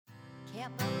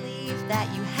Can't believe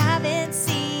that you haven't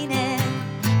seen it.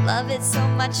 Love it so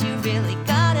much you really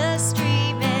gotta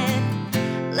stream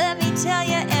it. Let me tell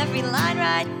you every line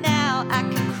right now. I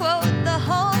can quote the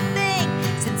whole thing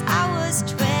since I was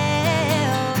 12.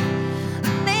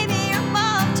 Maybe your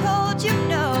mom told you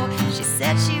no. She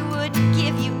said she wouldn't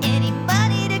give you any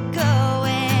money to go,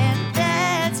 and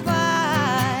that's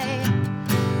why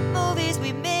movies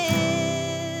we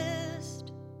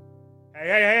missed.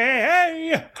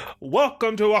 Hey!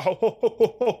 Welcome to a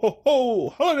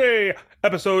holiday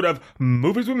episode of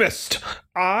Movies We Missed.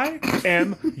 I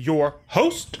am your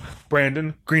host,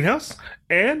 Brandon Greenhouse,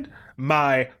 and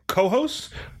my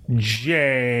co-host,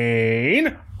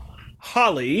 Jane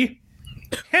Holly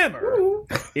Hammer,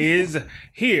 is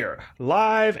here,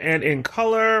 live and in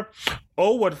color.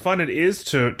 Oh, what fun it is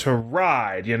to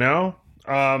ride, you know?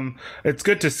 It's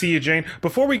good to see you, Jane.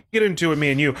 Before we get into it,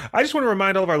 me and you, I just want to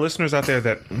remind all of our listeners out there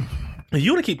that if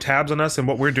you want to keep tabs on us and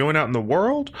what we're doing out in the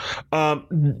world,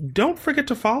 don't forget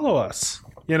to follow us.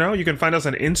 You know, you can find us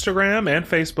on Instagram and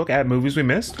Facebook at Movies We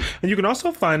Missed. And you can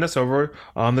also find us over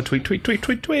on the tweet.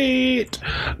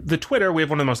 The Twitter, we have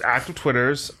one of the most active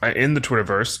Twitters in the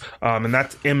Twitterverse, and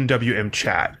that's MWM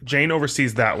Chat. Jane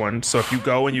oversees that one. So if you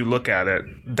go and you look at it,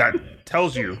 that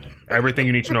tells you everything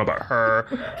you need to know about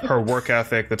her work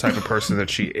ethic, the type of person that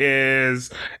she is,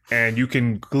 and you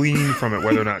can glean from it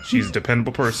whether or not she's a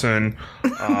dependable person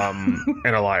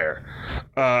and a liar.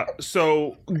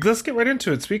 So let's get right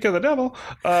into it. Speak of the devil,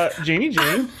 Jane,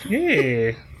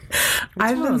 yeah. I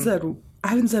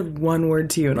haven't said one word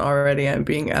to you, and already I'm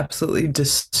being absolutely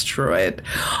destroyed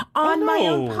on my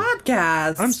own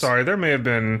podcast. I'm sorry. There may have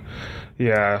been,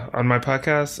 on my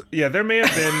podcast. Yeah, there may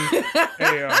have been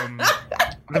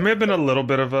there may have been a little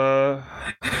bit of a,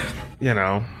 I don't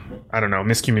know,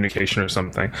 miscommunication or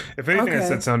something. If anything I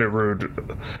said sounded rude,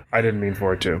 I didn't mean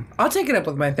for it to. I'll take it up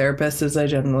with my therapist, as I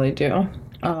generally do.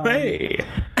 Hey,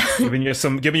 giving you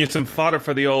some fodder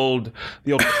for the old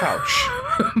couch.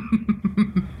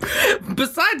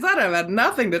 Besides that, I've had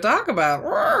nothing to talk about.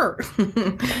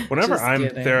 Whenever I'm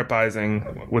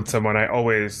therapizing with someone, I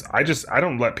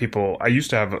don't let people. I used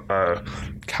to have a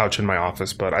couch in my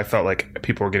office, but I felt like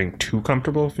people were getting too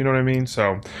comfortable, if you know what I mean.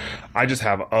 So I just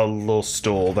have a little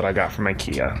stool that I got from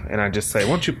IKEA, and I just say, "Why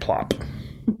don't you plop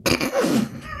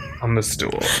on the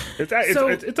stool?" It's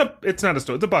not a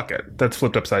stool. It's a bucket that's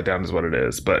flipped upside down, is what it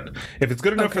is. But if it's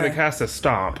good enough for the cast to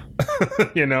stomp,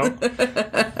 good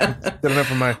enough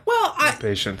for my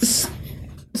patience.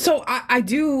 So I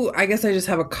guess I just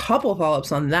have a couple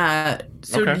follow-ups on that.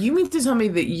 So do you mean to tell me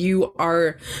that you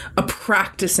are a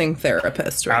practicing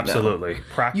therapist right now? Absolutely.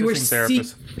 Practicing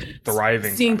therapist,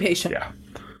 thriving. Seeing patients. Yeah.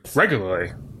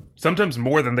 Regularly. Sometimes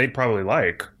more than they'd probably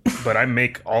like. But I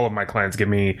make all of my clients give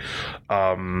me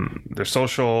their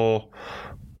social,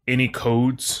 any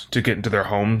codes to get into their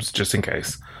homes, just in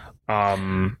case.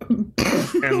 And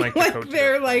like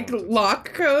they're like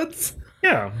lock codes?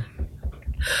 Yeah.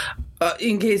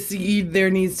 In case there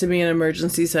needs to be an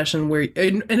emergency session where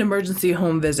an emergency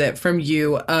home visit from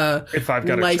you, if I've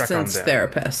got a licensed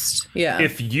therapist. Yeah.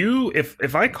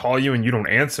 If I call you and you don't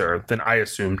answer, then I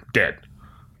assume dead.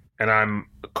 And I'm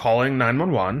calling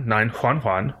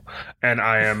 911, and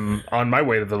I am on my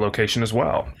way to the location as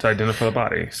well to identify the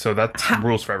body. So that's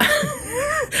rules for everything.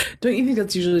 Don't you think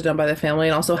that's usually done by the family?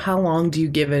 And also, how long do you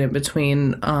give it in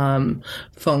between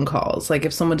phone calls? Like,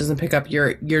 if someone doesn't pick up,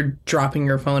 you're dropping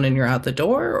your phone and you're out the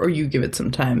door, or you give it some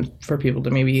time for people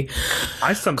to maybe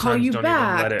I sometimes call you don't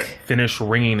back. even let it finish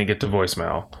ringing to get to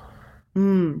voicemail.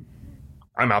 I'm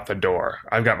out the door.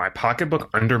 I've got my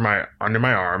pocketbook under my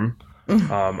arm.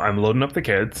 I'm loading up the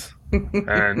kids,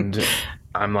 and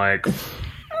I'm like,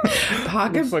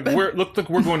 looks like we're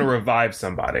going to revive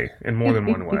somebody in more than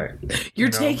one way. You're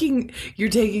taking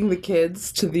the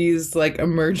kids to these like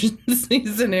emergency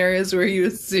scenarios where you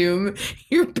assume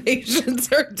your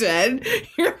patients are dead.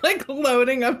 You're like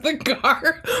loading up the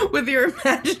car with your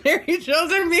imaginary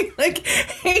children, being like,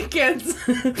 "Hey kids,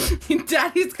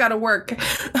 Daddy's got to work.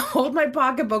 Hold my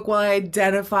pocketbook while I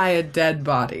identify a dead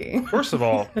body." First of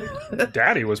all,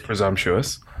 Daddy was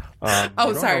presumptuous.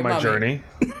 Sorry, my Mommy. Journey.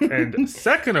 And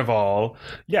second of all,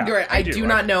 you're right. I do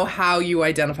not know how you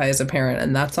identify as a parent,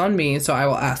 and that's on me. So I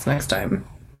will ask next time.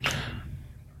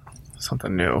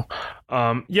 Something new.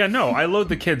 I load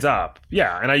the kids up.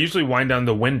 Yeah, and I usually wind down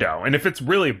the window. And if it's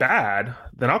really bad,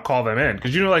 then I'll call them in.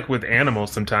 Because like with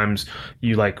animals, sometimes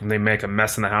you when they make a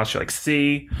mess in the house, you're like,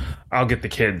 "See, I'll get the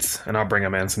kids and I'll bring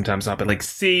them in." Sometimes I'll be like,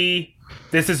 "See,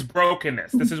 this is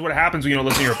brokenness. This is what happens when you don't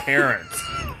listen to your parents."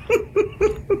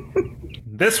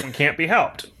 This one can't be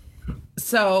helped.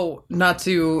 So, not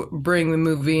to bring the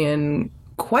movie in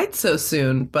quite so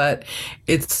soon, but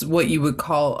it's what you would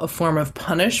call a form of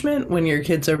punishment when your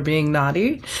kids are being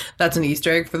naughty. That's an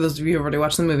Easter egg for those of you who've already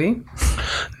watched the movie.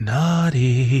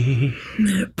 Naughty.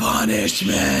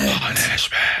 Punishment.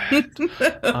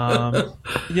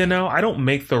 I don't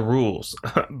make the rules,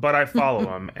 but I follow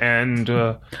them. And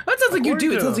that sounds like you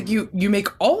do. It sounds like you make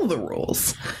all the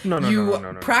rules. No.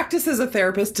 You practice as a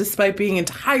therapist despite being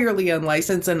entirely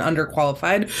unlicensed and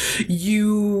underqualified.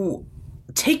 You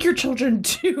take your children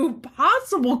to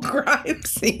possible crime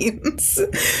scenes.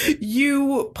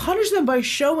 You punish them by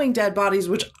showing dead bodies,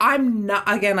 which I'm not,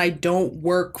 again, I don't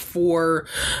work for,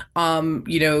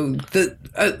 the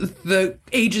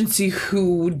agency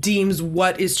who deems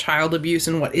what is child abuse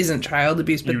and what isn't child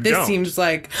abuse. But this seems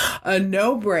like a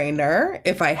no-brainer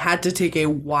if I had to take a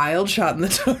wild shot in the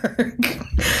dark.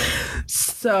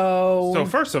 So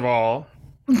first of all,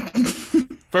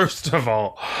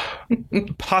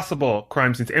 possible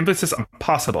crime scenes. Emphasis on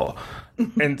possible.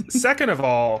 And second of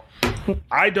all,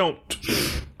 I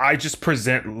just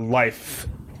present life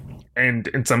and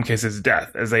in some cases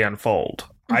death as they unfold.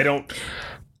 I'm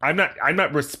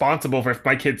not responsible for if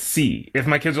my kids see. If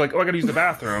my kids are like, oh, I gotta use the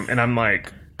bathroom, and I'm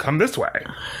like, come this way,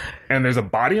 and there's a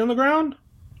body on the ground,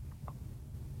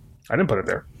 I didn't put it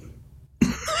there.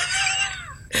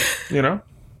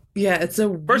 Yeah, it's a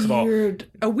weird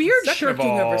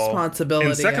shirking of responsibility.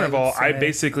 And second of all, I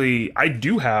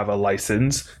do have a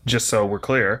license, just so we're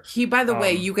clear. By the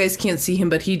way, you guys can't see him,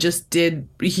 but he did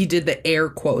the air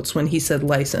quotes when he said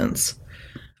license.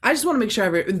 I just want to make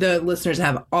sure the listeners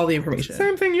have all the information.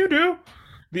 Same thing you do.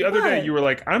 The other day you were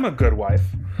like, I'm a good wife.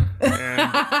 And so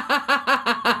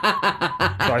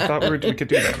I thought we could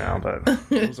do that now, but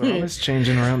those are always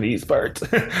changing around these parts.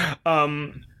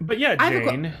 But yeah,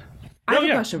 Jane. I have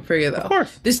a question for you, though. Of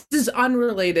course. This is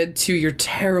unrelated to your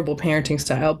terrible parenting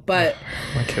style, but...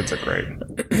 My kids are great.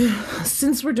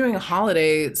 Since we're doing a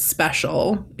holiday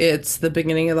special, it's the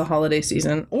beginning of the holiday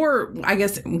season, or I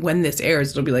guess when this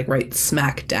airs, it'll be like right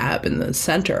smack dab in the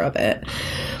center of it.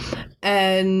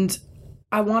 And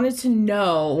I wanted to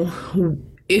know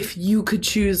if you could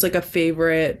choose like a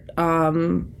favorite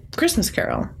Christmas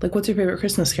carol. Like, what's your favorite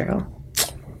Christmas carol?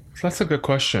 That's a good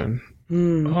question.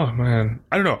 Oh man,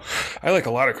 I don't know. I like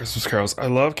a lot of Christmas carols. I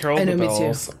love Carol of the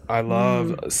Bells. Me too. I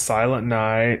love Silent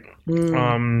Night.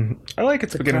 I like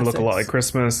It's Beginning to Look a Lot Like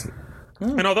Christmas.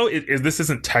 And although this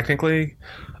isn't technically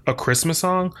a Christmas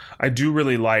song, I do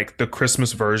really like the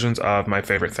Christmas versions of My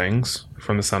Favorite Things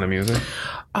from The Sound of Music.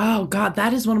 Oh God,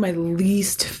 that is one of my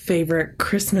least favorite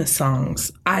Christmas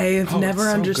songs. I've never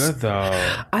understood. Good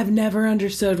though. I've never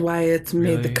understood why it's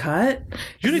made the cut.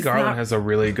 Judy Garland has a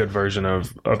really good version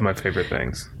of My Favorite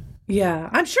Things.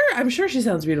 Yeah, I'm sure she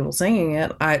sounds beautiful singing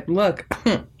it. I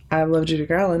love Judy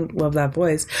Garland, love that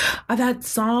voice. That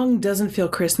song doesn't feel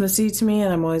Christmassy to me,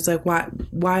 and I'm always like,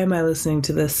 why am I listening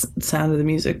to this Sound of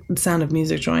Music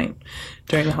joint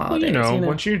during the holidays?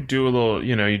 Once you do a little,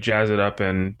 you jazz it up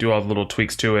and do all the little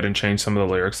tweaks to it and change some of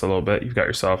the lyrics a little bit, you've got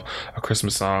yourself a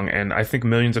Christmas song. And I think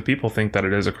millions of people think that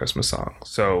it is a Christmas song.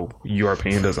 So your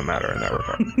opinion doesn't matter in that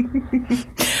regard.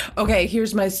 Okay,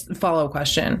 here's my follow-up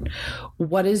question.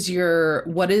 What is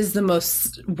the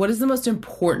most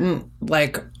important,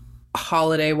 like,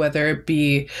 holiday, whether it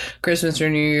be Christmas or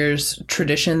New Year's,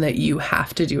 tradition that you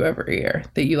have to do every year,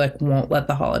 that you like won't let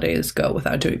the holidays go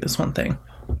without doing this one thing?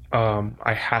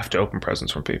 I have to open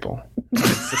presents from people. I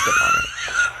insist upon it.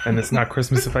 And it's not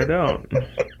Christmas if I don't.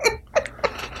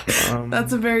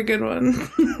 That's a very good one.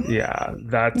 Yeah,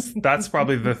 that's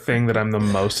probably the thing that I'm the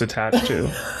most attached to,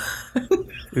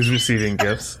 is receiving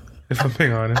gifts, if I'm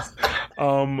being honest.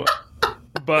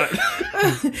 But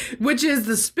which is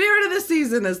the spirit of the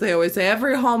season, as they always say.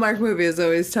 Every Hallmark movie is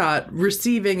always taught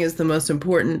receiving is the most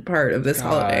important part of this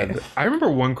holiday. I remember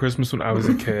one Christmas when I was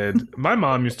a kid. My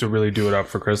mom used to really do it up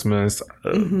for Christmas.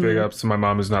 Big ups to my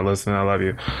mom who's not listening. I love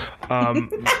you.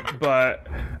 But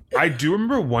I do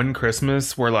remember one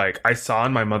Christmas where like I saw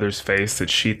in my mother's face that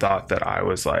she thought that I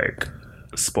was like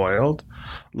spoiled.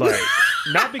 Like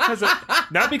not because of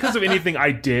anything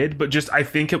I did, but just I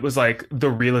think it was like the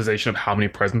realization of how many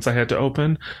presents I had to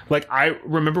open. Like I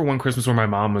remember one Christmas where my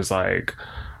mom was like,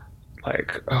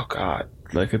 oh God,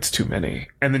 like it's too many,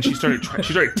 and then she started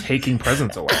taking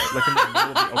presents away, like in the middle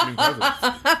of the opening presents.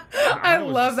 I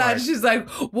love that. Like, she's like,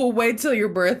 "Well, wait till your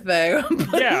birthday."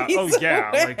 Yeah. Oh yeah.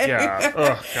 Away. Like yeah.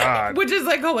 Oh God. Which is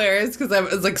like hilarious because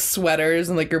it's like sweaters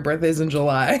and like your birthday's in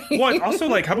July. Well, also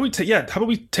like, how about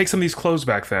we take some of these clothes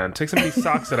back then? Take some of these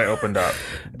socks that I opened up,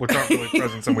 which aren't really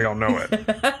presents, and we all know it.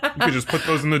 You could just put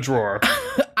those in the drawer.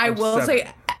 I will say,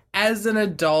 as an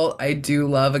adult, I do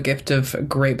love a gift of a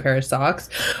great pair of socks.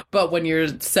 But when you're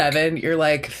 7, you're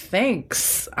like,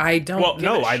 thanks. I don't. Well, give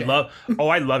no, a I shit.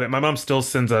 love it. My mom still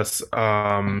sends us,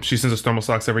 she sends us thermal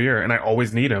socks every year, and I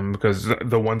always need them because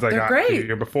the ones I They're got great. the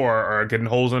year before are getting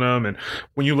holes in them. And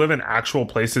when you live in actual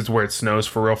places where it snows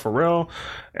for real,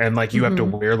 and like you have to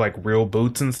wear like real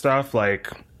boots and stuff, like,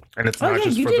 and it's Oh not yeah,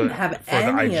 just you for didn't the have for the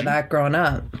any IG. of that growing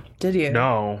up, did you?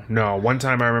 No. One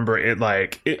time I remember I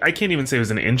can't even say it was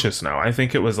an inch of snow. I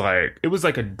think it was like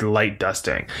a light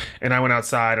dusting. And I went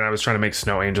outside and I was trying to make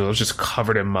snow angels. I was just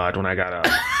covered in mud when I got up.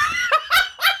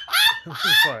 It was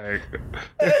like,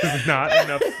 there's not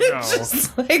enough snow.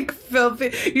 Just like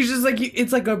filthy. You just like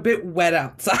it's like a bit wet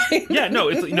outside. Yeah, no,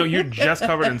 you're just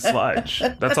covered in sludge.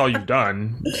 That's all you've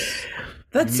done.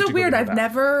 That's You so need to go weird. do I've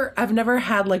that. never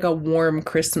had like a warm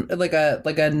Christmas, like a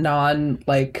non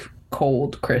like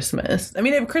cold Christmas. I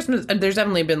mean, Christmas, there's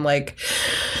definitely been like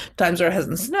times where it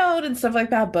hasn't snowed and stuff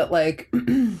like that, but like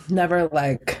never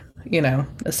like, a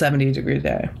 70-degree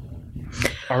day.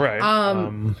 All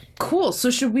right. Cool.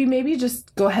 So should we maybe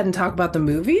just go ahead and talk about the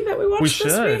movie that we watched We this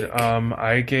should. week?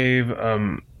 I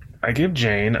gave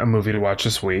Jane a movie to watch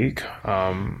this week.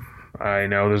 I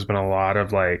know there's been a lot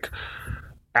of like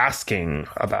asking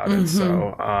about it,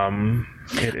 so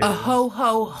it is A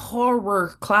ho-ho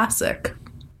horror classic.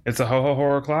 it's a ho ho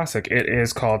horror classic. It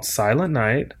is called Silent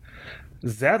Night,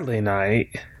 Deadly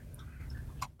Night.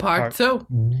 Part 2.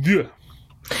 Yeah.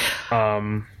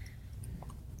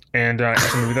 And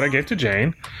it's a movie that I gave to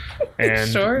Jane, and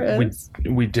Sure is.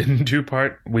 we didn't do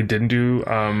part one, but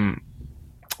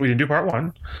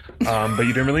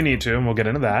you didn't really need to, and we'll get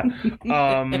into that.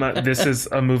 This is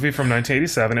a movie from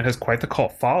 1987. It has quite the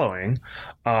cult following,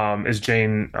 as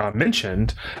Jane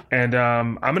mentioned, and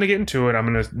I'm gonna get into it. I'm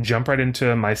gonna jump right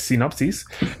into my synopsis,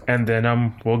 and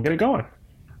then we'll get it going.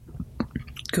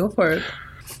 Go for it.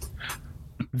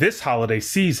 This holiday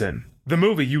season, the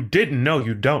movie you didn't know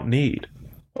you don't need.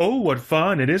 Oh, what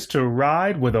fun it is to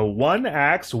ride with a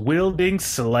one-axe wielding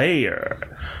slayer.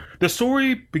 The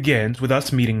story begins with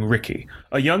us meeting Ricky,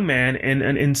 a young man in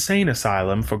an insane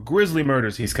asylum for grisly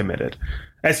murders he's committed.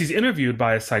 As he's interviewed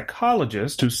by a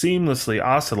psychologist who seamlessly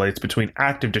oscillates between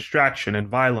active distraction and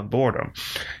violent boredom,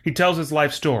 he tells his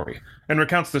life story and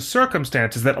recounts the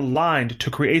circumstances that aligned to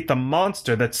create the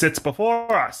monster that sits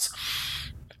before us.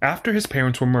 After his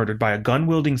parents were murdered by a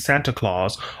gun-wielding Santa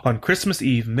Claus on Christmas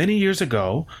Eve many years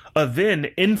ago, a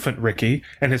then-infant Ricky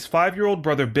and his 5-year-old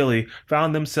brother Billy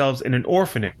found themselves in an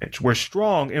orphanage where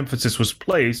strong emphasis was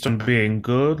placed on being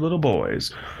good little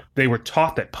boys. They were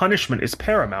taught that punishment is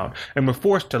paramount and were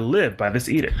forced to live by this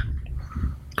edict.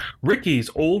 Ricky's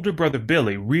older brother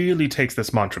Billy really takes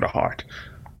this mantra to heart.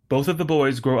 Both of the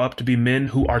boys grow up to be men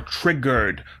who are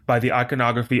triggered by the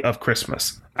iconography of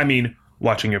Christmas. I mean,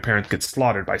 watching your parents get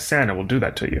slaughtered by Santa will do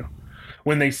that to you.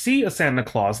 When they see a Santa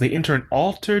Claus, they enter an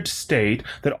altered state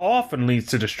that often leads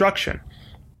to destruction.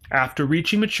 After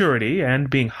reaching maturity and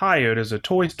being hired as a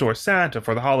toy store Santa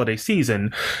for the holiday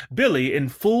season, Billy, in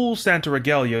full Santa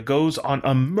regalia, goes on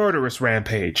a murderous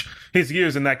rampage. His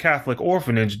years in that Catholic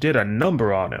orphanage did a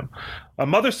number on him. A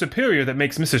Mother Superior that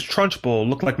makes Mrs. Trunchbull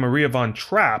look like Maria von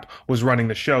Trapp was running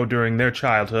the show during their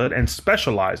childhood and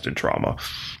specialized in trauma.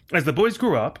 As the boys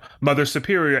grew up, Mother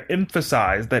Superior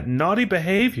emphasized that naughty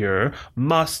behavior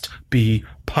must be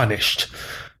punished.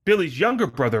 Billy's younger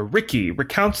brother, Ricky,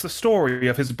 recounts the story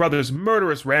of his brother's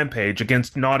murderous rampage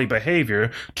against naughty behavior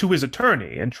to his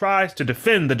attorney and tries to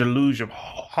defend the deluge of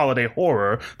holiday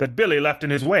horror that Billy left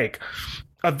in his wake.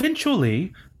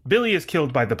 Eventually, Billy is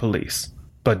killed by the police.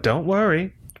 But don't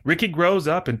worry, Ricky grows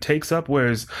up and takes up where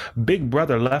his big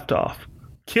brother left off,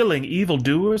 killing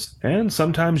evildoers and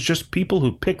sometimes just people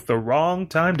who pick the wrong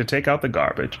time to take out the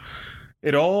garbage.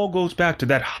 It all goes back to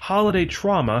that holiday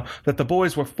trauma that the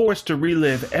boys were forced to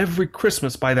relive every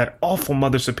Christmas by that awful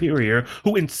Mother Superior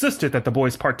who insisted that the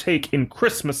boys partake in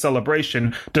Christmas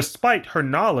celebration despite her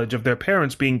knowledge of their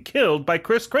parents being killed by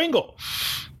Kris Kringle.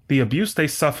 The abuse they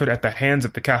suffered at the hands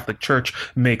of the Catholic Church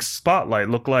makes Spotlight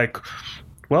look like,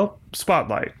 well,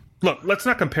 Spotlight. Look, let's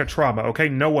not compare trauma, okay?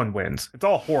 No one wins. It's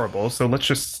all horrible, so let's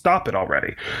just stop it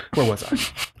already. Where was I?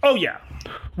 Oh, yeah.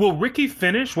 Will Ricky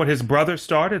finish what his brother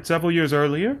started several years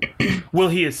earlier? Will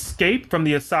he escape from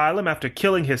the asylum after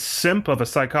killing his simp of a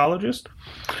psychologist?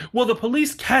 Will the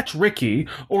police catch Ricky,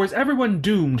 or is everyone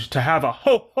doomed to have a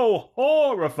ho-ho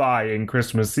horrifying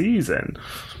Christmas season?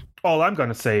 All I'm going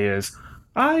to say is,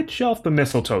 I'd shelf the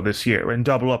mistletoe this year and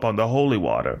double up on the holy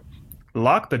water.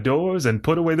 Lock the doors and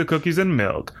put away the cookies and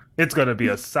milk. It's going to be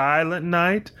a silent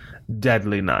night,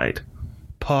 deadly night.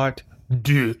 Part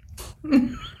 2.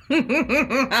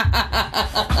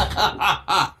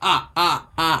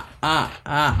 Nice.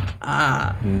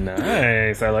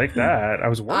 I like that. I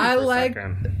was worried for a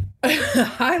second.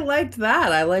 I liked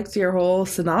that. I liked your whole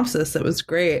synopsis. It was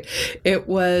great. It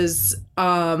was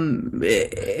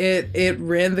it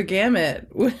ran the gamut.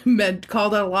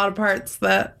 Called out a lot of parts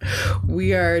that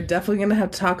we are definitely going to have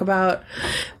to talk about.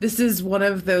 This is one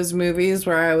of those movies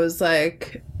where I was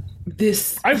like,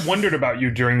 this. I wondered about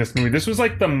you during this movie. This was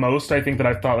like the most I think that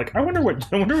I thought, like, I wonder what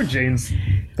Jane's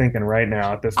thinking right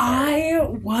now at this point. I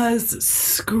was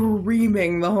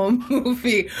screaming the whole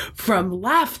movie from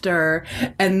laughter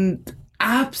and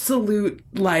absolute,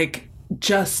 like,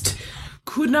 just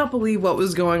could not believe what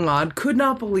was going on. Could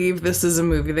not believe this is a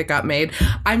movie that got made.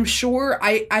 I'm sure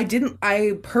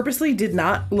I purposely did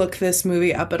not look this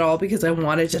movie up at all because I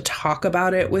wanted to talk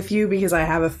about it with you because I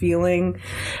have a feeling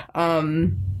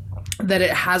that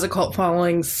it has a cult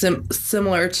following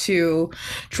similar to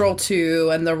Troll 2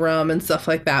 and The Room and stuff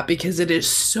like that because it is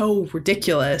so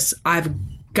ridiculous. I've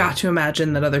got to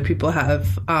imagine that other people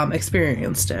have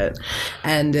experienced it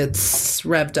and it's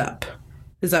revved up.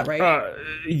 Is that right?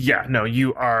 Yeah, no,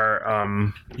 you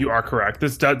are correct.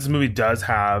 This movie does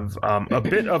have a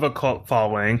bit of a cult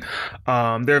following.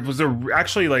 There's a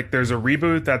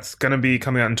reboot that's going to be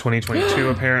coming out in 2022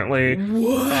 apparently.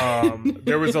 What?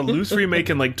 There was a loose remake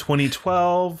in like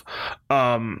 2012.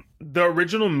 The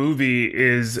original movie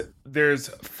there's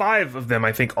 5 of them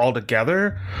I think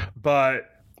altogether,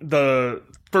 but the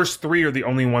first 3 are the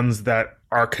only ones that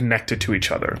are connected to each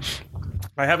other.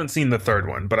 I haven't seen the third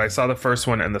one, but I saw the first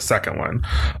one and the second one.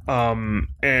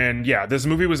 And yeah, this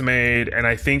movie was made, and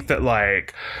I think that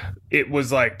like it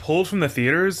was like pulled from the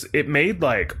theaters. It made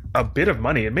like a bit of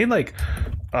money. It made like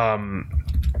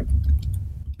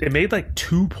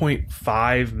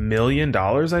 $2.5 million,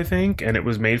 I think, and it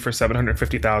was made for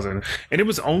 $750,000. And it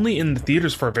was only in the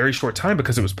theaters for a very short time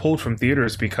because it was pulled from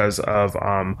theaters because of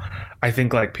I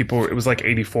think like people. It was like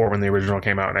 1984 when the original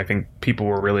came out, and I think people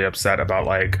were really upset about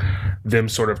like them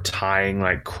sort of tying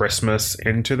like Christmas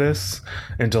into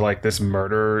like this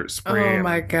murder spree. Oh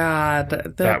my God,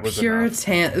 the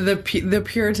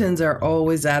Puritans are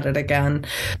always at it again.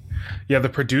 Yeah, the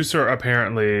producer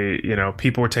apparently,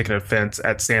 people were taking offense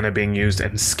at Santa being used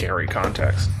in scary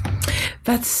context.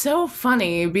 That's so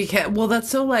funny because, that's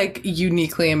so like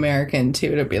uniquely American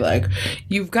too, to be like,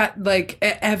 you've got like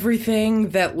everything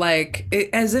that like,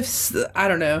 as if, I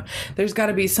don't know, there's got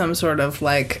to be some sort of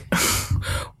like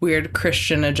weird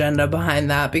Christian agenda behind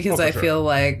that because I feel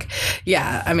like,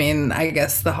 yeah, I mean, I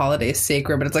guess the holiday's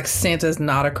sacred, but it's like Santa's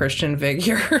not a Christian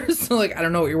figure. So like, I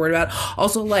don't know what you're worried about.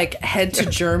 Also like head to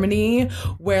Germany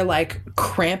where like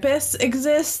Krampus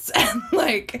exists and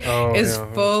like is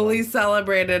fully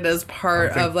celebrated as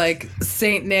part of like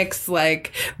Saint Nick's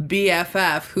like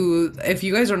BFF, who, if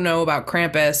you guys don't know about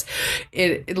Krampus,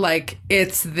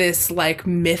 it's this like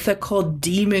mythical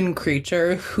demon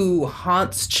creature who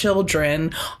haunts children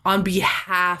on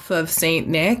behalf of Saint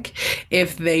Nick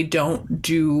if they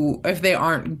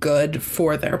aren't good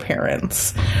for their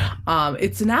parents.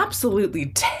 It's an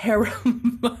absolutely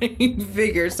terrifying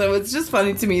figure. So it's just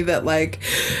funny to me that like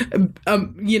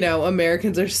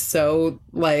Americans are so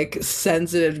like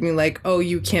sensitive to me, like, oh,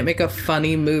 you can't make a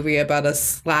funny movie about a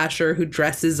slasher who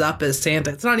dresses up as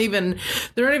Santa. They're not even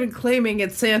claiming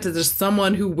it's Santa. There's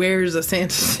someone who wears a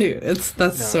Santa suit.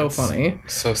 That's so funny.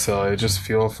 So silly. I just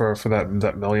feel for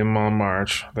that Million Mile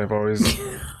March. They've always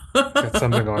got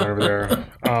something going over there.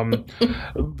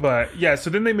 But yeah, so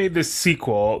then they made this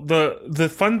sequel.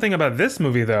 The fun thing about this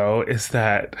movie though is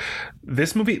that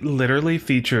this movie literally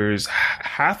features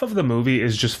half of the movie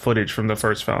is just footage from the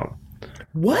first film.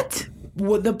 What?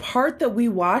 Well, the part that we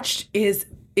watched is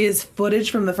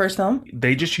footage from the first film?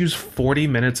 They just use 40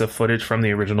 minutes of footage from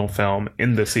the original film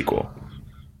in the sequel.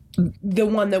 The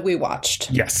one that we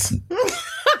watched. Yes.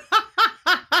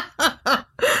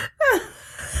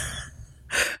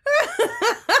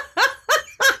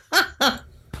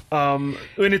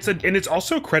 And it's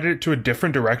also credited to a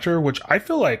different director, which I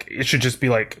feel like it should just be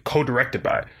like co-directed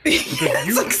by.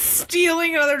 It's like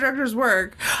stealing another director's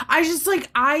work.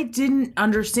 I didn't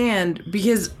understand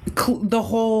because the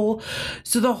whole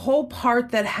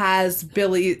part that has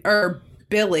Billy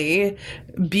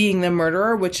being the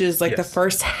murderer, which is like the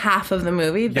first half of the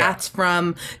movie, that's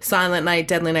from Silent Night,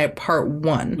 Deadly Night Part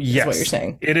 1, is what you're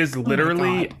saying. It is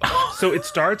literally... So it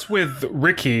starts with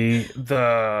Ricky,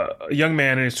 the young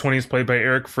man in his 20s, played by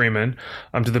Eric Freeman,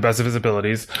 to the best of his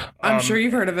abilities. I'm sure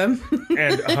you've heard of him.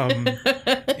 And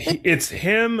it's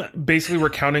him basically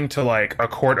recounting to like a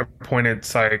court-appointed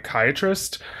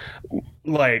psychiatrist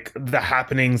like the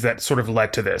happenings that sort of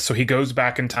led to this. So he goes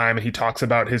back in time and he talks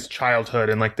about his childhood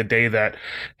and like the day that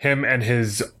him and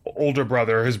his older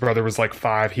brother, his brother was like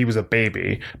 5, he was a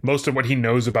baby. Most of what he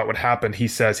knows about what happened, he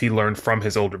says he learned from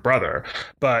his older brother.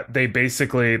 But they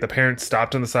basically, the parents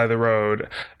stopped on the side of the road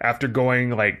after going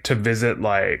like to visit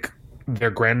like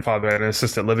their grandfather at an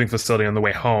assisted living facility. On the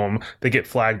way home, they get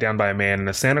flagged down by a man in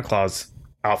a Santa Claus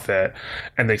outfit,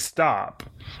 and they stop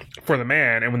for the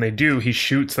man, and when they do, he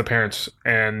shoots the parents,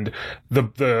 and the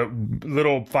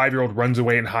little 5-year-old runs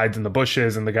away and hides in the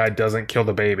bushes, and the guy doesn't kill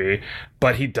the baby,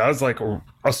 but he does like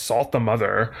assault the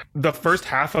mother. The first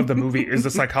half of the movie is the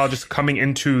psychologist coming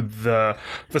into the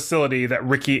facility that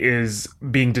Ricky is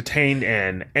being detained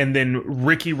in, and then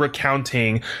Ricky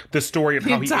recounting the story of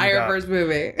how he ended up. First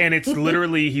movie. And it's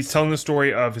literally, he's telling the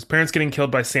story of his parents getting killed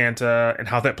by Santa and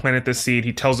how that planted this seed.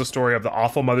 He tells the story of the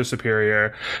awful Mother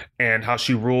Superior and how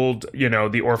she ruled, you know,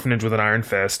 the orphanage with an iron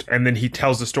fist. And then he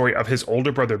tells the story of his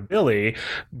older brother, Billy,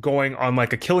 going on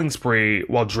like a killing spree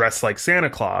while dressed like Santa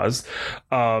Claus.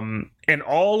 And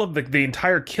all of the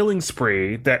entire killing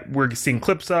spree that we're seeing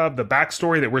clips of, the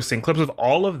backstory that we're seeing clips of,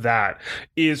 all of that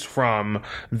is from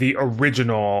the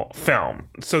original film.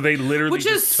 So they literally Which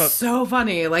is so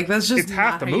funny. Like, that's just it's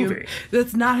half the movie.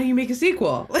 That's not how you make a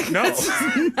sequel. Like, no. That's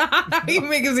just not how you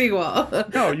make a sequel.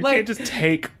 No, you can't just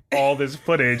take all this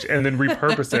footage and then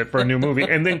repurpose it for a new movie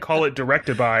and then call it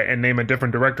directed by and name a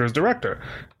different director as director.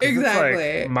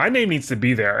 Exactly. Like, my name needs to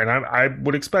be there, and I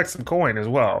would expect some coin as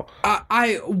well.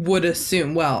 I would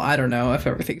assume. Well, I don't know if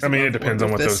everything's. I mean, it depends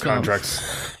on what those contracts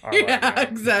are. Yeah,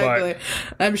 exactly.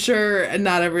 But I'm sure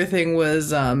not everything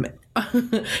was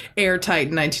airtight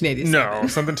in 1987. No,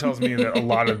 something tells me that a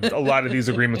lot of these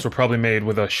agreements were probably made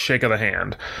with a shake of the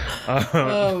hand,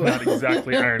 not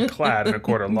exactly ironclad in a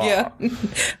court of law. Yeah,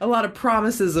 a lot of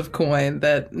promises of coin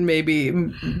that maybe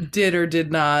did or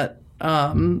did not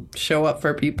show up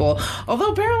for people.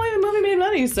 Although apparently the movie made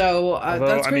money, so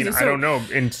that's crazy. I mean, I don't know.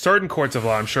 In certain courts of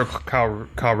law, I'm sure Kyle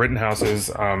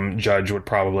Rittenhouse's judge would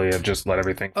probably have just let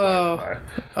everything fly by.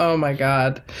 Oh my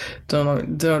God!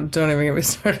 Don't even get me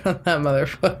started on that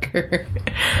motherfucker.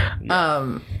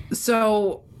 Yeah.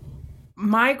 So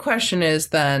my question is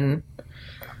then.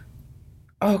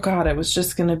 Oh God, it was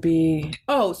just gonna be.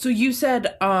 Oh, so you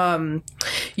said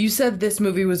this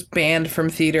movie was banned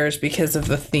from theaters because of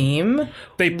the theme.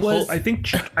 They pulled. I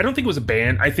don't think it was a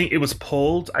ban. I think it was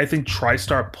pulled. I think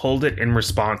TriStar pulled it in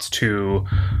response to,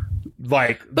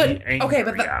 like, the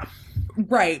anger.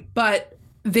 Right, but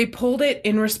they pulled it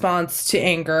in response to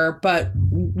anger. But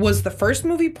was the first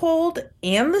movie pulled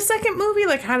and the second movie?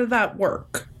 Like, how did that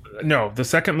work? No, the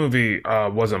second movie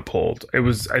wasn't pulled.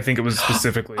 I think it was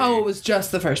specifically... Oh, it was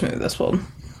just the first movie that's pulled.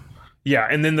 Yeah,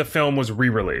 and then the film was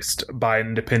re-released by an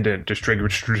independent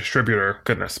distributor.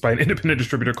 Goodness, by an independent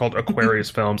distributor called Aquarius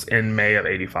Films in May of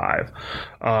 '85.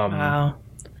 Wow.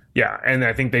 Yeah, and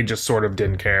I think they just sort of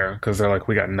didn't care because they're like,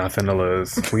 we got nothing to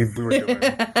lose. We've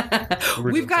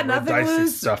got nothing to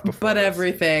lose, but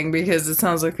everything, because it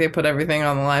sounds like they put everything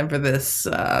on the line for this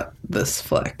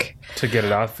flick to get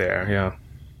it out there. Yeah.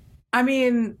 I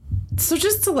mean, so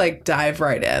just to like dive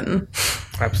right in.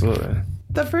 Absolutely.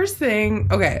 The first thing,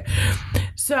 okay.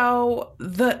 So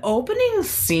the opening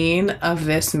scene of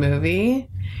this movie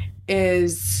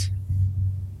is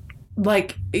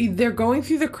like they're going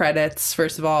through the credits.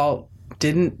 First of all,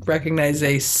 didn't recognize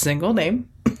a single name.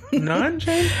 None,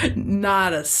 Jane?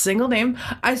 Not a single name.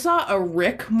 I saw a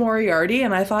Rick Moriarty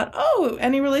and I thought, oh,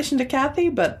 any relation to Kathy?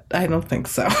 But I don't think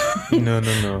so. No.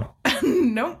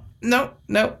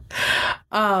 No.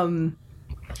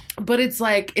 But it's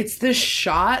like, it's this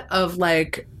shot of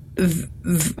like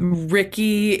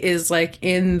Ricky is like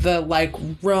in the like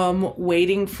room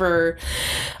waiting for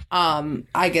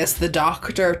I guess the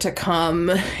doctor to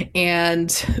come, and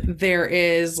there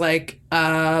is like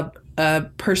a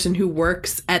person who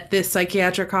works at this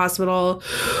psychiatric hospital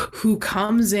who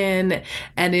comes in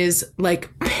and is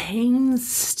like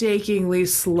painstakingly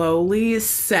slowly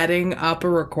setting up a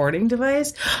recording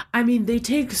device. I mean, they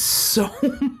take so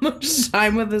much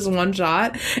time with this one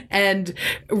shot, and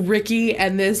Ricky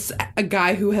and this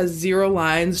guy who has 0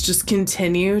 lines just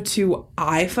continue to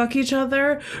eye fuck each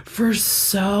other for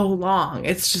so long.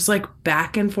 It's just like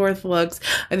back and forth looks.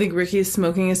 I think Ricky is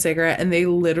smoking a cigarette and they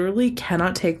literally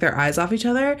cannot take their eyes off each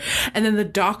other. And then the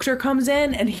doctor comes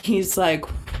in and he's like,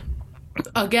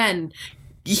 again,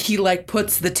 he like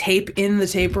puts the tape in the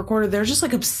tape recorder. They're just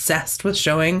like obsessed with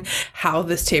showing how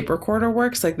this tape recorder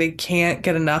works. Like they can't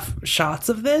get enough shots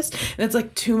of this, and it's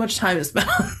like too much time is spent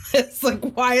on this.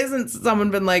 Like, why hasn't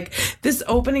someone been like, this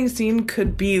opening scene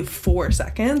could be 4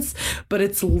 seconds, but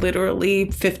it's literally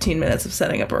 15 minutes of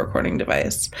setting up a recording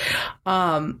device.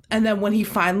 And then when he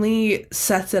finally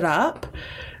sets it up,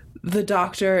 the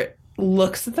doctor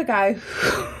looks at the guy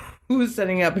who was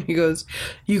setting it up and he goes,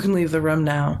 "You can leave the room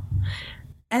now."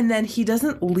 And then he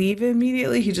doesn't leave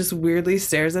immediately. He just weirdly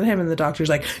stares at him, and the doctor's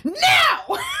like, "No!"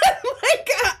 Like,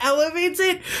 elevates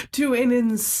it to an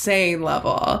insane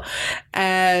level.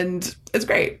 And it's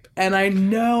great. And I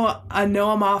know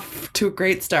I'm off to a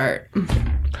great start.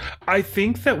 I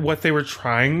think that what they were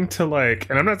trying to like,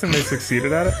 and I'm not saying they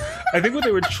succeeded at it, I think what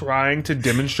they were trying to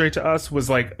demonstrate to us was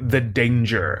like the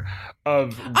danger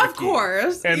of Ricky. Of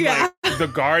course. And yeah. like the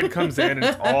guard comes in and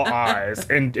it's all eyes.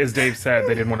 And as Dave said,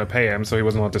 they didn't want to pay him, so he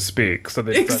wasn't allowed to speak. So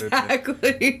they decided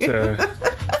to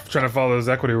trying to follow those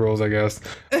equity rules, I guess.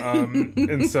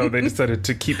 And so they decided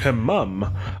to keep him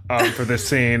mum for this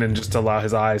scene and just allow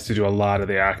his eyes to do a lot of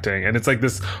the acting. And it's like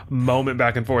this moment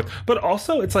back and forth. But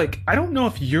also it's like, I don't know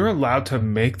if you're allowed to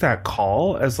make that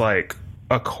call as like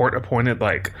a court appointed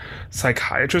like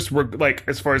psychiatrist, like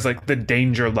as far as like the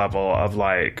danger level of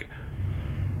like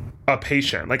a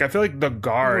patient. Like I feel like the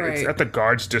guard, right. It's at the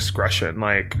guard's discretion.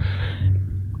 Like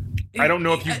I don't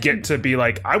know if you get to be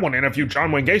like, I want to interview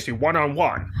John Wayne Gacy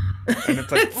one-on-one. And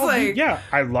it's like, It's like, yeah,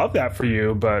 I love that for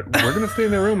you, but we're going to stay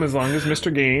in the room as long as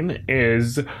Mr. Gain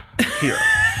is here.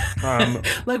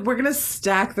 Like, we're going to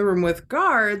stack the room with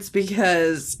guards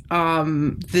because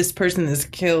this person has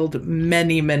killed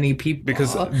many, many people.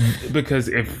 Because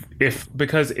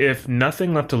if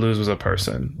nothing left to lose was a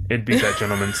person, it'd be that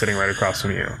gentleman sitting right across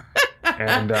from you.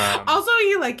 And also,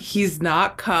 he's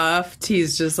not cuffed.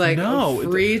 He's just like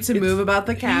free to move about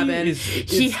the cabin.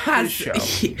 He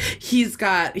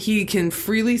can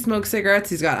freely smoke cigarettes.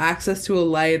 He's got access to a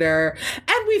lighter.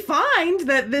 And we find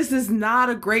that this is not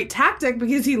a great tactic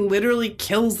because he literally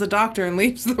kills the doctor and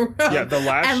leaves the room. Yeah, the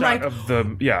last shot of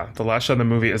the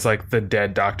movie is like the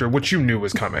dead doctor, which you knew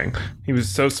was coming. He was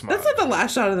so smart. That's not the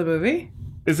last shot of the movie.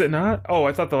 Is it not? Oh,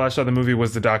 I thought the last shot of the movie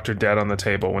was the doctor dead on the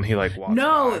table when he like walked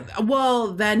by.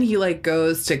 Well, then he like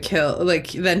goes to kill, like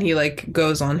then he like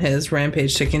goes on his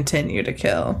rampage to continue to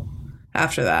kill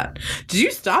after that. Did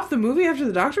you stop the movie after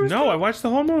the doctor was killed? I watched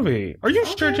the whole movie. Are you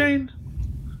sure, Jane?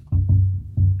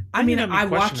 I mean, I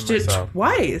watched it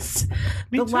twice.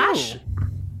 Me too.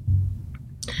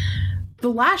 The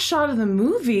last shot of the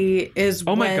movie is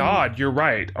Oh my God, you're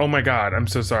right. Oh my God, I'm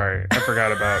so sorry. I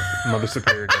forgot about Mother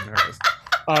Superior getting hers.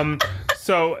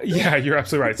 So yeah, you're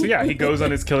absolutely right. So yeah, he goes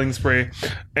on his killing spree,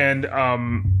 and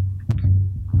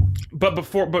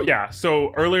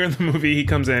so earlier in the movie he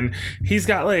comes in. He's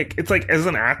got like, it's like as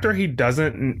an actor he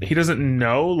doesn't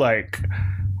know like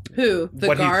who,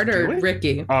 the guard or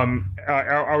Ricky?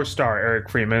 Our star Eric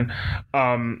Freeman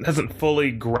hasn't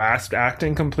fully grasped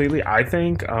acting completely. I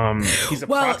think he's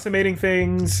approximating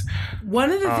things. One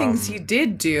of the things he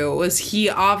did do was he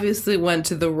obviously went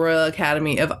to the Royal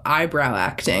Academy of Eyebrow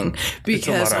Acting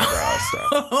because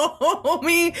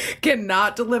homie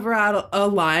cannot deliver out a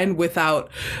line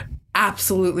without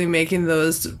absolutely making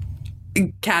those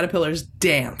caterpillars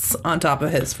dance on top of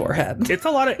his forehead. It's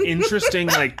a lot of interesting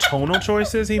like tonal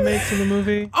choices he makes in the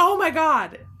movie. Oh my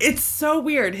God, it's so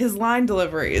weird. His line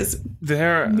deliveries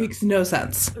makes no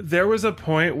sense. There was a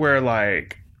point where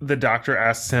like the doctor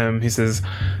asks him, he says,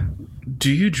 "Do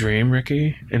you dream,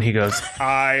 Ricky?" And he goes,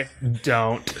 "I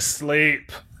don't sleep."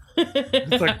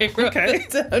 It's like, okay.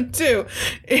 Down too.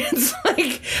 It's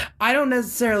like, I don't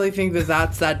necessarily think that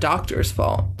that's that doctor's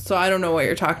fault. So I don't know why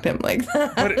you're talking to him like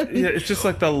that. But it's just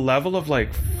like the level of like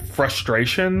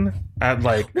frustration at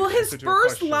like. Well, his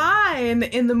first line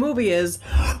in the movie is,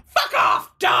 "Fuck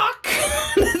off, Doc."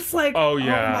 It's like, oh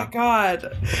my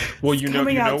God. Well, it's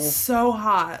coming out so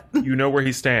hot. You know where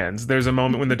he stands. There's a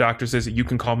moment when the doctor says, "You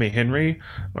can call me Henry,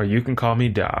 or you can call me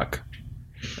Doc."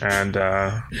 And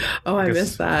I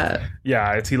missed that.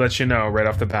 Yeah, he lets you know right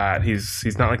off the bat. He's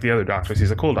not like the other doctors.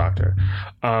 He's a cool doctor.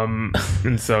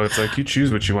 And so it's like, you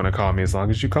choose what you want to call me as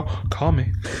long as you call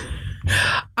me.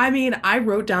 I mean, I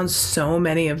wrote down so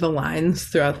many of the lines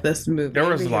throughout this movie. There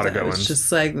was a lot of good ones.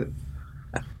 Just like,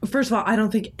 first of all, I don't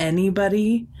think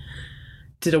anybody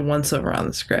did a once-over on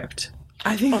the script.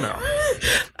 I think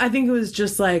it was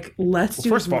just like, let's do.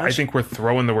 First of all, I think we're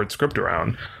throwing the word script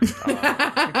around.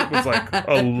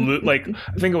 I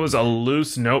think it was a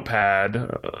loose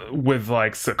notepad with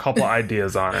like a couple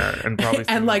ideas on it, and probably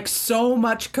like so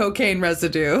much cocaine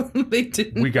residue. They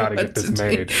didn't. We got to get this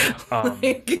made.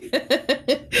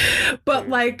 But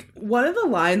like one of the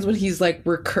lines when he's like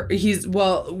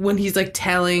when he's like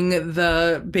telling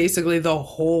basically the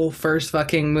whole first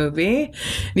fucking movie, and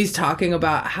he's talking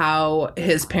about how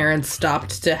his parents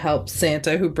stopped to help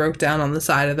Santa who broke down on the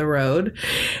side of the road,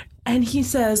 and he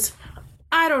says,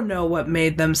 I don't know what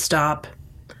made them stop.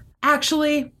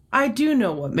 Actually, I do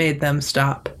know what made them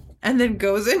stop. And then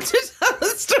goes into the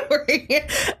story.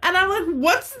 And I'm like,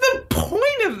 what's the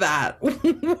point of that?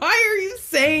 Why are you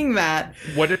saying that?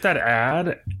 What did that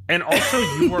add? And also,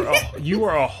 you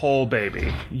were a whole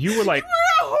baby. You were like... You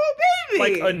were a whole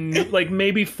baby! Like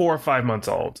maybe 4 or 5 months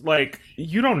old. Like,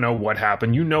 you don't know what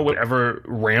happened. You know whatever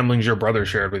ramblings your brother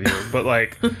shared with you. But,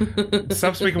 like,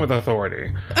 stop speaking with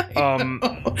authority.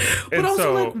 But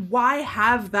also, like, why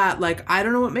have that? Like, I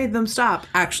don't know what made them stop.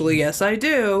 Actually, yes, I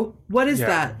do. What is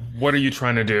that? What are you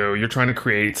trying to do? You're trying to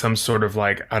create some sort of,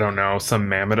 like, I don't know, some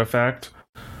mammoth effect?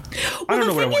 Well,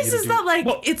 the thing is that, like,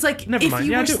 it's like,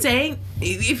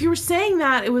 if you were saying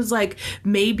that, it was like,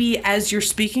 maybe as you're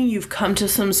speaking, you've come to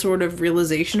some sort of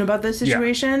realization about this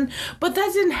situation, but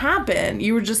that didn't happen.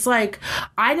 You were just like,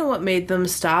 I know what made them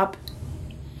stop.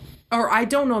 Or I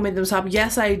don't know what made them stop.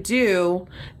 Yes, I do.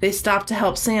 They stopped to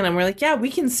help Santa. And we're like, yeah,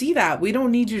 we can see that. We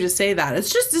don't need you to say that.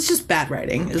 It's just bad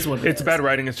writing is what it is. It's bad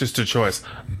writing. It's just a choice.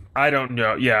 I don't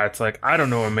know. Yeah, it's like, I don't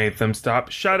know what made them stop.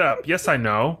 Shut up. Yes, I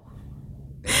know.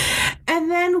 And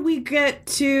then we get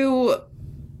to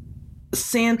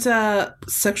Santa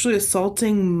sexually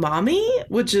assaulting Mommy,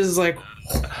 which is like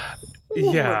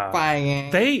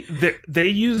horrifying. They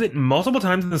use it multiple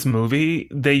times in this movie.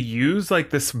 They use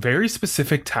like this very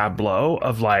specific tableau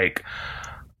of like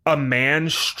a man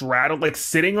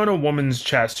sitting on a woman's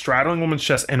chest, straddling a woman's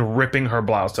chest, and ripping her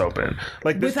blouse open.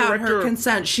 Like this without director, her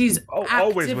consent. She's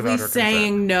actively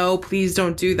saying, no, please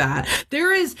don't do that.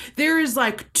 There is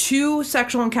like 2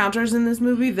 sexual encounters in this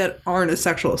movie that aren't a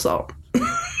sexual assault.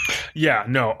 Yeah,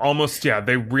 no, almost, yeah.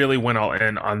 They really went all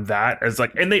in on that as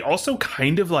like, and they also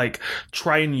kind of like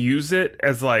try and use it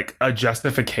as like a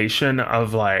justification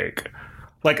of like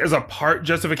as a part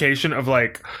justification of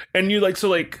like, and you like, so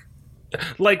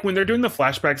like when they're doing the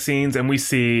flashback scenes and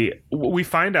we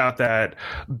find out that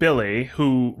Billy,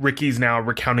 who Ricky's now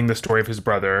recounting the story of his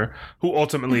brother, who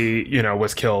ultimately, you know,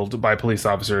 was killed by police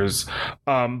officers.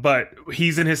 But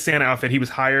he's in his Santa outfit. He was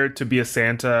hired to be a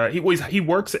Santa. He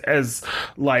works as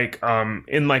like,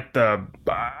 in like the,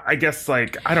 I guess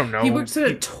like, I don't know. He works at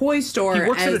a toy store. He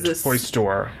works at a toy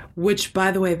store. Which,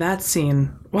 by the way, that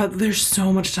scene, well, there's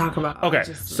so much to talk about. Okay,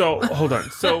 so hold on.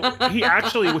 So he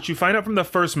actually, what you find out from the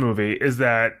first movie is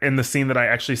that in the scene that I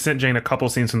actually sent Jane a couple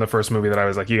scenes from the first movie that I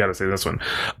was like, you got to see this one.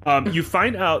 You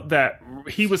find out that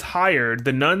he was hired.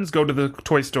 The nuns go to the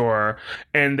toy store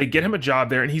and they get him a job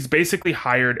there, and he's basically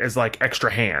hired as like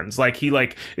extra hands. Like he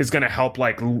like is going to help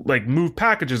like move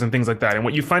packages and things like that. And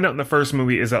what you find out in the first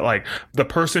movie is that like the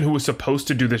person who was supposed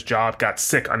to do this job got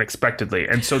sick unexpectedly,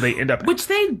 and so they end up, which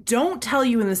they don't tell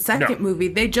you in the second movie.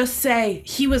 They just say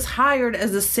he was hired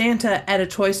as a Santa at a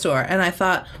toy store. And I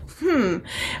thought,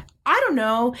 I don't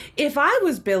know, if I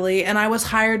was Billy and I was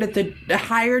hired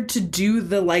to do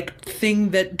the like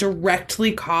thing that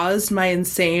directly caused my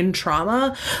insane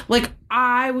trauma, like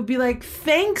I would be like,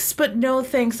 thanks, but no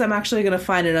thanks. I'm actually going to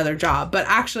find another job. But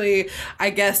actually, I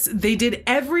guess they did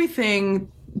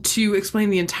everything to explain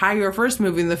the entire first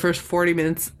movie in the first 40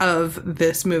 minutes of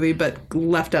this movie, but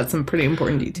left out some pretty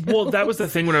important details. Well, that was the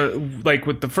thing when like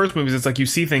with the first movies, it's like you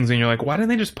see things and you're like, why didn't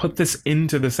they just put this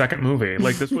into the second movie?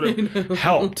 Like this would have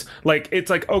helped. Like it's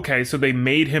like, okay, so they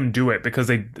made him do it because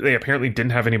they apparently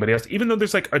didn't have anybody else, even though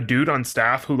there's like a dude on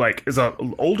staff who like is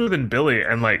older than Billy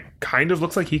and like kind of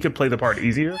looks like he could play the part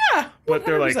easier. Yeah, but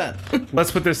they're like,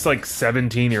 let's put this like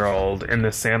 17-year-old in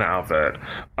this Santa outfit,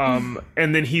 and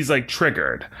then he's like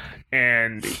triggered.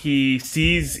 And he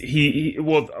sees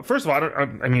well, first of all,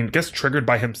 I mean, gets triggered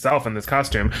by himself in this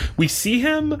costume. We see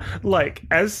him like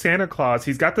as Santa Claus.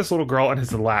 He's got this little girl on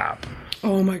his lap.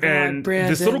 Oh my God, and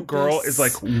Brandon, this little girl is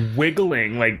like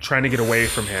wiggling, like trying to get away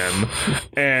from him.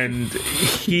 And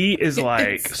he is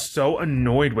like so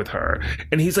annoyed with her.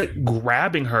 And he's like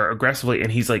grabbing her aggressively.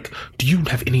 And he's like, do you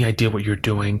have any idea what you're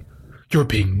doing? You're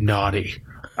being naughty.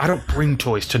 I don't bring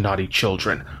toys to naughty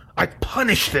children. I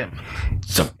punish them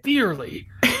severely.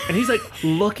 And he's like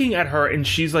looking at her and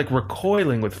she's like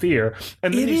recoiling with fear.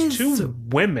 And then these two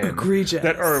women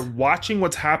that are watching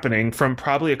what's happening from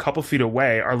probably a couple feet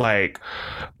away are like,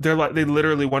 they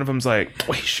literally, one of them's like,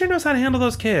 well, he sure knows how to handle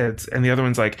those kids. And the other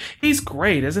one's like, he's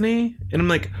great, isn't he? And I'm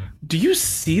like, do you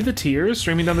see the tears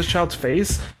streaming down this child's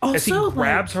face also, as he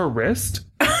grabs her wrist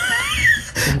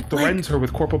and threatens her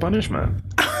with corporal punishment?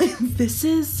 This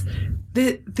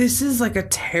is like a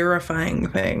terrifying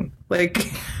thing.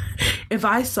 Like, if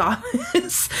I saw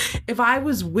this, if I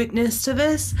was witness to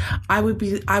this, I would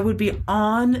be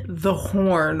on the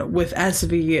horn with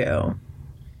SVU.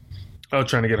 Oh,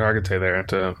 trying to get Hargitay there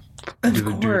to do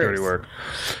the dirty work.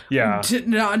 Yeah.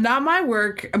 No, not my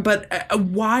work, but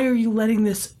why are you letting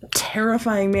this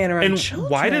terrifying man around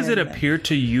children? Why does it appear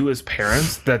to you as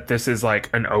parents that this is like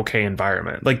an okay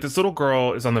environment? Like, this little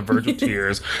girl is on the verge of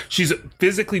tears. She's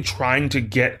physically trying to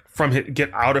get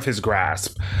out of his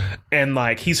grasp, and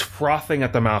like he's frothing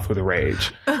at the mouth with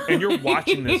rage. And you're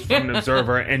watching this from an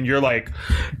observer, and you're like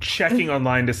checking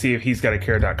online to see if he's got a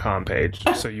care.com page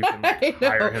so you can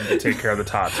hire him to take care of the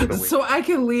tots for the week. So I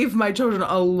can leave my children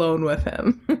alone with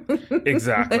him.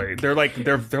 Exactly. They're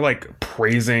like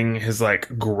praising his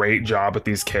like great job with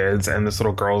these kids, and this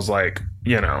little girl's like,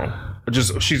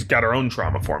 just she's got her own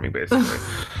trauma forming basically.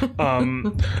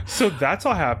 So that's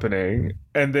all happening,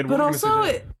 and then but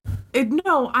also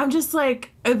I'm just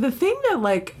like, the thing that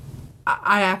like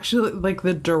I actually like,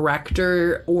 the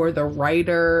director or the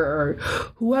writer or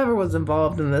whoever was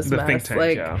involved in this mess, think tank,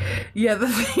 like the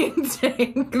think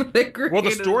tank. Well,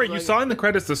 the story you saw in the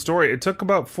credits, it took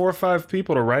about 4 or 5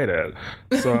 people to write it.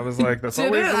 So I was like, that's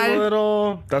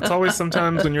that's always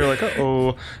sometimes when you're like,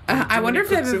 I wonder if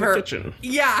they've ever.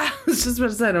 Yeah, I was just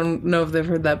about to say, I don't know if they've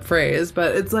heard that phrase,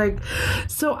 but it's like,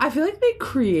 so I feel like they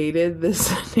created this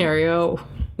scenario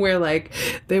where like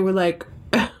they were like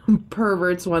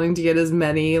perverts wanting to get as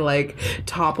many like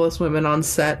topless women on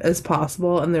set as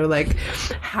possible, and they're like,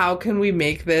 how can we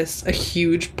make this a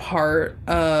huge part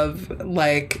of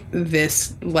like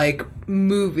this like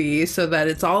movie so that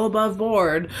it's all above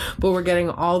board, but we're getting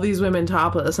all these women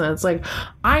topless? And it's like,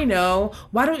 I know,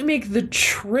 why don't we make the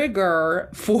trigger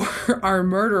for our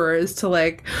murderers to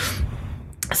like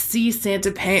see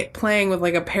Santa playing with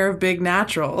like a pair of big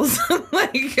naturals?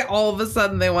 Like all of a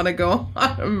sudden they want to go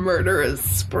on a murderous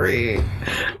spree.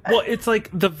 Well, it's like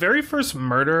the very first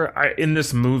murder in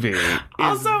this movie.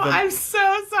 Also, I'm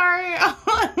so sorry.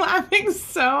 I'm laughing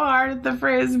so hard at the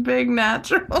phrase big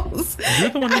naturals. You're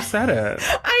the one who said it.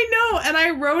 I know, and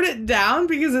I wrote it down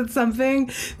because it's something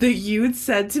that you'd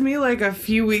said to me like a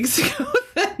few weeks ago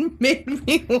that made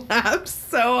me laugh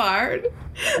so hard.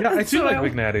 Yeah, I do like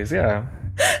big natties, yeah.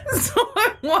 So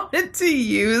I wanted to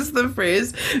use the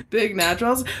phrase big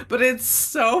naturals, but it's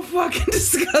so fucking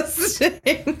disgusting.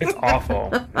 It's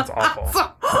awful. It's awful.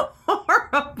 So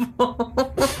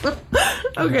horrible.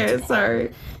 Okay,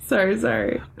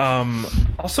 sorry.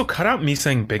 Also, cut out me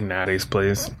saying big natties,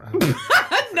 please.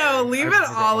 No, leave it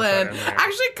all in.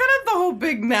 Actually, cut out the whole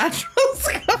big naturals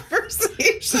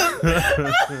conversation.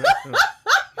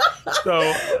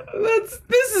 So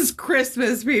this is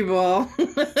Christmas, people.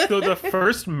 So the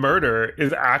first murder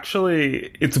is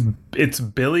actually it's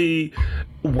Billy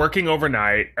working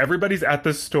overnight. Everybody's at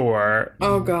the store.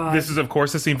 Oh god. This is of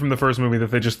course a scene from the first movie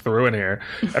that they just threw in here.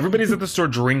 Everybody's at the store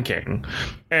drinking.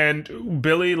 And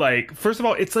Billy, like, first of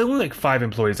all, it's only like 5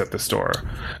 employees at the store.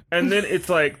 And then it's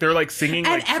like they're like singing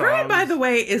and like everyone, songs. by the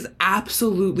way, is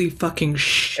absolutely fucking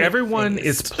shit. Everyone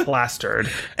is plastered.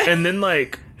 And then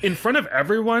like in front of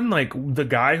everyone, like the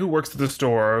guy who works at the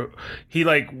store, he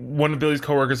like one of Billy's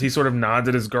coworkers, he sort of nods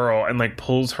at his girl and like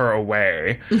pulls her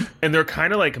away. And they're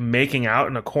kind of like making out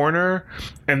in a corner,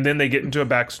 and then they get into a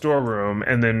back storeroom,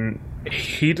 and then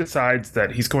he decides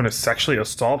that he's going to sexually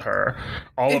assault her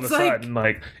all of a sudden.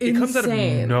 Like it comes out of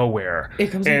nowhere.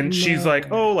 And she's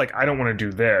like, oh, like I don't want to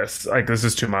do this. Like this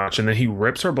is too much. And then he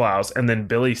rips her blouse, and then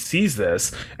Billy sees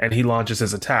this and he launches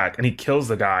his attack, and he kills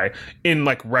the guy in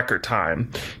like record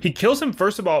time. He kills him,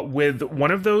 first of all, with one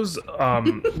of those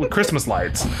with Christmas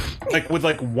lights, like with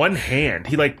like one hand.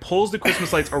 He like pulls the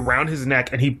Christmas lights around his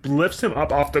neck, and he lifts him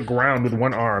up off the ground with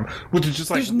one arm, which is just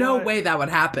like, there's no way that would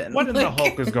happen. What in the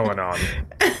Hulk is going on?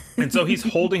 And so he's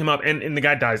holding him up, and the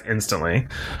guy dies instantly.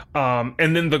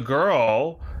 And then the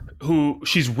girl, who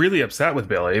she's really upset with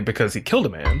Billy because he killed a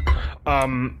man.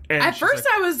 And at first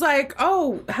I was like,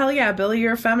 oh, hell yeah, Billy,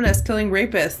 you're a feminist killing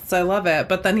rapists. I love it.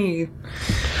 But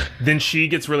then she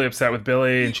gets really upset with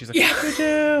Billy, and she's like, yeah. What do you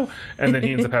do? And then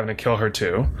he ends up having to kill her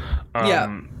too.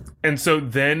 And so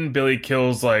then Billy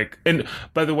kills, like, and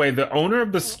by the way, the owner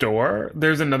of the store,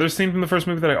 there's another scene from the first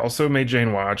movie that I also made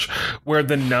Jane watch, where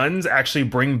the nuns actually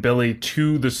bring Billy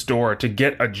to the store to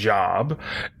get a job.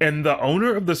 And the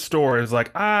owner of the store is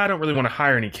like, I don't really want to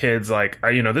hire any kids. Like,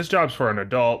 this job's for an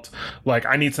adult. Like,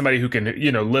 I need somebody who can,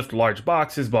 lift large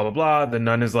boxes, blah, blah, blah. The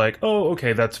nun is like, oh,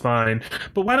 okay, that's fine.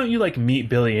 But why don't you, like, meet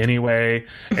Billy anyway?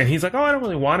 And he's like, oh, I don't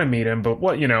really want to meet him, but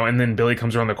what, and then Billy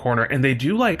comes around the corner, and they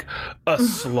do, like, a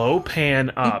slow slow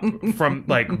pan up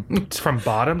from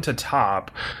bottom to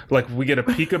top. Like we get a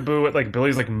peekaboo at like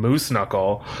Billy's like moose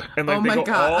knuckle, and like Oh they my go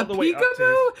god, all a the way up to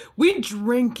peekaboo? We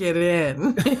drink it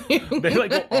in. they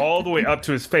like go all the way up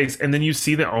to his face, and then you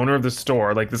see the owner of the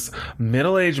store, like this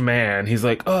middle-aged man. He's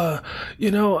like,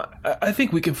 I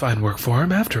think we can find work for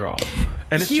him after all.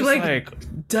 And it's He just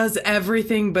like does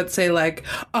everything but say like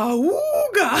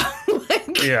awooga.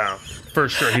 Like, yeah, for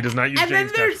sure. He does not use And then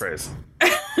Jane's there's-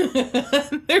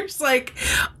 catchphrase. there's like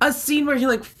a scene where he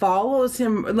like follows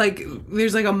him, like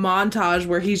there's like a montage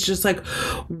where he's just like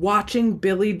watching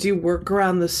Billy do work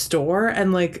around the store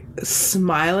and like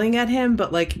smiling at him,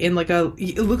 but like in like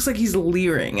it looks like he's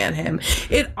leering at him.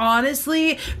 It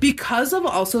honestly, because of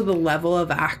also the level of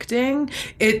acting,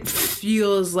 it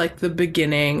feels like the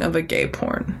beginning of a gay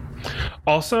porn.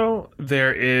 Also,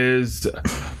 there is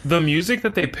the music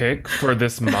that they pick for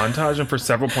this montage and for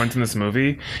several points in this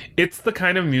movie. It's the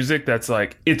kind of music that's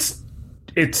like it's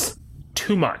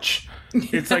too much.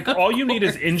 It's like all you need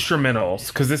is instrumentals,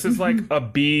 because this is like a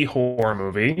B horror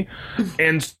movie,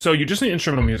 and so you just need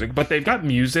instrumental music. But they've got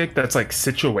music that's like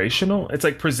situational. It's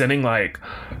like presenting like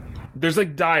there's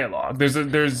like dialogue.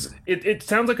 It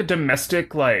sounds like a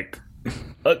domestic like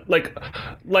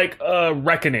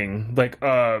reckoning, like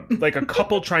a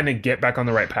couple trying to get back on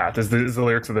the right path is the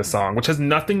lyrics of this song, which has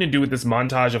nothing to do with this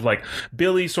montage of like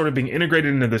Billy sort of being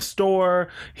integrated into the store.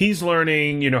 He's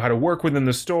learning, how to work within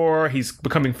the store. He's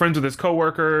becoming friends with his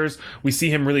coworkers. We see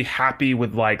him really happy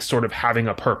with like sort of having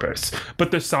a purpose.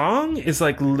 But the song is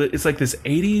like it's like this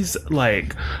 80s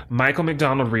like Michael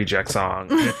McDonald reject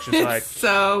song. And it's just like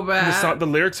So bad. the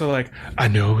lyrics are like, I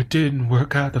know it didn't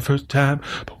work out the first time,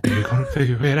 but we're gonna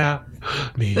figure it out.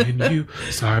 Me and you.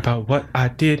 Sorry about what I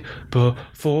did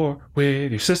before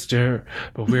with your sister,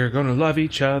 but we're gonna love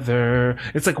each other.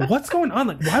 It's like, what's going on?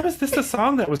 Like, why was this the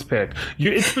song that was picked?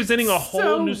 It's presenting a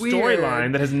whole new weird.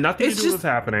 storyline that has nothing It's to do with what's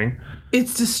happening.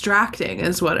 It's distracting,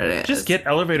 is what it is. Just get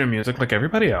elevator music like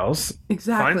everybody else.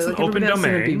 exactly Find some like open everybody else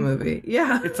in a B domain. movie.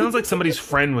 Yeah. It sounds like somebody's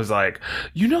friend was like,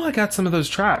 I got some of those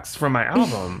tracks from my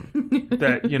album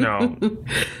that,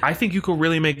 I think you could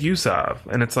really make use of.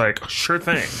 And it's like, sure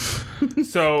thing.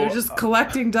 So They're just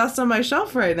collecting dust on my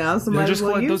shelf right now, so might as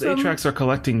well use those them. 8-tracks are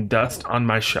collecting dust on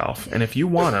my shelf. And if you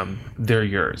want them, they're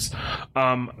yours.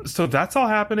 So that's all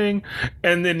happening.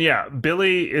 And then, yeah,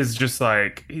 Billy is just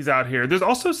like, he's out here. There's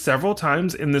also several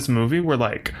times in this movie where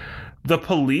like, the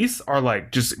police are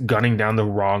like just gunning down the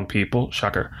wrong people.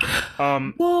 Shocker.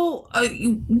 Well,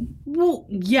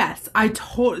 yes,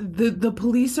 the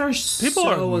police are People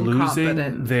are so losing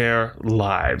incompetent. their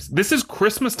lives. This is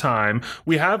Christmas time.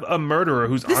 We have a murderer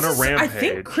who's on a rampage. I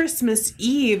think Christmas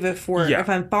Eve, if Yeah.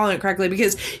 I'm following it correctly,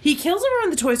 because he kills everyone in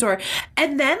the toy store,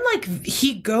 and then like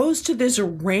he goes to this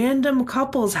random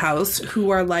couple's house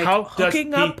who are like How does hooking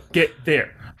he up. get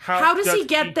there? How does he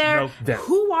get there? know them?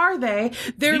 Who are they?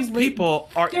 These people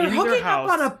are They're in hooking their house.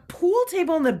 up on a pool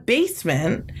table in the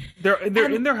basement. They're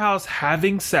in their house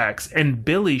having sex, and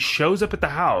Billy shows up at the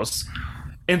house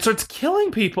and starts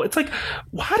killing people. It's like,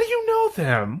 how do you know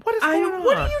them? What is going on?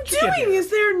 What are you How'd get doing? here? Is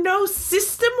there no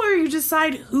system where you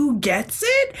decide who gets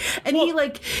it? And he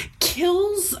like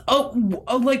kills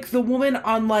like the woman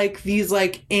on like these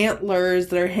like antlers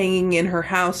that are hanging in her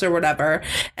house or whatever.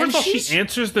 And First of all, she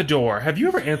answers the door. Have you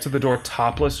ever answered the door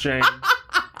topless, Jane?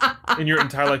 In your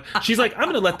entire life? She's like, I'm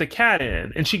going to let the cat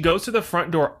in. And she goes to the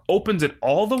front door, opens it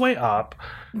all the way up.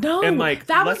 No, and, like,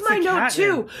 that was lets my the note cat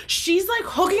too. in. She's like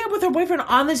hooking up with her boyfriend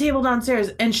on the table downstairs,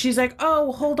 and she's like,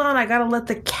 "Oh, hold on, I gotta let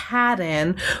the cat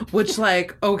in." Which,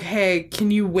 like, okay, can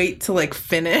you wait to like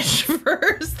finish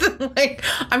first? Like,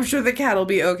 I'm sure the cat will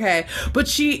be okay.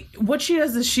 But what she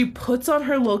does is she puts on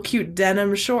her little cute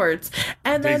denim shorts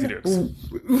and Daisy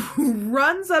then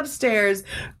runs upstairs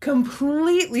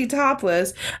completely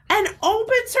topless and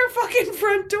opens her fucking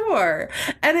front door.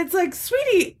 And it's like,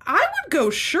 sweetie, I would go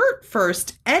shirt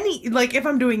first. If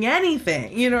I'm doing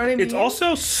anything, you know what I mean? It's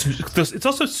also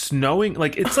snowing.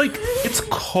 Like it's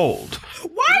cold.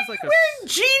 Why are you wearing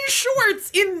jean shorts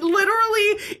in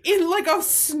like a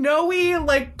snowy,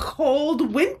 like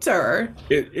cold winter?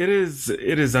 It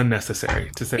is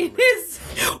unnecessary to say. It is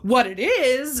what it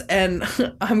is, and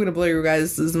I'm gonna blow you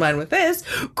guys' mind with this: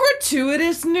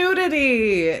 gratuitous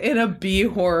nudity in a B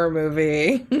horror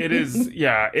movie. It is,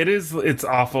 yeah, it is. It's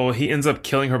awful. He ends up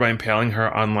killing her by impaling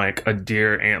her on like a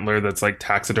deer antler that's like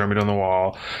taxidermied on the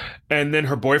wall. And then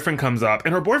her boyfriend comes up,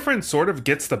 and her boyfriend sort of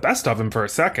gets the best of him for a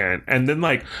second. And then,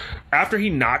 like, after he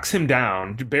knocks him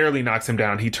down, barely knocks him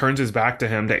down, he turns his back to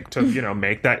him to you know,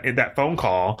 make that phone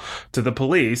call to the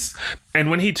police. And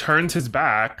when he turns his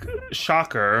back,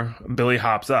 shocker, Billy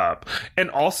hops up. And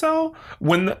also,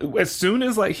 as soon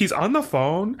as, like, he's on the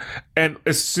phone, and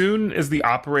as soon as the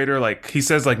operator, like, he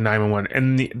says, like, 911,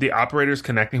 and the operator's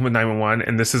connecting with 911,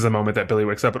 and this is a moment that Billy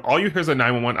wakes up, and all you hear is a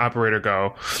 911 operator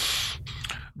go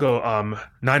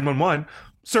 911,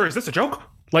 sir, is this a joke?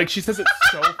 Like, she says it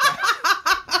so fast.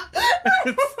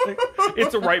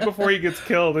 It's right before he gets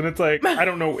killed, and it's like, I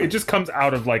don't know, it just comes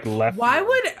out of, like, left. Why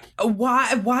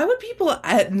would people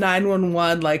at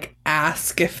 911 like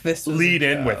ask if this was lead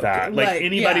in with that? Like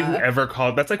anybody who ever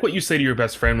called, that's like what you say to your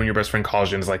best friend when your best friend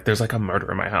calls you and is like, there's like a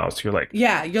murder in my house. You're like,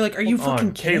 are you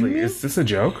fucking kidding Kaylee, me? is this a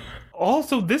joke?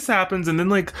 Also, this happens, and then,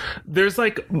 like, there's,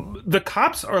 like, the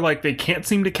cops are, like, they can't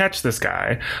seem to catch this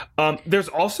guy. There's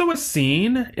also a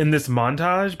scene in this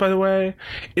montage, by the way.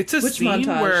 It's a scene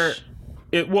montage? Where...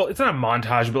 it's not a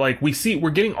montage, but, like, we're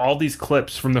getting all these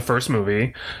clips from the first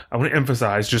movie. I want to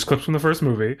emphasize, just clips from the first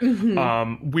movie.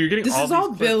 Mm-hmm. We're getting this all is these all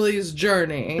clips. Billy's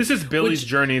journey. This is Billy's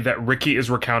journey that Ricky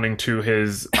is recounting to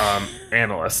his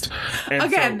analyst. And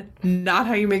again, not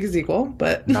how you make a sequel,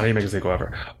 but not how you make a sequel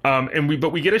ever.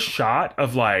 But we get a shot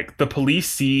of, like, the police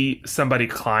see somebody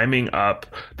climbing up.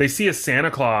 They see a Santa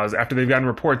Claus after they've gotten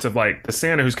reports of, like, the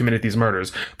Santa who's committed these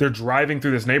murders. They're driving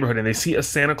through this neighborhood, and they see a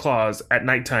Santa Claus at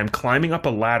nighttime climbing up a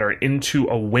ladder into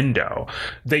a window.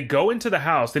 They go into the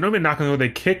house. They don't even knock on the door. They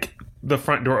kick the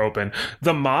front door open.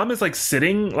 The mom is, like,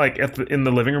 sitting, like, in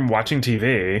the living room watching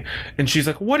TV, and she's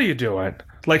like, "What are you doing?"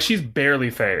 Like, she's barely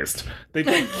phased. They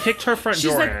kicked her front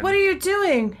door in. She's like, "What are you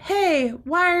doing? Hey,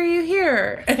 why are you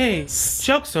here?" Hey,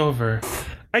 joke's over.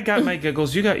 I got my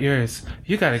giggles. You got yours.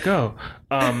 You gotta go.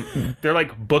 They're,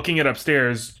 like, booking it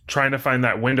upstairs, trying to find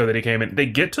that window that he came in. They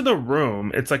get to the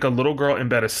room. It's like a little girl in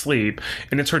bed asleep,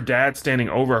 and it's her dad standing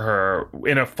over her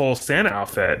in a full Santa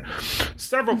outfit.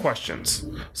 Several questions.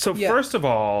 So first of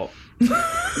all,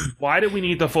 why do we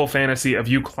need the full fantasy of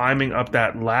you climbing up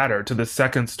that ladder to the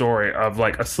second story of,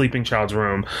 like, a sleeping child's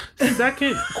room?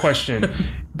 Second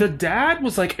question, the dad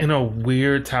was, like, in a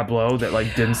weird tableau that,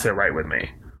 like, didn't sit right with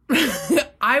me.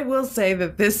 I will say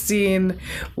that this scene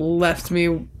left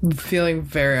me feeling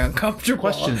very uncomfortable.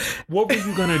 Questions. What were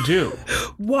you gonna do?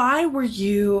 Why were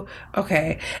you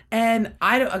okay? And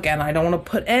I don't want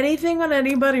to put anything on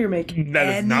anybody or make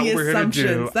any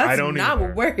assumptions. That's not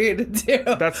what we're here to do.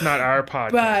 That's not our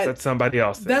podcast. But that's somebody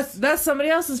else's. That's somebody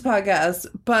else's podcast.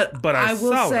 But I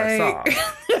will say,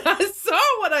 I saw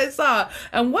what I saw,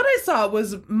 and what I saw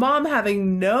was mom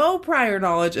having no prior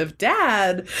knowledge of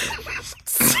dad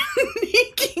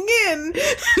sneaking in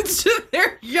to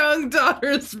their young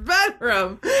daughter's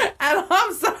bedroom. And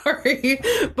I'm sorry,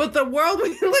 but the world we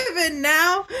live in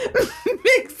now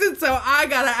makes it so I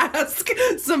gotta ask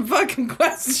some fucking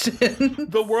questions.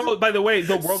 The world, by the way,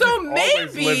 we've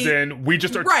always lived in, we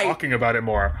just are talking about it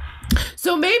more.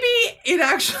 So maybe it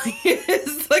actually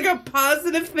is like a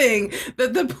positive thing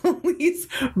that the police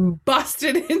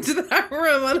busted into that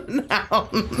room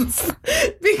unannounced,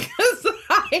 because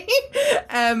I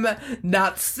am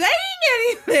not saying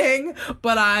anything,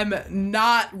 but I'm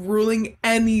not ruling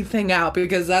anything out,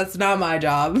 because that's not my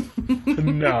job.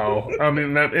 No, I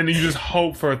mean, and you just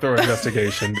hope for a thorough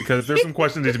investigation, because there's some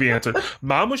questions that need to be answered.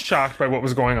 Mom was shocked by what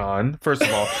was going on, first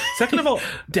of all. Second of all,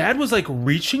 dad was, like,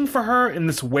 reaching for her in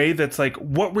this way that's like,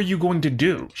 what were you going to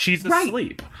do? She's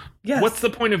asleep. Yes. What's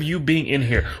the point of you being in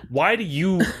here? Why do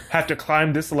you have to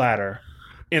climb this ladder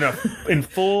in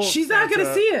full She's not going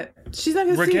to see it. She's not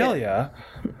going to see it. Regalia.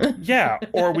 Yeah,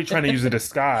 or are we trying to use a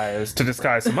disguise to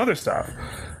disguise some other stuff?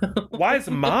 Why is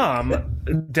mom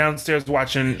downstairs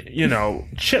watching,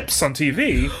 Chips on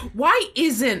TV? Why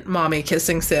isn't mommy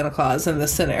kissing Santa Claus in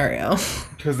this scenario?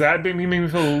 Because that made me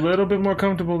feel a little bit more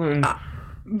comfortable than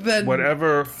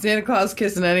whatever Santa Claus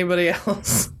kissing anybody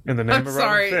else. In the name of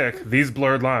Robin Thicke, these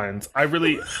blurred lines. I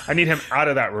need him out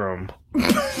of that room.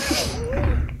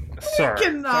 Sorry. We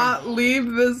cannot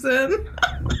leave this in.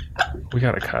 We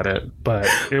gotta cut it, but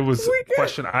it was a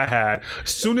question I had. As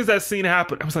soon as that scene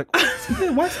happened, I was like,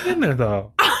 why is he in there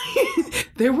though?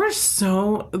 There were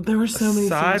so many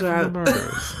Aside scenes from the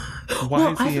murders,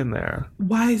 why is he in there?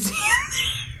 Why is he in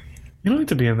there? You don't need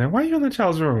to be in there. Why are you in the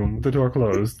child's room with the door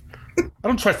closed? I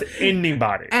don't trust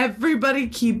anybody. Everybody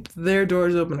keep their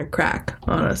doors open a crack,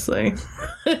 honestly.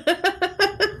 We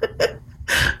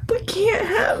can't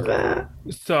have that.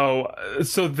 So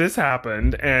this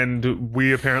happened, and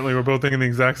we apparently were both thinking the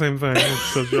exact same thing.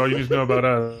 So all you need to know about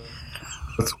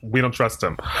us, we don't trust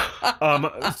him.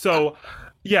 So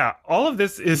yeah, all of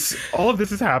this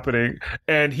is happening,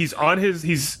 and he's on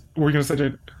his. We're gonna say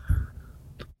it.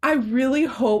 I really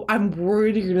hope. I'm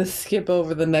worried you're gonna skip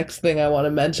over the next thing I want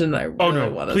to mention. I really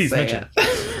want to please say mention.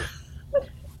 it.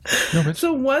 No, mention.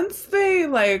 So once they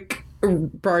like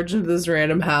barge into this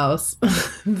random house,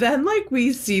 then like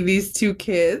we see these two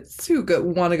kids who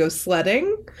want to go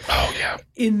sledding. Oh yeah.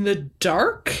 In the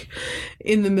dark,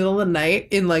 in the middle of the night,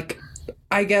 in like,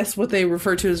 I guess what they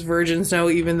refer to as virgin snow,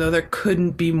 even though there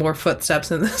couldn't be more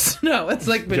footsteps in the snow. It's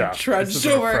like been trudged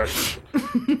over.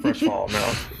 Fresh fall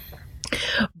now.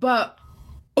 But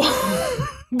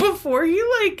before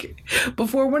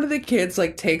one of the kids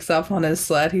like takes off on his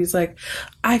sled, he's like,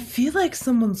 I feel like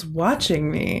someone's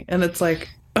watching me. And it's like,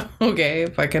 okay,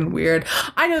 fucking weird.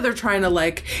 I know they're trying to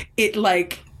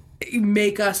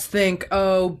make us think,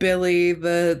 oh, Billy,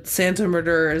 the Santa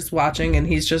murderer, is watching and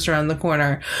he's just around the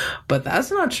corner. But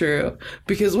that's not true,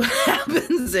 because what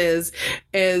happens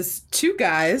is two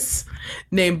guys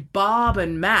named Bob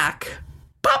and Mac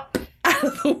pop out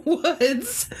of the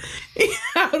woods,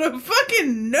 out of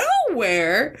fucking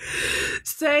nowhere,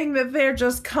 saying that they're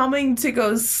just coming to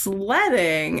go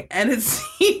sledding. And it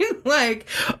seemed like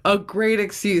a great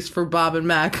excuse for Bob and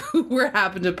Mac, who were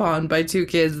happened upon by two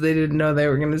kids they didn't know they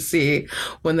were going to see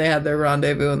when they had their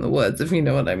rendezvous in the woods, if you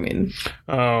know what I mean.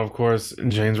 Oh, of course.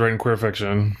 Jane's writing queer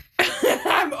fiction.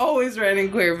 I'm always writing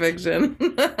queer fiction.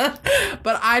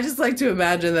 But I just like to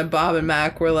imagine that Bob and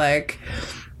Mac were like,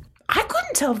 I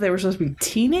couldn't tell if they were supposed to be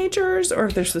teenagers or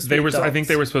if they're supposed to be adults. I think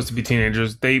they were supposed to be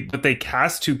teenagers. But they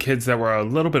cast two kids that were a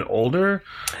little bit older.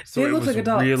 So they looked like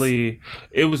adults.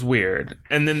 It was weird.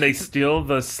 And then they steal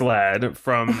the sled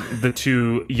from the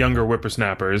two younger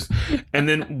whippersnappers. And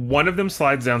then one of them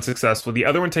slides down successfully. The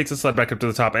other one takes the sled back up to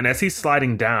the top. And as he's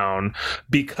sliding down,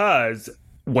 because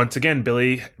once again,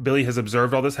 Billy has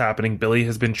observed all this happening. Billy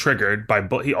has been triggered by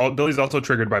Billy's also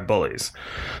triggered by bullies.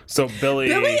 So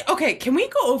Billy, okay, can we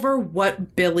go over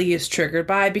what Billy is triggered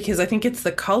by? Because I think it's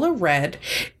the color red,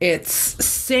 it's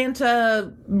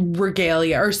Santa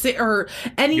regalia, or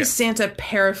any Santa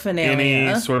paraphernalia,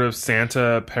 any sort of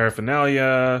Santa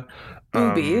paraphernalia,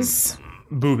 boobies,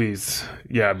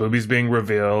 yeah, boobies being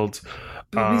revealed.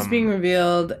 Boobies being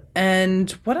revealed,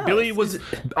 and what else?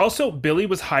 Billy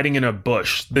was hiding in a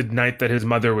bush the night that his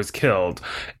mother was killed.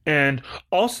 And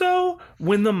also,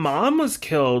 when the mom was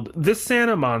killed, this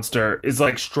Santa monster is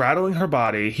like straddling her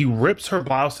body. He rips her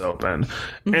blouse open,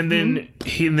 and then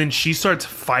she starts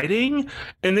fighting,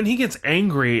 and then he gets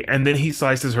angry, and then he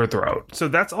slices her throat. So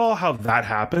that's all how that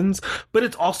happens. But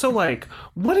it's also like,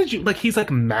 what did you like? He's like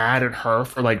mad at her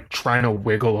for like trying to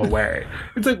wiggle away.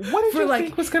 It's like, what did you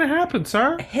think was gonna happen, sir?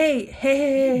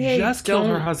 Hey, just killed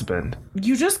her husband.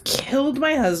 You just killed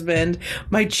my husband.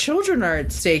 My children are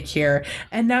at stake here,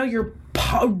 and now you're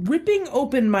ripping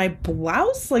open my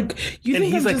blouse? Like, you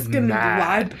think I'm just gonna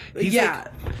lie?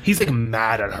 He's like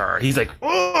mad at her. He's like,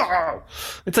 oh!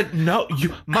 It's like, no,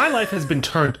 my life has been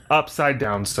turned upside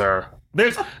down, sir.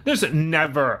 There's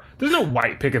no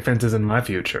white picket fences in my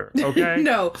future, okay?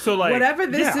 No. So like, whatever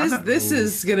this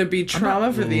is gonna be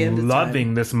trauma for the end of time.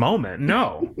 Loving this moment,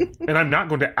 no, and I'm not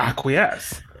going to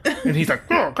acquiesce. And he's like,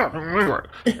 oh, God.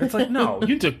 It's like, no,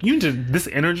 you did this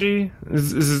energy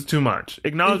is too much.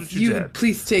 Acknowledge what you did.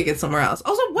 Please take it somewhere else.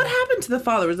 Also, what happened to the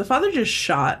father? Was the father just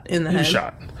shot in the head?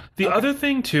 Shot. The other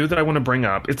thing, too, that I want to bring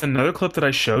up, it's another clip that I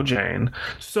showed Jane.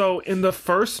 So in the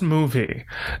first movie,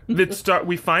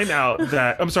 we find out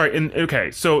that,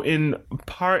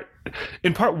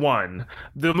 in part one,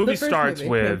 the movie starts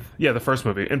with, the first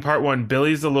movie. In part one,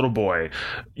 Billy's a little boy.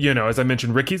 You know, as I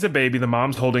mentioned, Ricky's a baby. The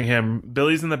mom's holding him.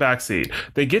 Billy's in the backseat.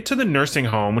 They get to the nursing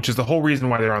home, which is the whole reason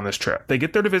why they're on this trip. They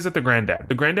get there to visit the granddad.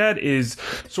 The granddad is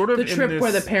sort of the trip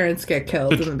where the parents get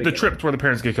killed. The trip where the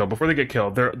parents get killed. Before they get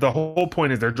killed, the whole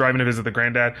point is they're driving to visit the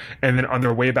granddad, and then on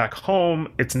their way back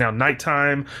home, it's now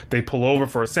nighttime. They pull over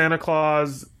for a Santa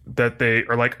Claus. That they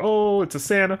are like, oh, it's a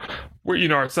Santa.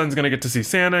 Our son's gonna get to see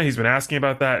Santa. He's been asking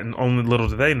about that, and only little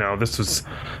do they know this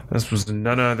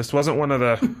wasn't one of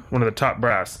the top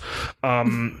brass.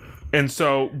 And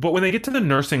so, but when they get to the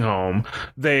nursing home,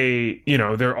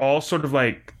 they're all sort of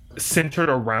like centered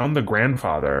around the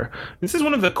grandfather. This is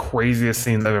one of the craziest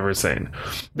scenes I've ever seen.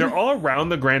 They're all around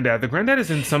the granddad. The granddad is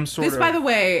in some sort of... This, by the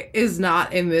way, is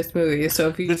not in this movie. So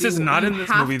if this is not in this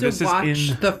movie. This is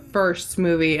in the first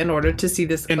movie in order to see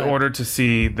this clip. In order to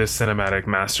see this cinematic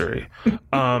mastery.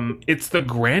 It's the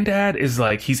granddad is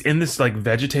like, he's in this like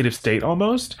vegetative state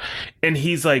almost, and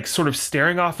he's like sort of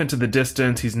staring off into the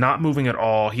distance. He's not moving at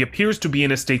all. He appears to be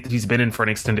in a state that he's been in for an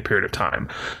extended period of time.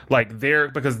 Like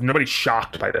because nobody's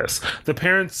shocked by this. this. The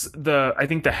parents, I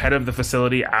think the head of the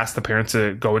facility asked the parents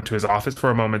to go into his office for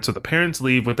a moment. So the parents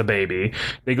leave with the baby.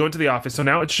 They go into the office. So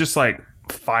now it's just like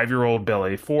 5-year-old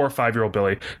Billy, 4 or 5-year-old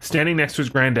Billy, standing next to his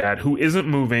granddad, who isn't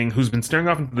moving, who's been staring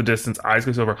off into the distance, eyes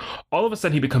glaze over. All of a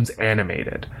sudden, he becomes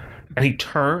animated. And he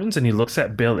turns and he looks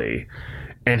at Billy,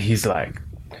 and he's like,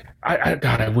 God,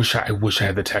 I wish I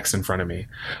had the text in front of me.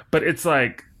 But it's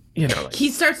like, you know, like, he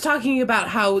starts talking about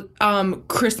how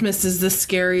Christmas is the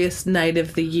scariest night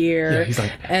of the year. Yeah, he's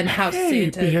like, and how hey,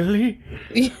 Santa. Billy,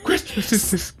 Christmas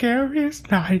is the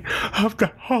scariest night of the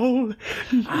whole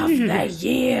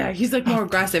year. He's like more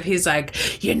aggressive. He's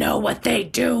like, you know what they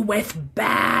do with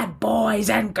bad boys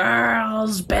and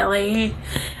girls, Billy.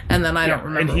 And then I don't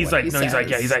remember. And he's what like,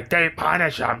 he's like, they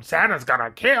punish him. Santa's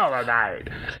gonna kill tonight.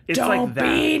 It's don't like that.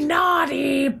 be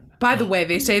naughty. By the way,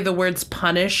 they say the words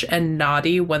punish and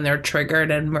naughty when they're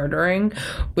triggered and murdering,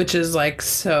 which is like,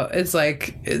 so it's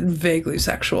like vaguely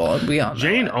sexual, and we all know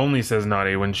Jane it. only says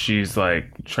naughty when she's like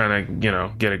trying to, you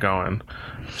know, get it going.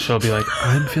 She'll be like,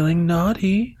 I'm feeling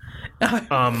naughty.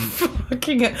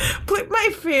 Fucking, but my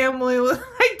family,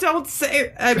 I don't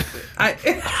say,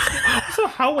 So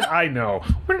how would I know?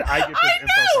 Where did I get this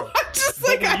info from? I'm just But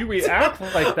like, when you react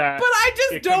like that, but I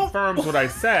just it don't. confirms what I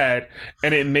said,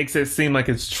 and it makes it seem like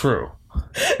it's true.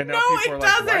 And now No, people it are like,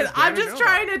 why doesn't. does I'm Brandon just know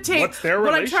trying that? to take. What's their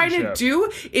What I'm trying to relationship?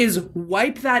 do is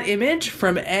wipe that image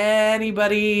from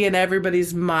anybody and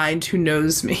everybody's mind who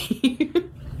knows me.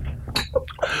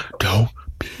 Don't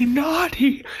be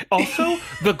naughty. Also,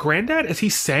 the granddad, as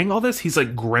he's saying all this, he's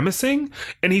like grimacing,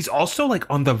 and he's also like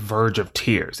on the verge of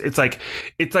tears. It's like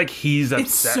he's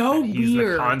upset. so that he's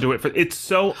weird. the conduit for. It's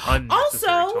so unnecessary.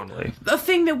 Also, tonally. the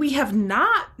thing that we have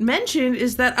not mentioned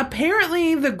is that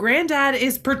apparently the granddad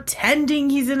is pretending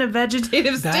he's in a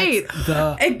vegetative state.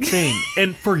 the thing.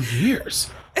 And for years.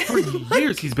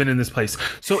 He's been in this place.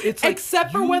 So it's like,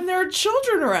 Except for when there are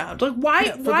children around. Like,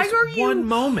 why for why this are you... one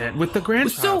moment with the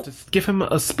grandchild So- to give him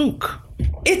a spook.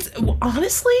 It's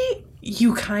honestly,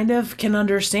 you kind of can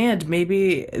understand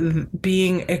maybe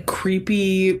being a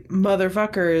creepy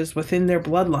motherfucker is within their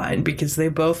bloodline because they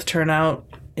both turn out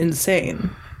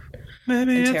insane.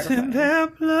 Maybe And it's in terrifying. their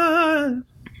blood.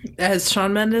 As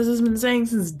Shawn Mendes has been saying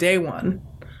since day one.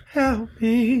 Help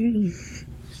me.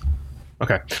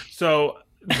 Okay, so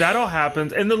that all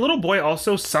happens, and the little boy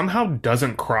also somehow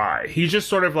doesn't cry. He's just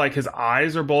sort of like, his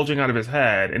eyes are bulging out of his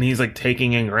head, and he's like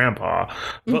taking in Grandpa.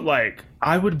 But like,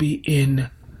 I would be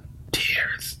in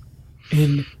tears.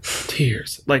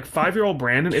 Like 5-year-old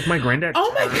Brandon, if my granddad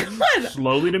Oh my turned God.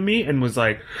 slowly to me and was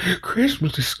like,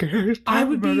 Christmas is scariest I time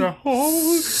would of be the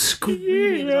whole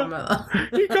screaming. year.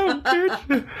 He gonna get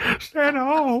you. Santa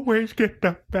always get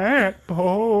the bad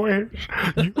boys.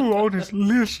 You on his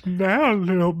list now,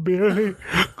 little Billy.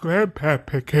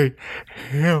 Grandpappy can't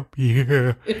help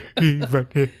you, even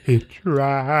if he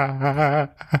tried.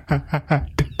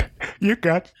 You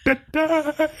got to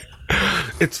die.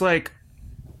 It's like,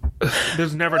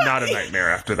 there's never not a nightmare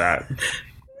after that.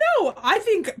 No, I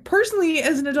think personally,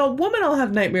 as an adult woman, I'll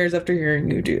have nightmares after hearing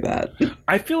you do that.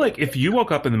 I feel like if you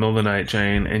woke up in the middle of the night,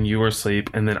 Jane, and you were asleep,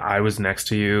 and then I was next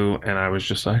to you, and I was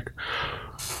just like,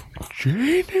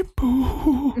 Janie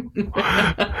Boo,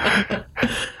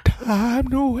 time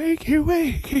to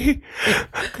wakey.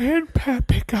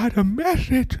 Grandpappy got a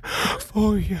message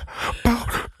for you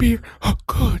about being a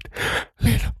good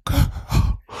little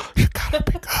girl. You gotta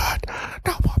be good.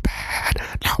 No more bad.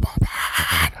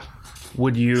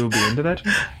 Would you be into that,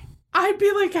 Jane? I'd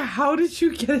be like, how did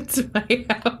you get into my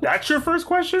house? That's your first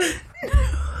question?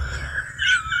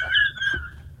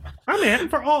 I mean,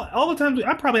 for all the times,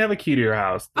 I probably have a key to your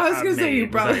house. I was gonna say you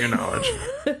without probably- your knowledge.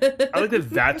 I like that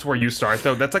that's where you start,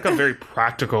 though. That's like a very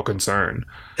practical concern.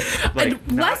 Like,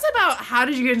 And less about how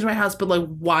did you get into my house, but like,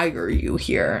 why are you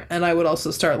here? And I would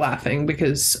also start laughing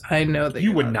because I know that you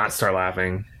you're would not start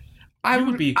laughing. I You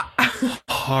would be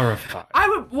horrified. I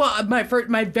would. Well,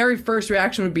 my very first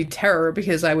reaction would be terror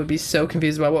because I would be so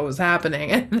confused about what was happening,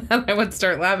 and then I would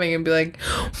start laughing and be like,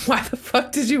 "Why the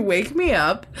fuck did you wake me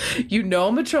up? You know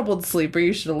I'm a troubled sleeper.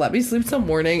 You should have let me sleep till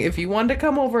morning. If you wanted to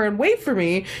come over and wait for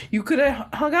me, you could have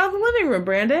hung out in the living room,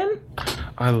 Brandon."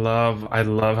 I love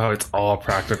how it's all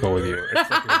practical with you. It's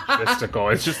like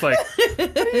logistical. It's just like,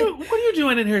 what are you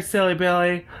doing in here, silly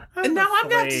Billy? And now I'm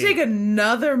gonna have to take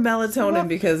another melatonin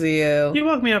because of you. You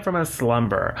woke me up from a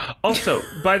slumber. Also,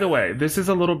 by the way, this is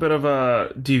a little bit of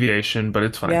a deviation, but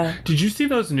it's fine. Yeah. Did you see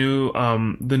those new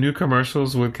the new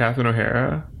commercials with Catherine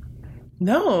O'Hara?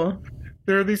 No.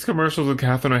 There are these commercials with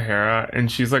Catherine O'Hara,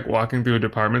 and she's like walking through a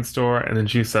department store, and then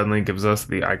she suddenly gives us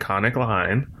the iconic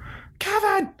line,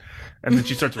 "Kevin!" And then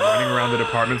she starts running around the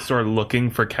department store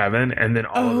looking for Kevin. And then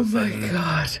all of a sudden,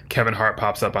 God. Kevin Hart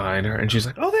pops up behind her. And she's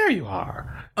like, oh, there you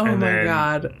are. Oh, and my then,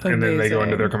 God. And then they go into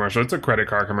Amazing. their commercial. It's a credit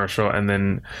card commercial. And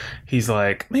then he's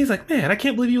like, man, I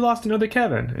can't believe you lost another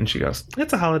Kevin. And she goes,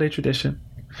 it's a holiday tradition.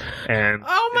 And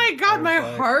Oh my God, my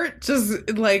heart just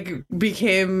like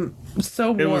became so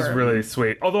warm. it was really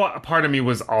sweet. Although a part of me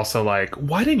was also like,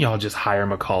 why didn't y'all just hire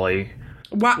Macaulay?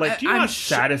 Wow, Like, do you know how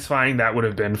satisfying that would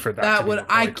have been for that? that to be would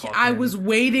Macaulay I Culkin was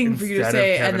waiting for you to instead of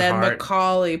say, Kevin and then Hart?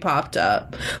 Macaulay popped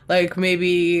up. Like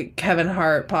maybe Kevin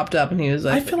Hart popped up, and he was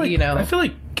like, I feel like I I feel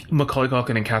like Macaulay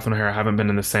Culkin and Catherine O'Hara haven't been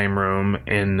in the same room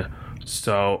in.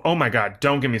 So, oh my God,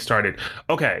 don't get me started.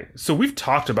 Okay, so we've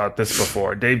talked about this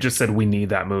before. Dave just said we need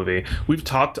that movie. We've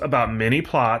talked about many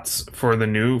plots for the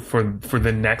new for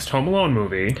the next Home Alone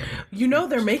movie.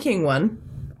 they're making one.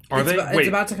 Are it's they? About, Wait, it's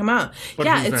about to come out. but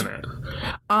Yeah, who's it's in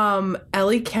it?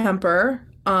 Ellie Kemper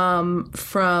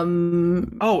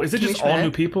from. Oh, is it just Kimmy all Schmidt.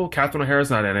 new people? Catherine O'Hara's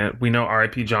not in it. We know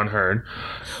R.I.P. John Hurd.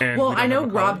 And Well, we don't I know have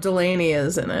Macaulay. Rob Delaney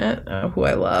is in it, who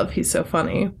I love. He's so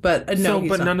funny, but no, he's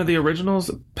but not. none of the originals.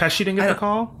 Pesci didn't get the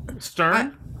call.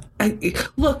 Stern.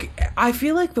 Look, I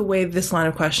feel like the way this line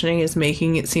of questioning is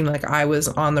making it seem like I was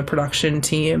on the production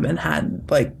team and had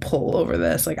like pull over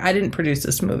this. Like I didn't produce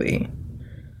this movie.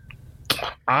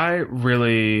 I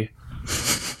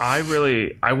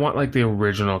want like the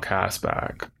original cast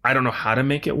back. I don't know how to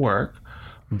make it work,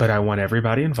 but I want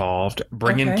everybody involved.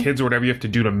 Bring in Okay. kids or whatever you have to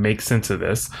do to make sense of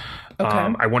this.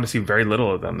 Okay. I want to see very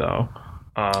little of them though.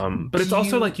 But it's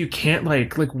also like you can't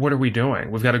like what are we doing?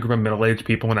 We've got a group of middle-aged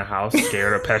people in a house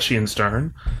scared of Pesci and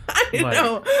Stern. I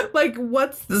know. Like,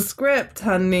 what's the script,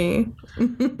 honey?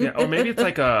 Yeah, or maybe it's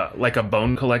like a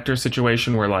bone collector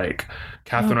situation where like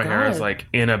Catherine Oh, O'Hara's God. like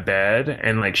in a bed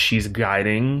and like she's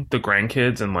guiding the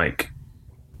grandkids and like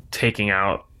taking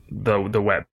out the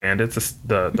wet bandits,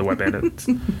 the wet bandits.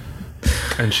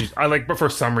 And but for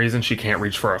some reason she can't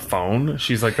reach for a phone.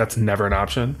 She's like, that's never an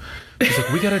option. She's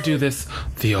like, we gotta do this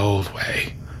the old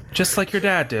way, just like your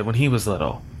dad did when he was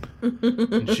little.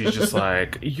 And she's just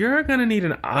like, you're gonna need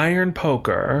an iron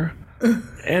poker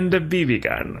and a BB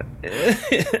gun.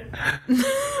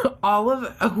 All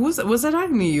of was I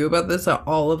talking to you about this?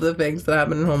 All of the things that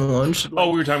happen in Home Alone should.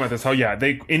 Oh, we were talking about this. How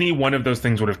any one of those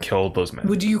things would have killed those men.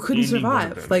 You couldn't Any one of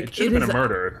survive. them. Like it should have been is a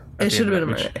murder. at It the should have end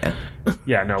been a of murder. it, Yeah.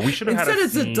 Yeah, no, we should have had Instead, a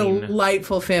it's a scene.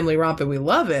 delightful family romp, and we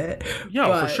love it. Yeah,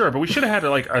 but- for sure. But we should have had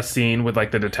like a scene with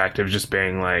like the detectives just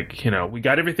being like, we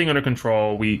got everything under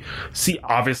control. We see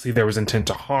obviously there was intent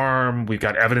to harm. We've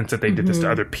got evidence that they did this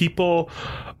to other people.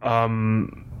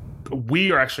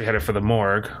 We are actually headed for the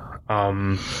morgue.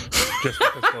 Just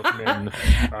because both men,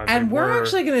 And they we're were-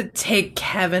 actually going to take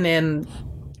Kevin in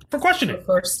for questioning.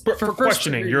 For first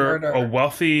questioning, degree you're murder. a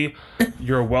wealthy,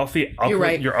 upward,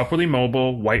 right. you're upwardly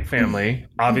mobile white family.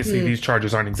 Obviously, these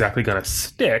charges aren't exactly going to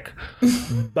stick,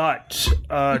 but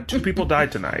 2 people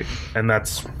died tonight, and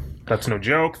that's no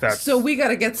joke. So we got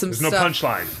to get some there's no stuff.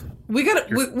 punchline. We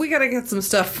gotta get some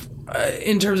stuff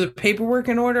in terms of paperwork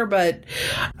in order, but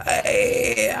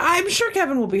I'm sure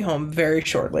Kevin will be home very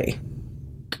shortly.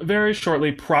 Very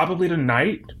shortly, probably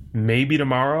tonight, maybe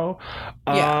tomorrow.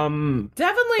 Yeah.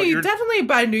 Definitely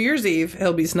by New Year's Eve,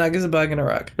 he'll be snug as a bug in a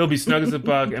rug. He'll be snug as a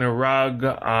bug in a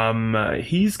rug.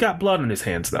 He's got blood on his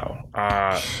hands, though.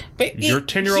 But Your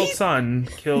 10-year-old son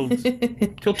killed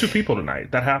 2 people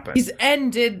tonight. That happened. He's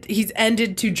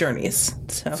ended 2 journeys.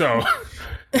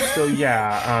 So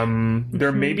yeah,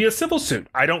 there may be a civil suit.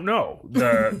 I don't know.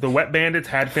 The wet bandits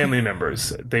had family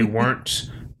members. They weren't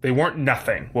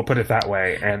nothing. We'll put it that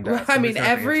way. And I mean, somebody's gonna have to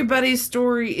answer. everybody's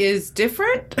story is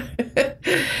different,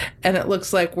 and it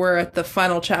looks like we're at the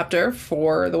final chapter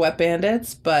for the Wet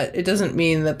Bandits. But it doesn't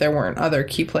mean that there weren't other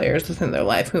key players within their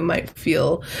life who might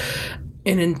feel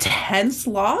an intense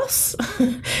loss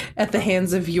at the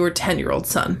hands of your 10-year-old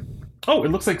son. Oh, it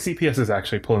looks like CPS is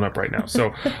actually pulling up right now.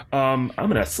 So I'm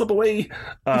gonna slip away,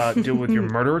 deal with your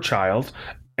murderer child,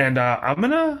 and I'm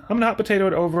gonna hot potato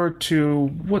it over to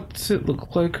what's it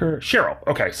look like her Cheryl.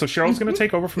 Okay, so Cheryl's gonna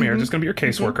take over from here. Just gonna be your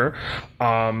caseworker,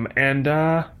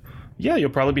 and yeah,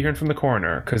 you'll probably be hearing from the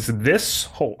coroner because this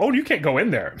whole you can't go in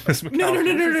there, Miss McCall. No,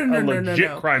 This is a legit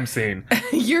no. crime scene.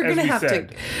 You're as gonna we have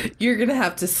said. you're gonna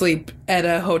have to sleep at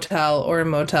a hotel or a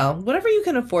motel, whatever you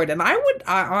can afford. And I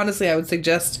would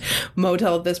suggest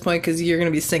motel at this point because you're gonna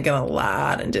be sinking a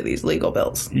lot into these legal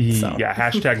bills. So. Yeah,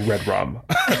 hashtag red rum.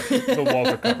 The walls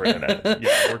are covered in it. Yeah,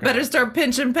 we're gonna Better start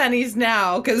pinching pennies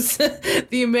now because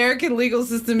the American legal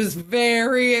system is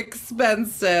very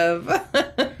expensive.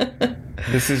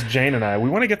 This is Jane and I. We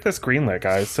want to get this greenlit,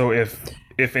 guys. So if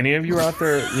if any of you are out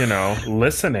there,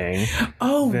 listening.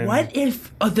 Oh, then- what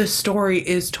if the story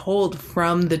is told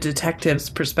from the detective's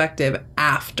perspective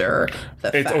after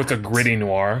the fact? It's a gritty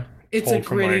noir. It's a told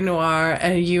from, gritty like- noir,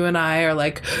 and you and I are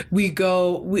like, we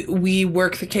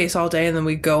work the case all day, and then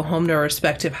we go home to our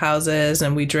respective houses,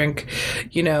 and we drink,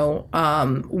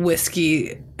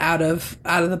 whiskey out of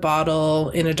the bottle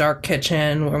in a dark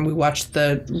kitchen, where we watch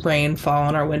the rain fall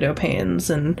on our window panes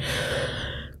and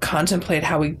contemplate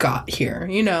how we got here.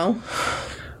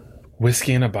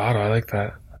 Whiskey in a bottle. I like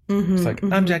that. It's like,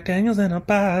 I'm Jack Daniels in a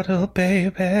bottle,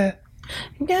 baby.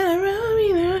 Gotta run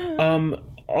me there.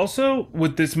 Also,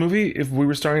 with this movie, if we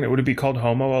were starring it, would it be called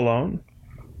Homo Alone?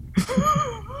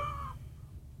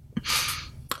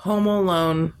 Home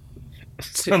Alone.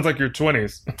 Sounds like your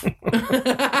 20s.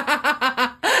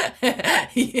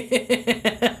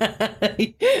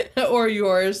 Or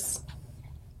yours.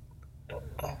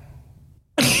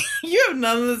 You have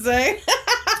nothing to say.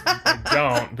 I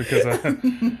don't, because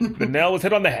the nail was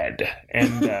hit on the head,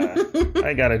 and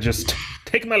I gotta just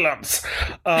take my lumps.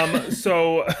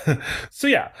 So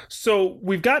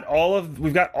we've got all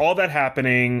that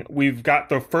happening. We've got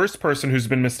the first person who's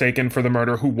been mistaken for the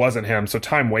murder who wasn't him. So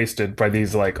time wasted by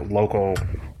these like local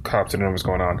cops that didn't know what's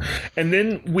going on. And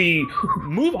then we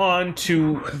move on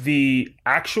to the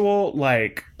actual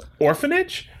like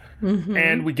orphanage. Mm-hmm.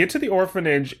 And we get to the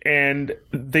orphanage and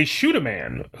they shoot a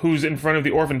man who's in front of the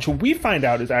orphanage, who we find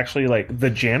out is actually like the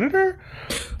janitor,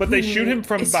 but they shoot him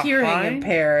from behind. Hearing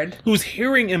impaired. Who's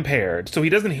hearing impaired, so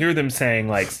he doesn't hear them saying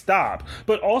like stop,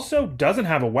 but also doesn't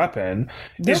have a weapon.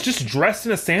 Yep. Is just dressed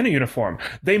in a Santa uniform.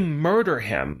 They murder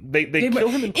him. They kill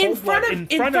him in cold blood in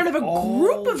front of a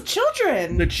group of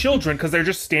children. The children, because they're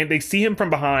just they see him from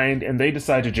behind and they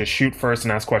decide to just shoot first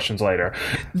and ask questions later.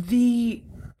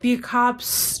 The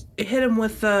cops hit him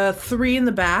with 3 in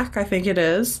the back, I think it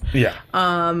is. Yeah.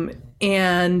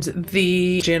 And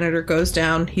the janitor goes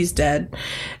down. He's dead.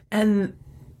 And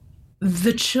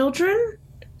the children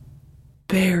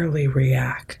barely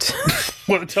react.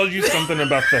 Well, it tells you something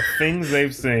about the things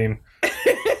they've seen.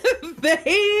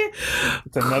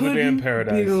 It's another day in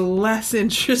paradise. Be less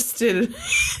interested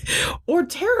or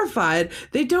terrified.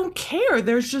 They don't care.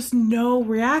 There's just no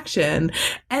reaction.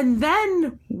 And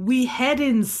then we head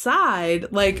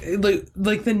inside, like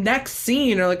the next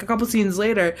scene or like a couple scenes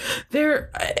later.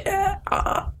 They're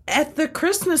at the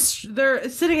Christmas. They're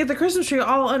sitting at the Christmas tree,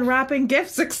 all unwrapping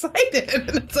gifts, excited. And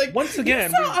it's like, once again,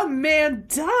 you saw a man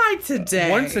die today.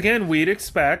 Once again, we'd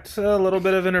expect a little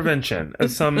bit of intervention,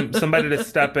 somebody to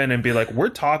step in and be like,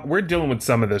 we're dealing with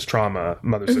some of this trauma,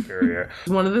 Mother Superior.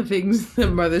 One of the things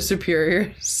that Mother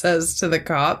Superior says to the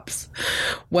cops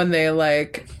when they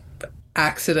like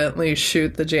accidentally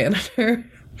shoot the janitor,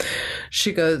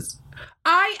 she goes,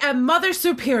 I am Mother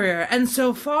Superior, and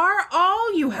so far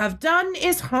all you have done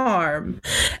is harm.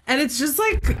 And it's just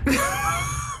like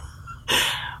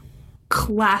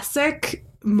classic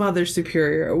Mother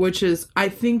Superior, which is, I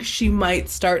think she might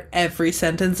start every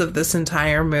sentence of this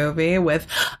entire movie with,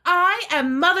 I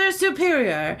am Mother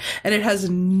Superior. And it has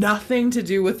nothing to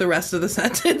do with the rest of the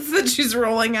sentence that she's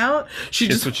rolling out. She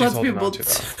just wants people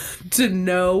to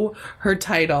know her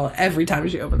title every time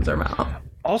she opens her mouth.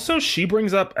 Also, she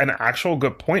brings up an actual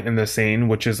good point in this scene,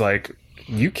 which is like,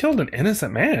 you killed an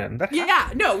innocent man.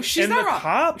 She's not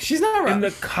wrong. She's not wrong. And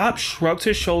the cop shrugs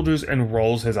his shoulders and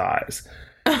rolls his eyes.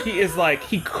 He is like,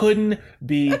 he couldn't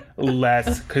be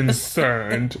less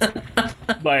concerned.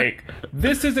 Like,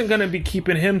 this isn't going to be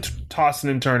keeping him tossing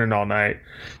and turning all night.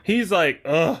 He's like,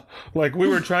 ugh, like we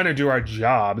were trying to do our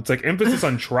job. It's like emphasis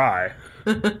on try.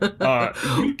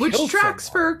 Which tracks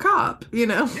for a cop,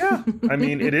 Yeah, I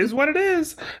mean, it is what it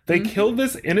is. They killed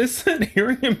this innocent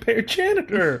hearing impaired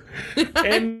janitor,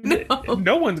 and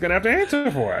no one's gonna have to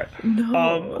answer for it.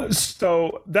 No.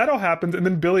 So that all happens, and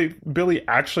then Billy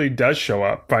actually does show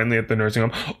up finally at the nursing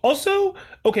home. Also,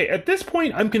 okay, at this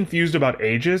point, I'm confused about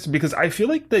ages because I feel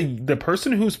like the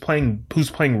person who's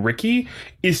playing Ricky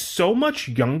is so much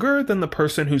younger than the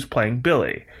person who's playing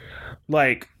Billy.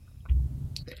 Like,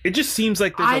 it just seems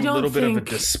like there's a little bit of a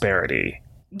disparity.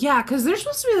 Yeah, because they're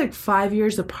supposed to be like 5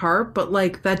 years apart, but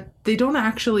like that they don't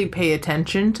actually pay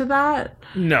attention to that.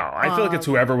 No, I feel like it's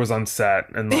whoever was on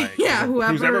set and like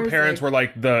whoever parents were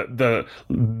like the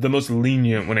most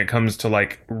lenient when it comes to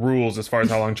like rules as far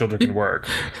as how long children can work.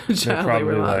 They're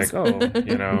probably like,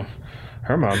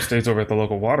 her mom stays over at the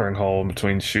local watering hole in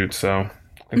between shoots, so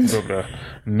I think we'll be able to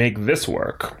make this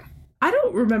work. I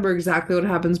don't remember exactly what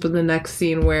happens, but the next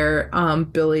scene where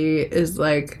Billy is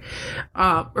like,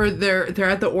 or they're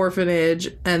at the orphanage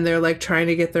and they're like trying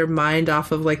to get their mind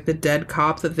off of like the dead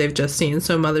cop that they've just seen.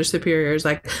 So Mother Superior is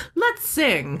like, let's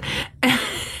sing.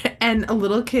 And a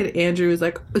little kid, Andrew, is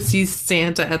like, sees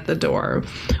Santa at the door,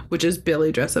 which is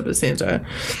Billy dressed up as Santa.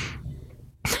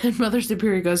 And Mother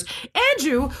Superior goes,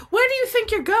 Andrew, where do you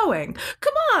think you're going?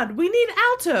 Come on, we need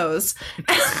altos. And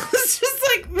it's just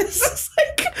like, this is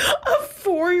like a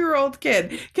 4-year-old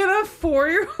kid. Can a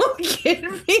 4-year-old kid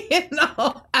be an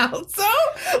alto?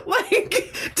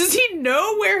 Like, does he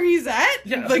know where he's at?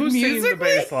 Yeah, like, who's singing the musically?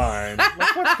 bass line?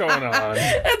 Like, what's going on?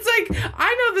 It's like,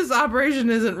 I know this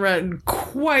operation isn't run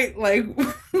quite like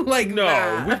No,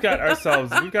 that. we've got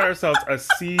ourselves a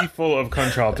sea full of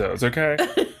contraltos, okay?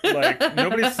 Like,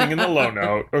 nobody's singing the low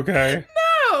note, okay?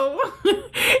 No, he's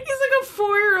like a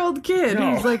 4-year-old kid.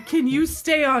 No. He's like, can you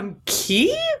stay on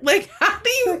key? Like, how do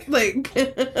you like?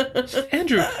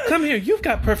 Andrew, come here. You've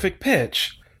got perfect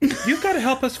pitch. You've got to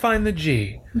help us find the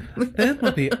G. Then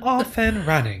we'll be off and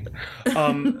running.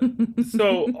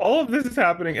 So all of this is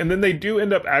happening, and then they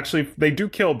do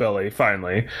kill Billy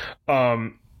finally.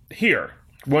 Here.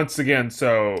 Once again,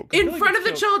 so In front of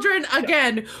the children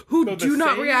again, who So the do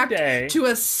not same react day- to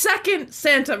a second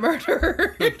Santa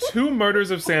murder. the 2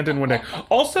 murders of Santa in one day.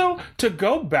 Also, to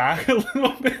go back a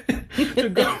little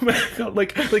bit,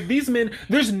 like these men,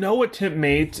 there's no attempt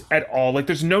made at all. Like,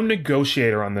 there's no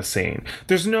negotiator on the scene.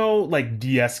 There's no like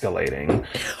de-escalating.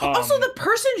 Also, the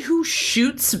person who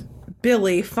shoots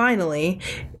Billy finally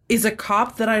is a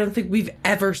cop that I don't think we've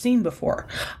ever seen before.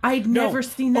 I'd never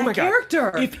seen that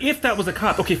character. If that was a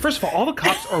cop, okay. First of all the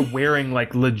cops are wearing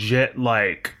like legit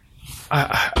like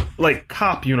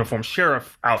cop uniform,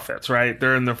 sheriff outfits, right?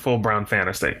 They're in their full brown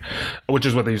fantasy, which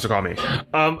is what they used to call me.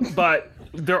 But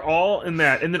they're all in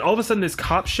that, and then all of a sudden this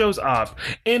cop shows up,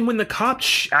 and when the cop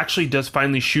actually does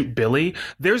finally shoot Billy,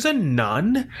 there's a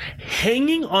nun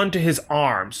hanging onto his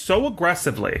arm so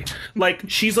aggressively, like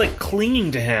she's like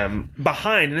clinging to him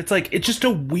behind, and it's just a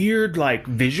weird like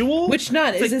visual. Which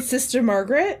nun? Is it Sister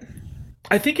Margaret?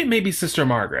 I think it may be Sister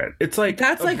Margaret. It's like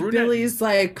That's a like brunette- Billy's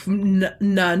like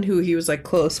nun who he was like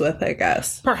close with, I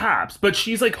guess. Perhaps, but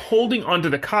she's like holding onto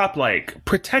the cop, like,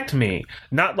 protect me,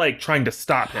 not like trying to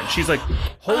stop him. She's like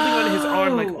holding onto his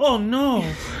arm, like, oh no.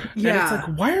 Yeah. And it's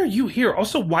like, why are you here?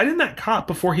 Also, why didn't that cop,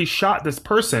 before he shot this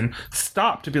person,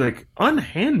 stop to be like,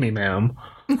 unhand me, ma'am?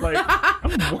 Like,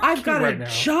 I've got right a now.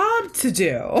 job to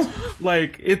do.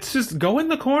 Like, it's just go in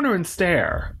the corner and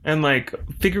stare and like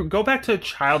go back to a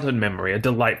childhood memory, a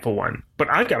delightful one. But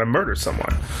I've got to murder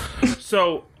someone.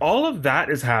 So all of that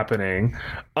is happening.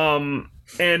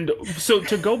 And so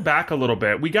to go back a little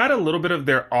bit, we got a little bit of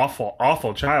their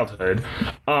awful childhood.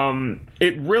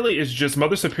 It really is just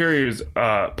Mother Superior's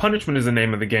punishment is the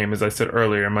name of the game, as I said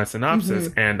earlier in my synopsis,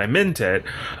 and I meant it.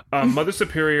 Mother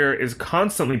Superior is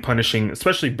constantly punishing,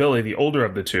 especially Billy, the older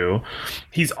of the two.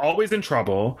 He's always in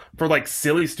trouble for like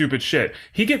silly, stupid shit.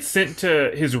 He gets sent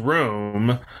to his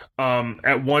room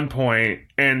at one point,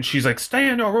 and she's like, stay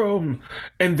in your room.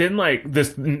 And then like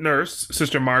this nurse,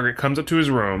 Sister Margaret, comes up to his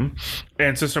room,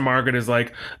 and Sister Margaret is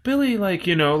like, Billy, like,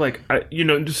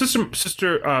 Sister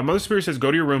Mother Superior says,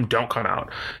 go to your room, don't come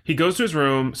out. He goes to his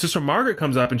room. Sister Margaret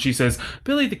comes up and she says,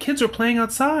 Billy, the kids are playing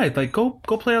outside, like go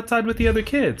play outside with the other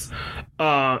kids.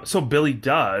 So Billy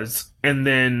does, and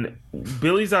then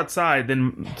Billy's outside.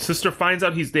 Then Sister finds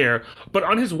out he's there, but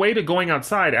on his way to going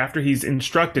outside, after he's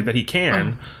instructed that he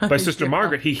can by Sister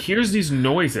Margaret, he hears these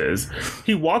noises.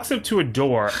 He walks up to a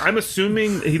door. I'm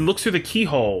assuming he looks through the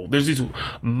keyhole. There's these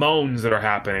moans that are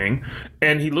happening,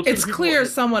 and he looks. It's clear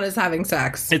someone is having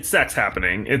sex. It's sex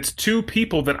happening. It's 2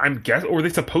 people that I'm guessing, or are they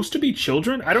supposed to be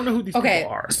children? I don't know who these people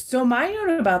are. So my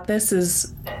note about this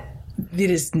is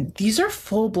these are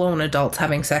full-blown adults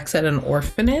having sex at an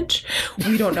orphanage.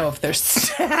 We don't know if they're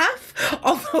staff,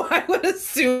 although I would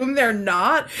assume they're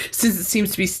not, since it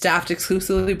seems to be staffed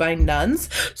exclusively by nuns.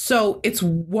 So it's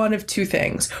one of 2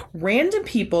 things. Random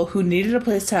people who needed a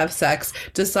place to have sex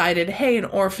decided, hey, an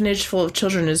orphanage full of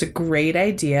children is a great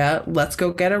idea. Let's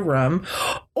go get a room.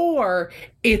 Or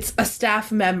it's a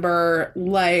staff member,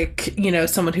 like,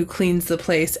 someone who cleans the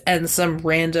place, and some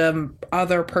random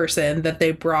other person that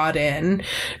they brought in,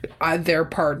 their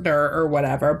partner or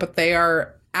whatever, but they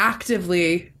are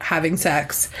actively having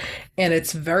sex, and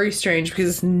it's very strange because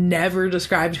it's never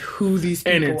described who these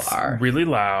people and it's are. Really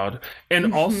loud.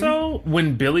 And also,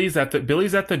 when Billy's at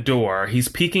the door, he's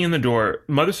peeking in the door.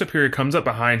 Mother Superior comes up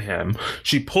behind him.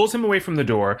 She pulls him away from the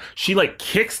door. She like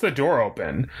kicks the door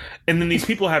open, and then these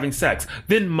people are having sex.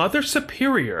 Then Mother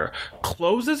Superior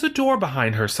closes the door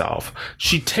behind herself.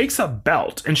 She takes a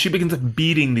belt and she begins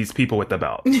beating these people with the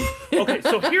belt. Okay,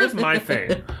 so here's my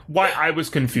thing. Why I was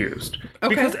confused.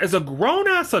 Okay. Because as a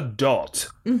grown-ass adult,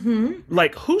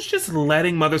 Like, who's just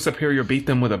letting Mother Superior beat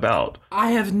them with a belt?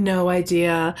 I have no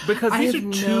idea. Because these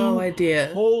are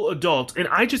two whole adults, and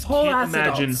I just can't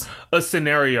imagine a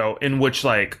scenario in which,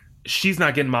 like, she's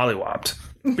not getting mollywopped.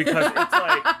 Because it's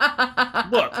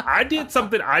like, look, I did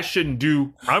something I shouldn't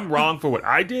do. I'm wrong for what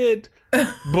I did.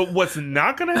 But what's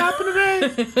not going to happen today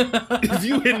is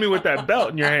you hit me with that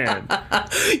belt in your hand.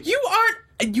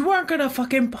 You aren't gonna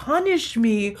fucking punish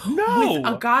me with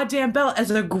a goddamn belt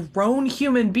as a grown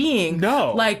human being.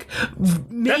 No. Like,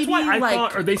 maybe, that's why I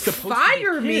thought, are they supposed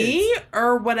fire to be me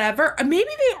or whatever. Maybe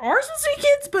they are supposed to be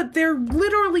kids, but they're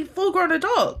literally full-grown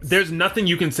adults. There's nothing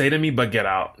you can say to me but get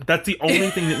out. That's the only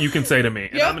thing that you can say to me.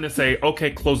 And I'm going to say, okay,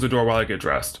 close the door while I get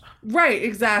dressed. Right,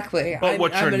 exactly. But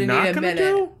what you're not going to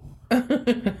do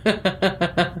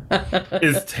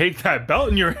is take that belt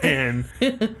in your hand.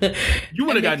 You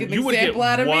would have gotten. You would get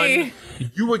one.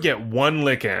 You would get one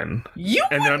lick in. You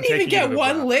wouldn't even get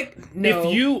one lick.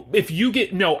 No. If you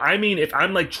get I mean, if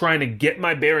I'm like trying to get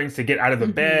my bearings to get out of the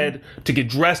bed to get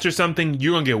dressed or something,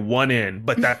 you're gonna get one in.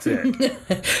 But that's it.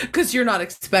 Because you're not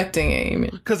expecting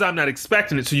it. Because I'm not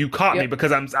expecting it. So you caught me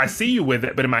because I see you with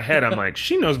it, but in my head I'm like,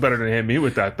 she knows better than to hit me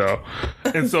with that though.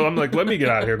 And so I'm like, let me get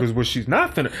out of here because she's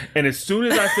not finna. And as soon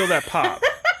as I feel that pop,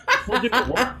 we'll get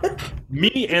to work.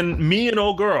 Me and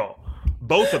old girl,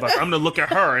 both of us, I'm gonna look at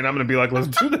her and I'm gonna be like, let's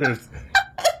do this.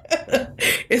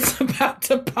 It's about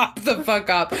to pop the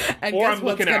fuck up. And or I'm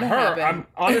looking at her. Happen? I'm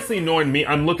honestly knowing me.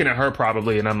 I'm looking at her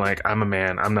probably, and I'm like, I'm a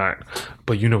man. I'm not.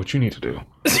 But you know what you need to do.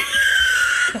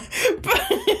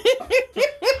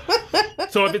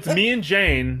 So if it's me and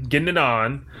Jane getting it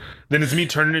on, then it's me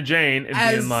turning to Jane and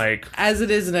being like, as it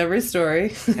is in every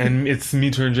story. And it's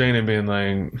me turning to Jane and being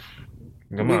like,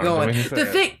 come on. The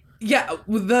thing. Yeah,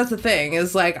 that's the thing,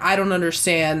 is like, I don't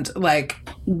understand, like,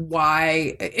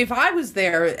 why, if I was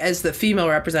there as the female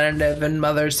representative and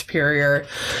Mother Superior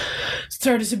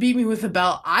started to beat me with a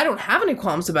belt, I don't have any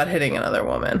qualms about hitting another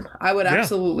woman. I would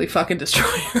absolutely fucking destroy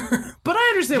her. But I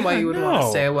understand why you would want to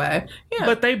stay away. Yeah.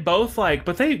 But they both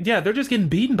they're just getting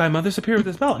beaten by Mother Superior with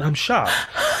this belt, and I'm shocked.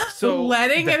 So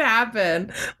letting it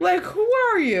happen. Like, who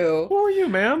are you? Who are you,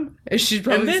 ma'am? She's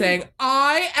probably saying,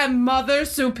 I am Mother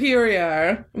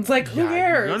Superior. It's like, who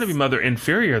cares? You're going to be Mother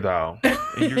Inferior, though.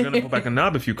 And you're going to pull back a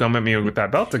nub if you come at me with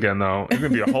that belt again, though. There's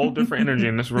going to be a whole different energy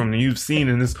in this room than you've seen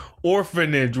in this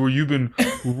orphanage where you've been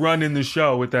running the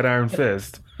show with that iron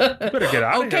fist. You better get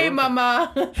out of here. Okay,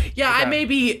 mama. Yeah, I may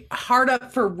be hard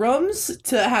up for rooms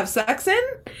to have sex in,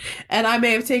 and I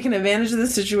may have taken advantage of the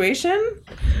situation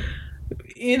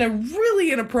in a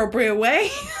really inappropriate way,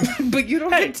 but you don't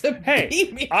get to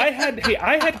beat me. I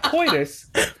had coitus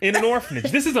in an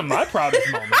orphanage. This isn't my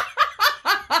proudest moment.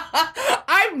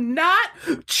 I'm not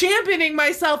championing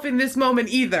myself in this moment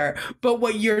either, but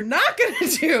what you're not going to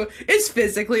do is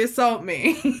physically assault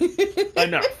me.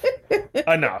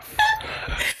 Enough.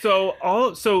 So all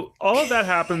of that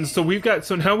happens. So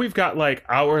now we've got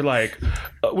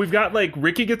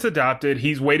Ricky gets adopted.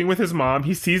 He's waiting with his mom.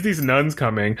 He sees these nuns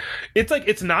coming.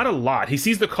 It's not a lot. He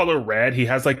sees the color red. He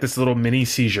has like this little mini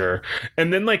seizure.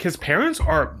 And then like his parents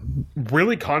are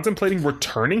really contemplating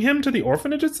returning him to the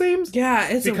orphanage, it seems. Yeah,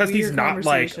 it's because a weird he's not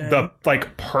like the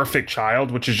perfect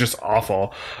child, which is just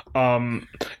awful. And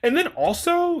then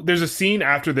also there's a scene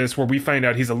after this where we find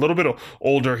out he's a little bit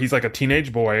older. He's like a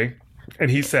teenage boy,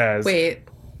 and he says, "Wait,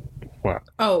 what?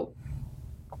 Oh,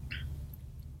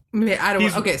 I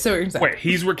don't. Okay, so you're saying, wait,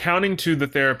 he's recounting to the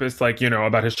therapist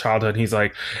about his childhood. He's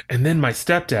like, and then my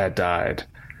stepdad died."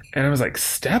 And I was like,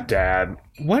 stepdad?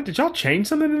 What? Did y'all change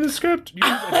something in the script? You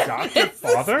adopt your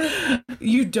father?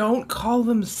 You don't call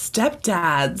them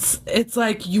stepdads. It's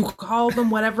like you call them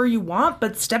whatever you want,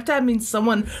 but stepdad means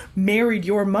someone married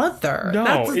your mother.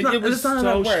 No, it was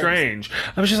so strange.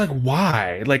 I was just like,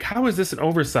 why? Like, how is this an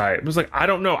oversight? It was like, I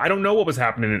don't know. I don't know what was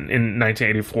happening in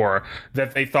 1984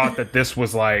 that they thought that this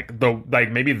was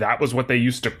maybe that was what they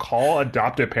used to call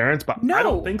adoptive parents, but I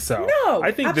don't think so. No,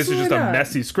 I think this is just a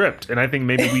messy script, and I think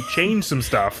maybe we changed some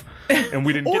stuff and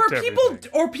we didn't get to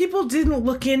everything. Or people didn't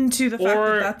look into the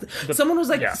fact that someone was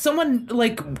like, someone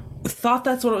like thought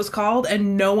that's what it was called,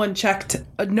 and no one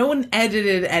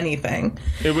edited anything.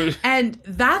 And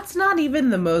that's not even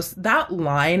that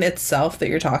line itself that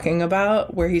you're talking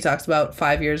about, where he talks about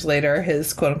 5 years later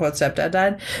his quote unquote stepdad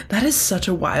died. That is such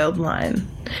a wild line,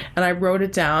 and I wrote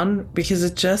it down because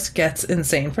it just gets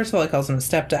insane. First of all, he calls him a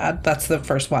stepdad. That's the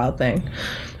first wild thing.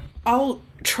 I'll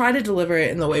try to deliver it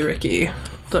in the way Ricky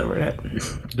delivered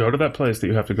it. Go to that place that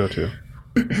you have to go to.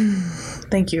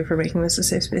 Thank you for making this a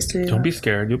safe space to do. Don't be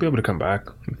scared. You'll be able to come back,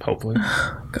 hopefully.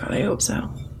 God, I hope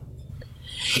so.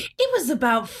 It was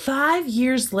about 5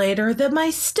 years later that my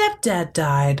stepdad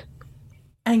died.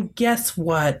 And guess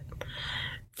what?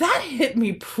 That hit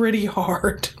me pretty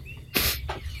hard.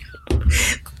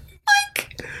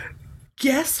 Like,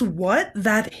 guess what?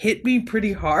 That hit me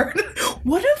pretty hard.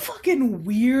 What a fucking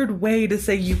weird way to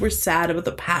say you were sad about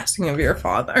the passing of your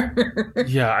father.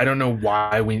 Yeah, I don't know why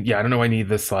I don't know why I need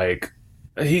this, like,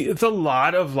 it's a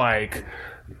lot of, like,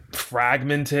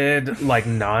 fragmented, like,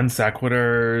 non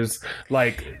sequiturs.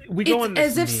 Like, we go on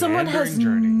this as if someone has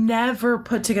journey. never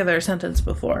put together a sentence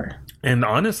before. And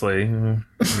honestly,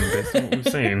 based on what we've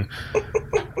seen,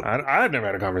 I've never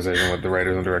had a conversation with the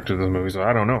writers and directors of this movie, so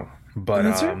I don't know.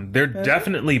 But they're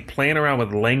definitely playing around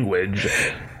with language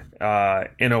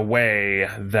in a way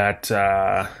that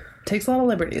takes a lot of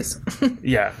liberties.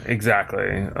 yeah,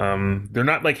 exactly. They're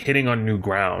not, like, hitting on new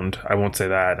ground. I won't say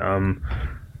that.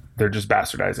 They're just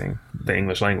bastardizing the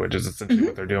English language is essentially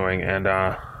what they're doing, and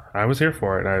I was here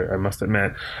for it, I must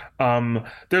admit.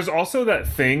 There's also that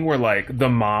thing where, like, the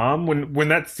mom, when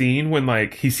that scene when,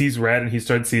 like, he sees red and he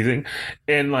starts seizing,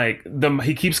 and, like,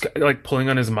 he keeps, like, pulling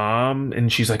on his mom,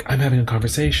 and she's like, I'm having a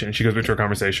conversation. She goes into her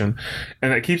conversation,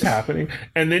 and that keeps happening.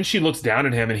 And then she looks down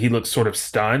at him, and he looks sort of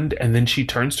stunned, and then she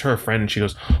turns to her friend, and she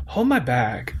goes, hold my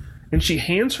bag. And she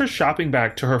hands her shopping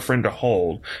bag to her friend to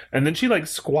hold. And then she, like,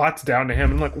 squats down to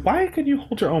him and, like, why couldn't you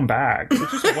hold your own bag?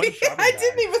 It's just one shopping bag. I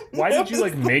didn't even Why did you,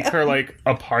 like, make her, like,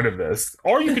 a part of this?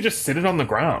 Or you could just sit it on the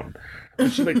ground.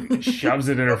 And she, like, shoves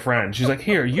it in her friend. She's like,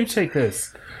 here, you take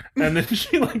this. And then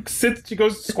she, like,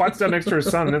 squats down next to her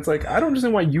son. And it's like, I don't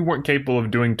understand why you weren't capable of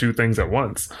doing two things at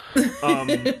once.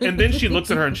 And then she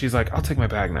looks at her and she's like, I'll take my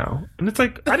bag now. And it's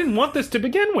like, I didn't want this to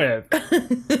begin with.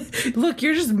 Look,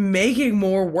 you're just making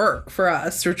more work for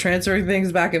us. We're transferring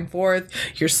things back and forth.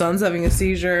 Your son's having a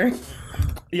seizure.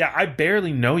 Yeah, I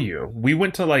barely know you. We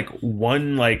went to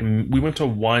one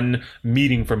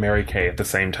meeting for Mary Kay at the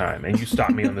same time, and you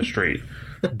stopped me on the street.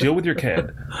 Deal with your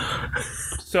kid.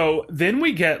 So then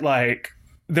we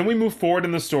move forward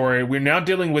in the story. We're now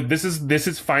dealing with this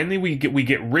is finally we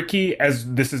get Ricky,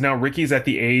 as this is now Ricky's at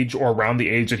the age or around the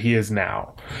age that he is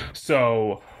now.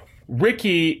 So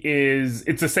Ricky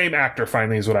it's the same actor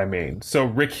finally is what I mean. So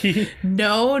Ricky.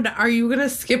 No, are you going to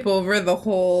skip over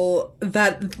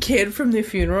that kid from the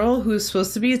funeral who's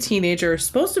supposed to be a teenager,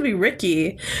 supposed to be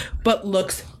Ricky, but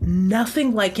looks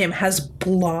nothing like him, has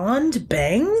blonde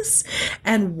bangs,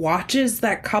 and watches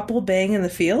that couple bang in the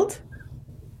field?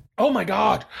 Oh my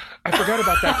God. I forgot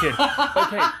about that kid.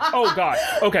 Okay. Oh God.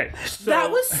 Okay. So that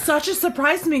was such a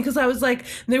surprise to me because I was like,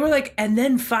 they were like, and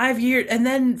then 5 years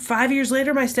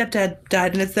later, my stepdad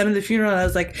died, and it's them at the funeral. And I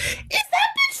was like, is that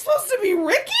bitch supposed to be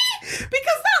Ricky? Because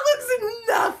that looks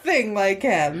nothing like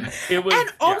him.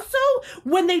 And also,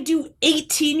 when they do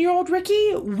 18-year-old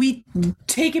Ricky, we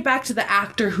take it back to the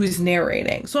actor who's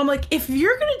narrating. So I'm like, if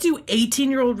you're going to do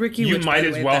 18-year-old Ricky, you might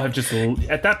as well have just,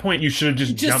 at that point, you should have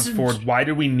just jumped forward. Why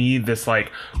do we need this,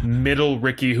 like, middle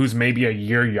Ricky who's maybe a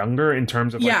year younger in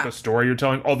terms of, like, the story you're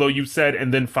telling? Although you said,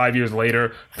 and then 5 years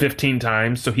later, 15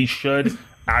 times. So he should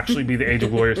actually be the age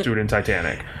of Gloria Stewart in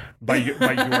Titanic. By your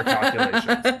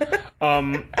calculations.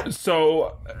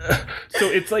 So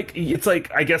it's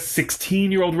like I guess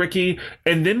 16-year-old Ricky,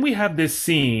 and then we have this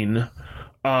scene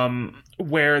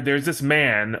where there's this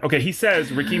man. Okay, he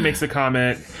says, Ricky makes a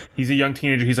comment. He's a young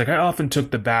teenager. He's like, I often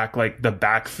took the back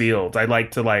fields. I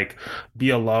like to, like, be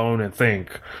alone and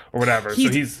think or whatever.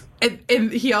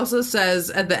 And he also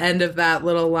says at the end of that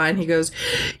little line, he goes,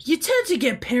 you tend to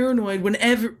get paranoid when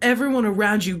everyone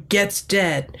around you gets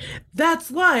dead. That's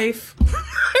life.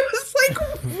 I was like,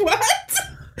 what?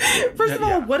 First of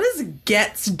all, what does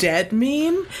gets dead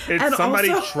mean? It's and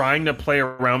somebody also trying to play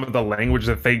around with the language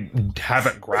that they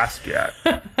haven't grasped yet.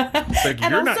 Like, you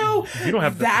don't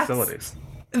have the facilities.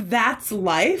 That's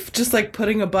life. Just like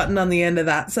putting a button on the end of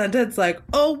that sentence, like,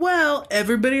 oh well,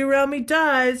 everybody around me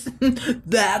dies.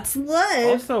 That's life.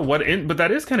 Also, but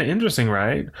that is kind of interesting,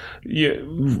 right?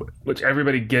 Which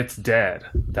everybody gets dead.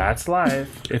 That's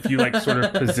life. If you, like, sort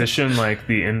of position, like,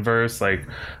 the inverse, like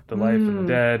the life and the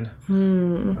dead.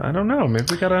 I don't know.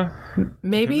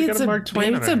 Maybe it's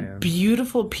a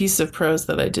beautiful piece of prose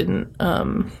that I didn't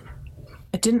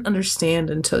understand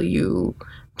until you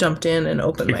jumped in and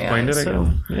opened my eyes.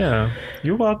 Yeah,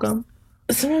 you're welcome.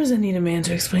 Sometimes I need a man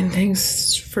to explain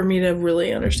things for me to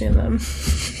really understand them.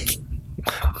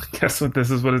 Guess what? This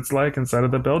is what it's like inside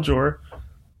of the Bell Jar.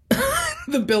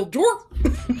 The Bell Jar.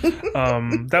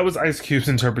 That was Ice Cube's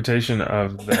interpretation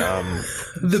of the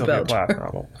Sylvia Plath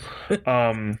novel.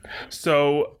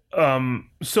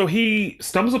 So he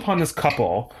stumbles upon this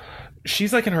couple.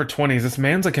 she's like in her 20s. This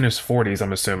man's like in his 40s,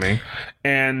 I'm assuming.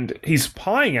 And he's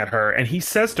pawing at her, and he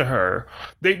says to her,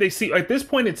 they see, at this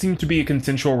point, it seems to be a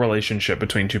consensual relationship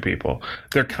between two people.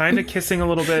 They're kind of kissing a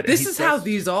little bit. This is how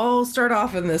these all start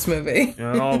off in this movie.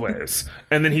 Always.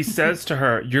 And then he says to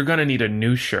her, you're going to need a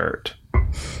new shirt.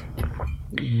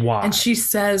 Why? And she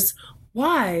says,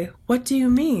 why? What do you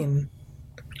mean?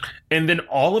 And then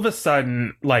all of a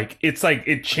sudden, like, it's like,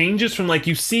 it changes from, like,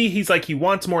 you see, he's like, he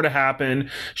wants more to happen.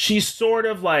 She sort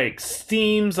of, like,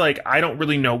 seems like, I don't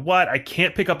really know what. I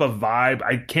can't pick up a vibe.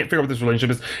 I can't figure out what this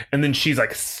relationship is. And then she's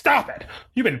like, stop it.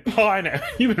 You've been pawing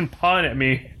at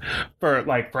me for,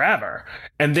 like, forever.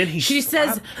 And then she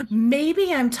says,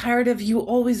 maybe I'm tired of you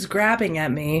always grabbing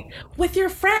at me. With your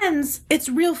friends, it's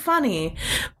real funny.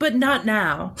 But not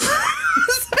now.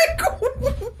 It's like,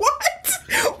 what?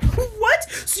 What?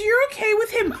 So you're okay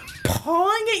with him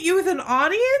pawing at you with an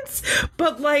audience?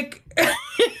 But, like,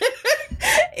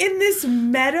 in this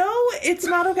meadow, it's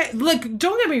not okay. Look,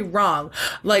 don't get me wrong.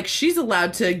 Like, she's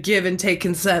allowed to give and take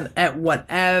consent at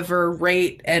whatever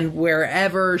rate and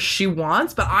wherever she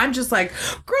wants. But I'm just like,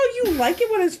 girl, you like it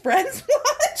when his friends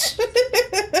watch?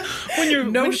 When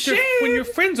your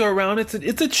friends are around,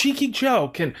 it's a cheeky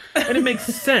joke, and it makes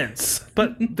sense.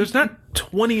 But there's not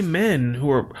 20 men who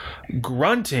are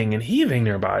grunting and heaving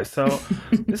nearby, so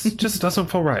this just doesn't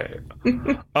feel right.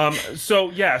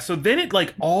 So then it,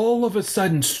 like, all of a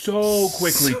sudden so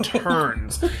quickly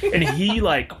turns, and he,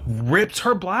 like, rips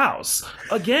her blouse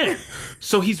again.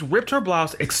 So he's ripped her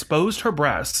blouse, exposed her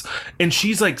breasts, and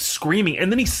she's, like, screaming,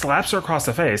 and then he slaps her across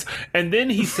the face, and then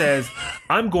he says,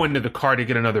 I'm going to the car to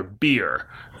get another beer.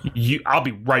 I'll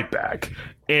be right back.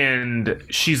 And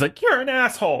she's like, you're an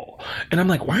asshole. And I'm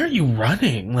like, why aren't you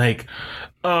running? Like,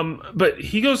 but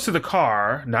he goes to the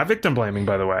car, not victim blaming,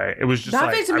 by the way. It was just not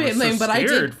like, victim I was blaming, so but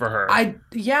scared for her.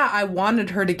 I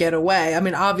wanted her to get away. I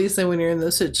mean, obviously when you're in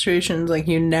those situations, like,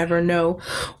 you never know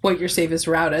what your safest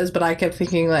route is, but I kept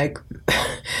thinking, like,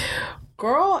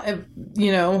 girl, if,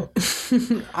 you know,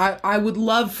 I would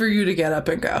love for you to get up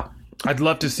and go. I'd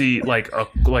love to see like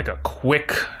a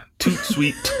quick toot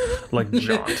sweet like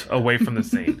jaunt away from the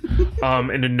scene,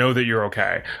 and to know that you're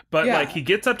okay. But like, he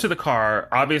gets up to the car.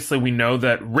 Obviously, we know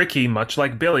that Ricky, much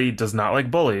like Billy, does not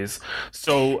like bullies.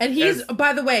 So, and he's,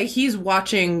 by the way, he's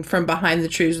watching from behind the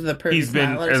trees with a perfect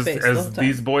smile on his face as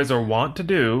these boys are wont to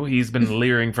do. He's been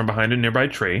leering from behind a nearby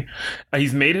tree.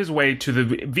 He's made his way to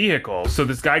the vehicle. So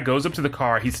this guy goes up to the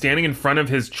car. He's standing in front of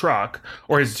his truck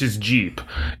or his Jeep,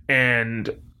 and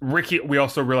Ricky, we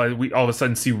also realize we all of a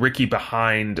sudden see Ricky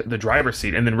behind the driver's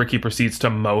seat, and then Ricky proceeds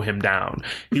to mow him down.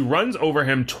 He runs over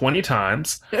him 20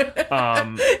 times. He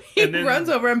and then runs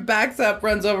over him, backs up,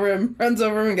 runs over him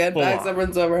again, backs up,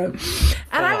 runs over him.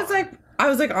 And I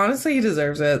was like, honestly, he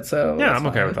deserves it. So yeah, I'm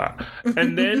okay with that.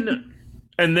 And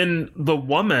then the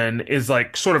woman is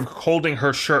like sort of holding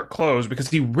her shirt closed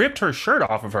because he ripped her shirt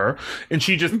off of her, and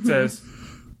she just says,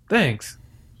 "Thanks."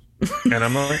 And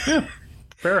I'm like, yeah.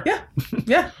 Fair.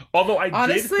 Yeah. Although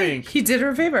honestly, did think he did her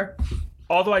a favor.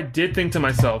 Although I did think to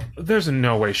myself, there's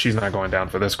no way she's not going down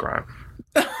for this crime.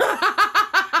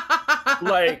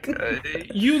 Like,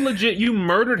 you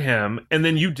murdered him and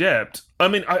then you dipped. I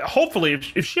mean, hopefully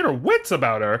if she had her wits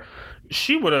about her,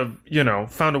 she would have,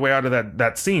 found a way out of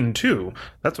that scene too.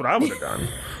 That's what I would have done.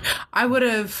 I would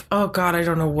have, oh God, I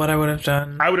don't know what I would have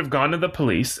done. I would have gone to the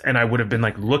police and I would have been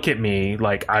like, look at me.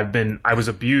 Like, I was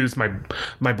abused.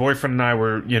 My boyfriend and I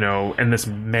were, and this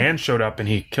man showed up and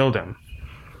he killed him.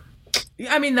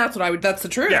 I mean, that's the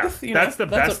truth. Yeah, that's the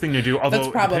best thing to do.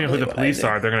 Although, depending on who the police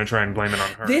are, they're going to try and blame it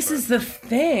on her. This is the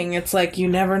thing. It's like, you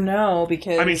never know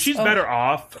because... I mean, she's better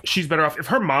off. She's better off. If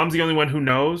her mom's the only one who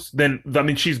knows, then, I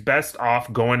mean, she's best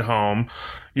off going home,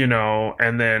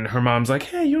 and then her mom's like,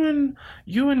 hey, you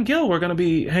and Gil were going to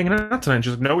be hanging out tonight. And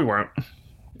she's like, no, we weren't.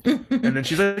 And then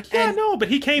she's like, yeah, no, but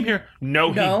he came here.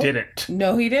 No, he didn't.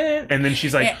 No, he didn't. And then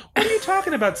she's like, what are you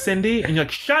talking about, Cindy? And you're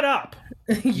like, shut up.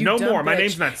 No more. Bitch. My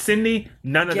name's not Cindy.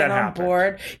 None of that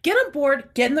happened. Get on board.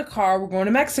 Get in the car. We're going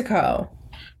to Mexico.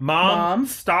 Mom,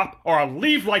 stop or I'll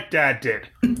leave like Dad did.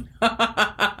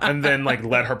 And then like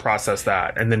let her process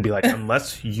that and then be like,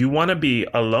 unless you want to be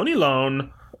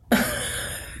alone,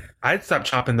 I'd stop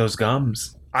chopping those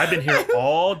gums. I've been here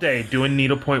all day doing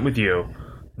needlepoint with you.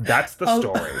 That's the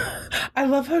story. I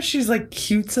love how she's like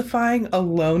cutesifying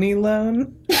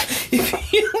alone.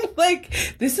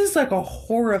 Like, this is like a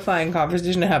horrifying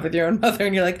conversation to have with your own mother,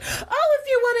 and you're like, oh, if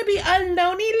you want to be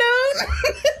alone.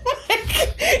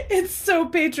 Like, it's so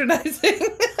patronizing.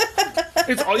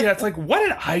 It's all, yeah, it's like, what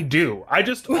did I do?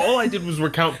 All I did was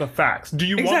recount the facts. Do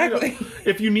you want me to,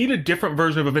 if you need a different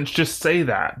version of events, just say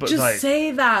that. But just like,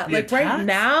 say that. Like attacks? right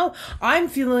now, I'm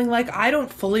feeling like I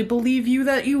don't fully believe you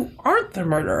that you aren't the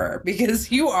murderer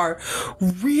because you are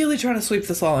really trying to sweep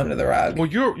this all under the rug. Well,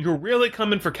 you're really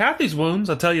coming for Kathy's wounds,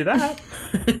 I'll tell you that.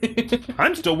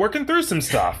 I'm still working through some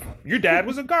stuff. Your dad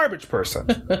was a garbage person.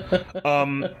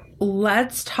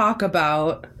 Let's talk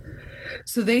about.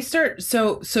 So they start.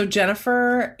 So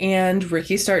Jennifer and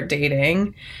Ricky start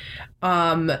dating.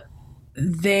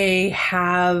 They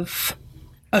have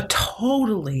a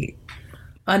totally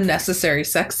unnecessary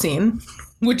sex scene,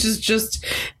 which is just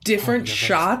different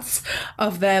shots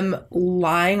of them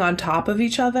lying on top of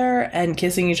each other and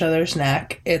kissing each other's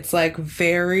neck. It's like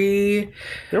very.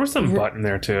 There was some butt in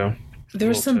there too. There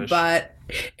was some butt.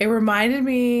 It reminded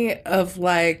me of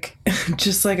like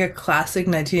just like a classic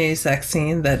 1980s sex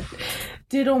scene that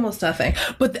did almost nothing.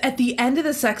 But at the end of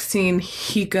the sex scene,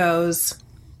 he goes,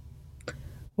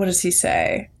 what does he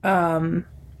say? That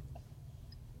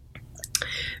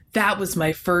was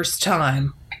my first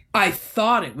time. I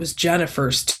thought it was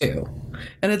Jennifer's too.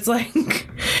 And it's like,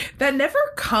 that never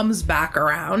comes back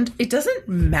around. It doesn't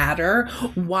matter.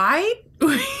 Why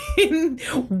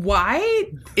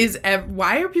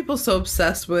are people so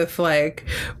obsessed with like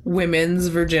women's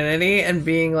virginity and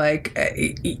being like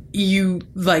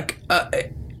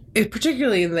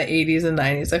particularly in the 80s and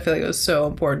 90s, I feel like it was so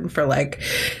important for like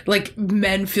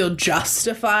men feel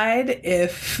justified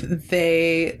if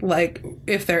they're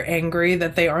angry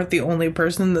that they aren't the only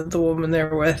person that the woman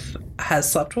they're with has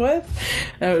slept with.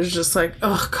 And it was just like,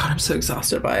 oh God, I'm so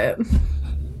exhausted by it.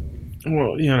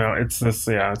 Well, it's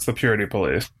the purity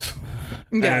police.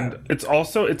 Yeah. And it's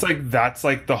like, that's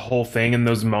like the whole thing in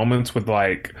those moments with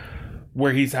like,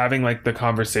 where he's having like the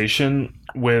conversation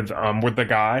with the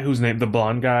guy who's named the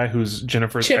blonde guy who's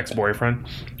Jennifer's Chip. ex-boyfriend,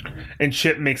 and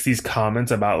Chip makes these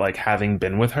comments about like having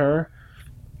been with her,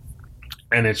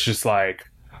 and it's just like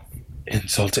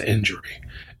insult to injury.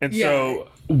 And so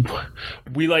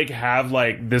we like have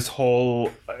like this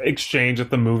whole exchange at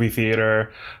the movie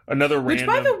theater. Which,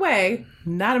 by the way,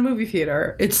 not a movie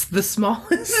theater. It's the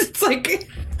smallest. It's like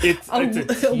it's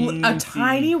a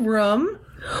tiny room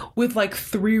with like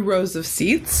 3 rows of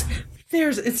seats.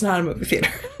 It's not a movie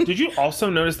theater. Did you also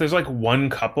notice there's like one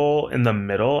couple in the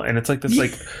middle, and it's like this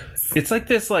like it's like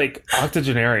this like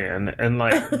octogenarian and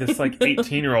like this like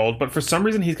 18-year-old, but for some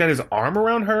reason he's got his arm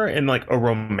around her in like a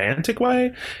romantic way.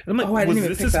 And I'm like,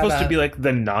 was this supposed to be like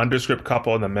the nondescript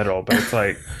couple in the middle? But it's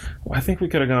like, well, I think we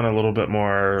could have gone a little bit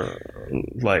more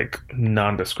like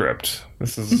nondescript.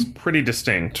 This is pretty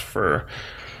distinct for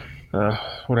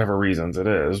whatever reasons it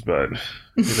is, but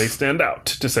they stand out,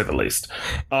 to say the least.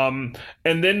 And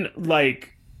then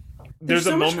like there's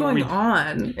so a moment much going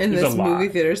on in this movie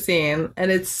theater scene,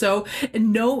 and it's so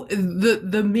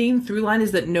the main through line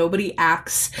is that nobody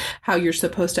acts how you're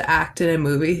supposed to act in a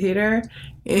movie theater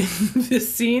in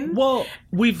this scene. Well,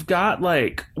 we've got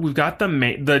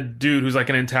the dude who's like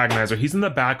an antagonizer. He's in the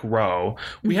back row.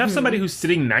 We have somebody who's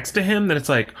sitting next to him that it's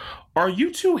like, are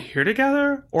you two here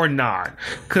together or not?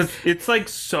 Because it's like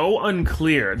so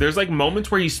unclear. There's like moments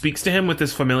where he speaks to him with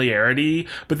this familiarity,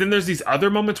 but then there's these other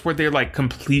moments where they're like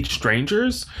complete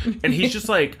strangers, and he's just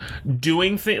like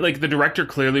doing things. Like the director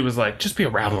clearly was like, just be a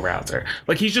rabble rouser.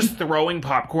 Like he's just throwing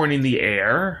popcorn in the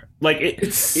air. Like it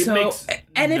makes.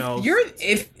 And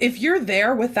if you're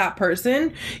there with that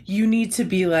person, you need to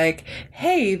be like,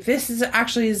 hey, this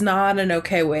is not an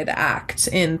okay way to act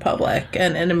in public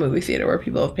and in a movie theater where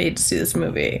people have paid to see this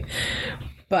movie.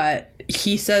 But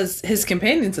he says, his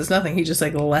companion says nothing. He just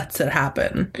like lets it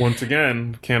happen. Once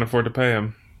again, can't afford to pay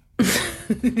him.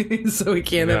 So he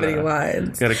can't have any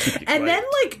lines. Gotta keep and then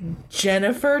like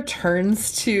Jennifer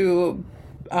turns to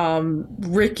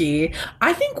Ricky.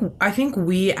 I think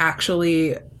we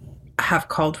actually have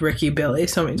called Ricky Billy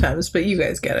so many times, but you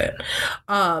guys get it.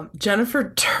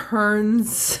 Jennifer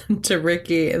turns to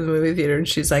Ricky in the movie theater and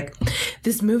she's like,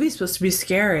 this movie's supposed to be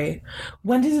scary.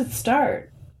 When does it start?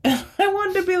 And I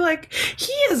wanted to be like,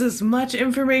 he has as much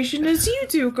information as you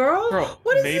do, girl.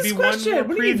 What is this question? Maybe one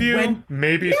more preview,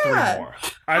 maybe 3 more.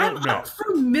 I don't know. I'm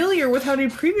familiar with how many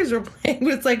previews we're playing,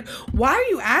 but it's like, why are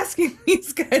you asking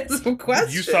these kinds of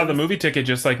questions? You saw the movie ticket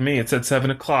just like me. It said 7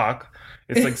 o'clock.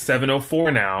 It's like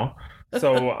 7:04 now.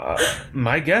 So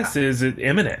my guess is it's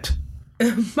imminent.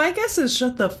 My guess is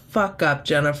shut the fuck up,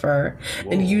 Jennifer,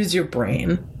 and use your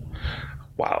brain.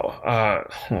 Wow.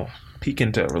 Peek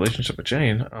into a relationship with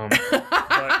Jane.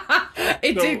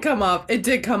 It did come off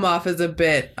as a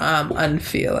bit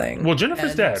unfeeling. Well,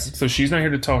 Jennifer's dead, so she's not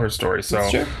here to tell her story. So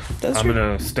That's true. I'm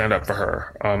gonna stand up for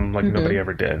her, like nobody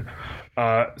ever did.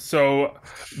 So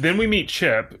then we meet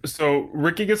Chip. So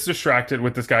Ricky gets distracted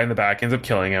with this guy in the back, ends up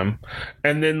killing him,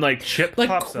 and then like Chip Like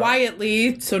pops up.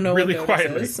 quietly, so no Really one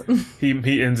quietly, notices.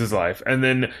 he ends his life, and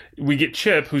then we get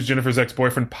Chip, who's Jennifer's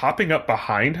ex-boyfriend, popping up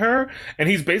behind her, and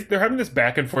he's basically they're having this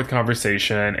back and forth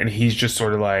conversation, and he's just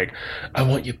sort of like, "I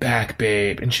want you back,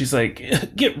 babe," and she's like,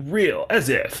 "Get real," as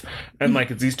if, and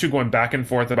like it's these two going back and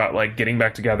forth about like getting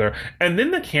back together, and then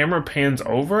the camera pans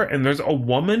over, and there's a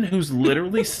woman who's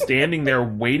literally standing there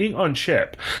waiting on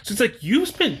Chip. So it's like you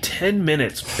spent 10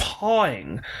 minutes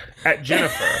pawing at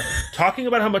Jennifer, talking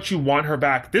about how much you want her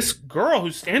back. This girl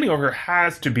who's standing over her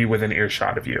has to be within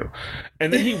earshot of you.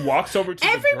 And then he walks over to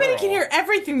Everybody the girl. can hear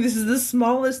everything. This is the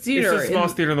smallest theater. It's the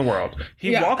smallest theater in the world.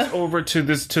 He Yeah. walks over to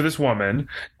this woman,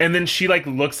 and then she like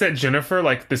looks at Jennifer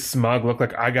like this smug look,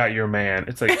 like, "I got your man."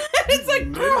 It's like It's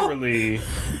like, girl. literally,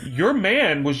 your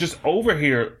man was just over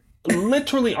here,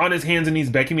 literally on his hands and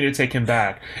knees, begging me to take him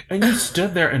back, and you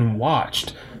stood there and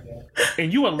watched,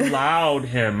 and you allowed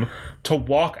him to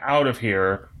walk out of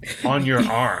here on your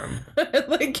arm.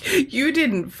 Like, you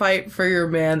didn't fight for your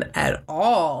man at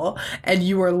all, and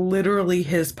you are literally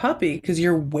his puppy because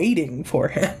you're waiting for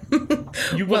him.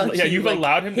 You've He, like,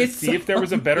 allowed him to hits see if there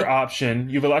was a better option.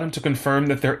 You've allowed him to confirm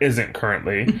that there isn't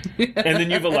currently. And then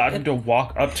you've allowed him to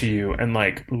walk up to you and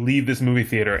like leave this movie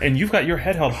theater, and you've got your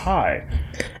head held high.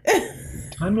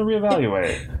 Time to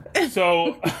reevaluate.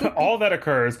 So all that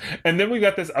occurs, and then we've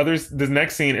got this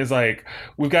next scene is like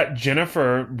we've got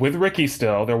Jennifer with Ricky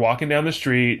still. They're walking down the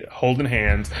street holding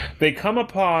hands. They come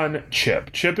upon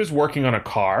Chip. Chip is working on a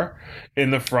car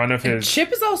in the front of his...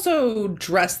 Chip is also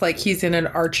dressed like he's in an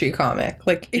Archie comic.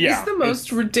 Like, it's Yeah, the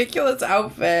most ridiculous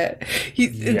outfit. He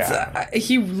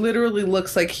literally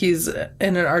looks like he's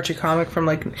in an Archie comic from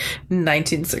like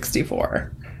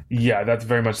 1964. Yeah, that's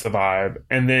very much the vibe.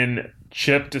 And then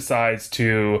Chip decides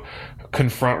to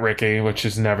confront Ricky, which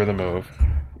is never the move.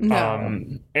 No.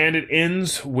 And it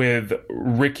ends with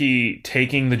Ricky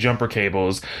taking the jumper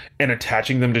cables and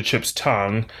attaching them to Chip's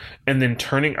tongue, and then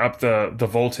turning up the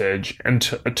voltage and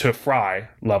to fry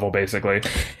level, basically.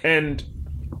 And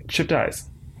Chip dies.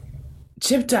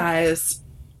 Chip dies,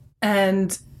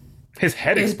 and His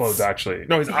head explodes, actually.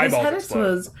 No, his eyeballs head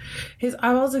explode. explodes. His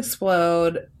eyeballs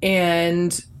explode,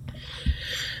 and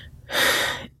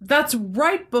that's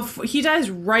right before he dies.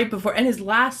 Right before, and his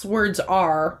last words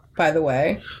are, by the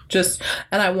way,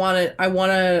 and I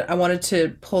wanted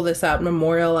to pull this out,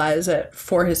 memorialize it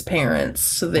for his parents,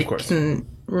 so they can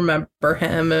remember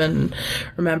him and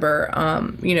remember,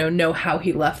 know how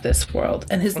he left this world.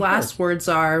 And his last words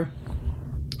are,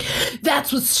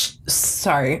 "That's what's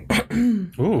sorry."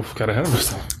 Ooh, got ahead of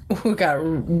myself. Got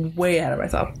way ahead of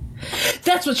myself.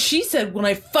 "That's what she said when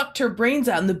I fucked her brains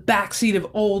out in the backseat of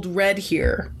old Red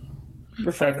here."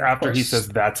 That's after he says,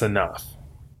 "That's enough."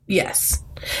 Yes.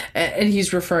 And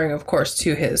he's referring, of course,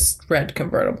 to his red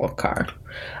convertible car.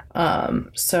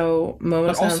 So,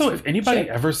 But also, if anybody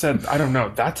ever said, I don't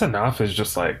know, "That's enough," is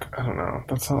just like, I don't know,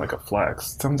 that sounds like a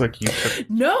flex. It sounds like you could...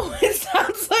 No, it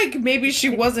sounds like maybe she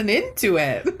wasn't into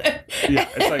it. Yeah,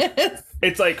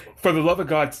 it's like, for the love of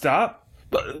God, stop.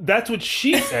 But that's what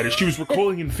she said, as she was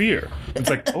recoiling in fear. It's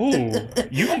like, oh,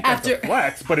 you think that's a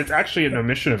flex, but it's actually an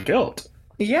omission of guilt.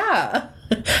 Yeah.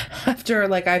 After,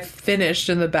 like, I finished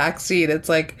in the back seat, it's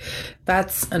like,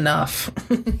 that's enough.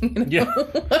 Yeah,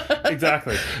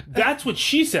 exactly. That's what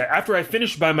she said after I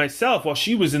finished by myself while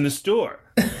she was in the store.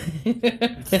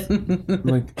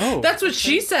 Like, oh. That's what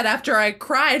she said after I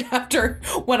cried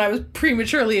when I was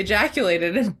prematurely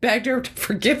ejaculated and begged her to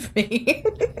forgive me.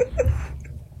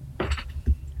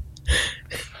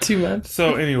 Too much.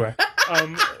 So anyway,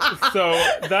 so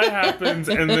that happens,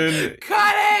 and then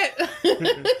cut it.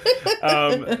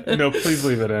 No, please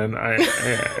leave it in.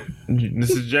 This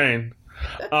is Jane.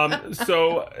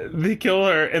 So they kill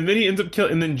her, and then he ends up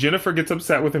killing. And then Jennifer gets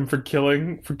upset with him for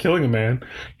killing a man.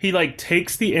 He like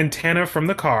takes the antenna from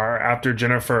the car after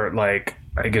Jennifer, like,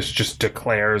 I guess, just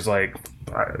declares like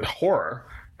horror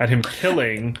at him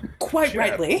killing. Quite Chip.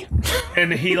 rightly.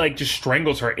 And he like just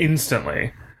strangles her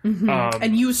instantly. Mm-hmm.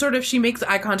 And she makes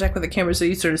eye contact with the camera, so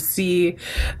you sort of see,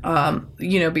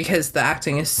 because the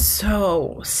acting is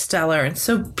so stellar and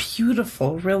so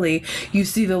beautiful, really, you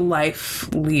see the life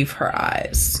leave her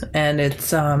eyes, and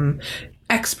it's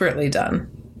expertly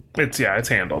done. It's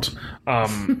handled.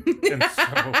 And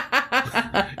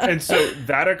so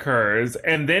that occurs,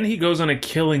 and then he goes on a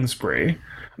killing spree.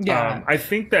 Yeah. I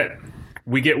think that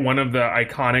we get one of the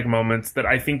iconic moments that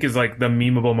I think is like the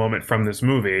memeable moment from this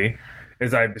movie,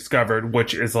 as I've discovered,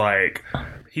 which is like...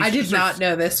 I did not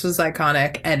know this was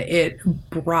iconic, and it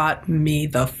brought me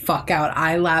the fuck out.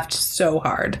 I laughed so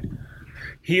hard.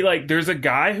 he like there's a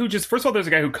guy who just first of all there's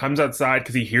a guy who comes outside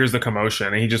because he hears the commotion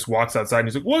and he just walks outside and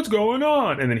he's like, what's going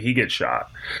on? And then he gets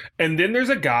shot. And then there's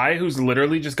a guy who's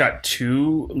literally just got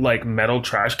two like metal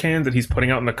trash cans that he's putting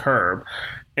out on the curb,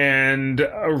 and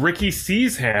Ricky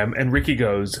sees him and Ricky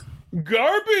goes,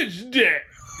 garbage day.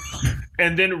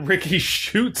 And then Ricky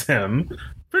shoots him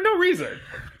for no reason.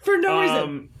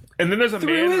 And then there's a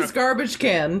man through his garbage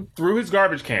can. Through his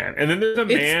garbage can. And then there's a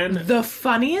man. It's the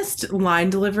funniest line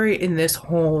delivery in this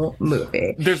whole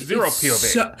movie. There's zero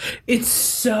POV. It's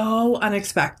so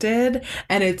unexpected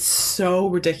and it's so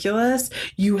ridiculous.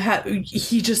 It's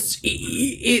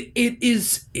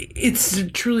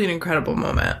truly an incredible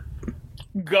moment.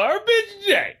 Garbage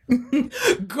day.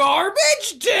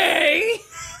 Garbage day.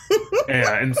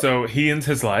 Yeah, and so he ends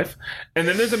his life. And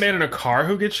then there's a man in a car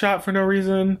who gets shot for no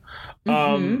reason.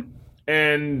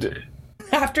 And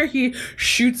after he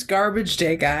shoots Garbage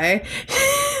Day guy,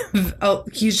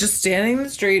 he's just standing in the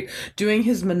street doing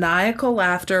his maniacal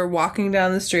laughter, walking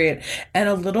down the street, and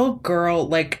a little girl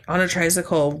like on a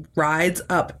tricycle rides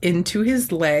up into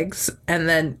his legs and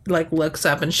then like looks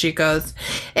up and she goes,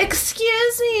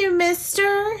 "Excuse me,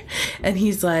 mister." And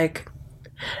he's like,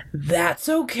 "That's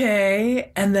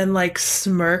okay," and then like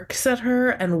smirks at her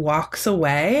and walks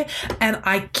away. And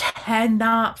I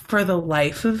cannot for the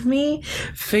life of me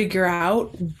figure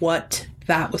out what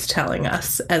that was telling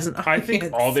us as an audience. I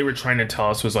think all they were trying to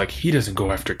tell us was like, he doesn't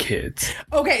go after kids.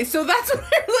 Okay, so that's where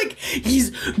like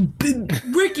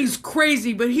Ricky's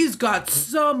crazy, but he's got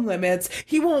some limits.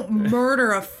 He won't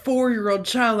murder a 4-year-old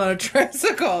child on a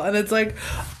tricycle. And it's like,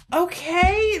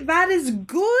 okay, that is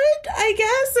good, I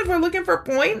guess, if we're looking for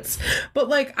points. But,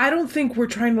 like, I don't think we're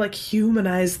trying to, like,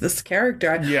 humanize this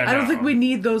character. I don't think we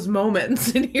need those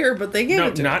moments in here, but they gave it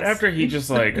to us. Not after he just,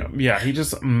 like, he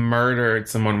just murdered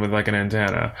someone with, like, an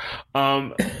antenna.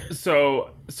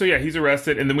 So yeah, he's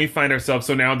arrested, and then we find ourselves,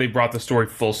 so now they brought the story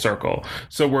full circle.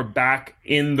 So we're back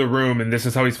in the room, and this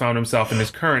is how he's found himself in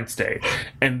his current state.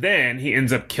 And then he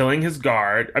ends up killing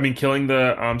killing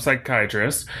the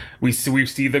psychiatrist. We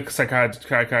see the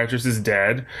psychiatrist is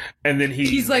dead, and then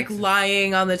he's like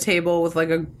lying on the table with like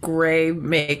a gray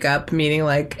makeup, meaning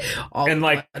like all and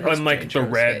like the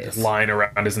red line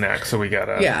around his neck. So we got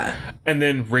and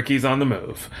then Ricky's on the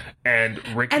move, and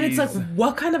it's like,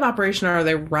 what kind of operation are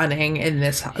they running in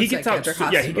this house? He gets out.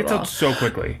 He gets out so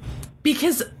quickly.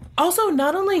 Because also,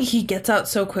 not only he gets out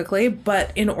so quickly,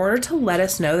 but in order to let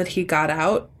us know that he got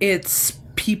out, it's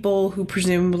people who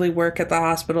presumably work at the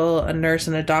hospital, a nurse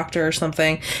and a doctor or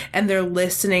something, and they're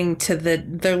listening to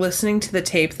the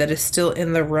tape that is still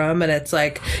in the room, and it's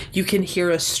like you can hear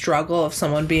a struggle of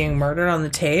someone being murdered on the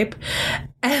tape.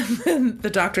 And then the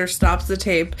doctor stops the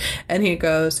tape and he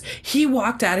goes, "He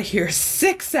walked out of here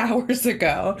 6 hours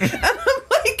ago." And I'm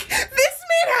like, this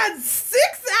man had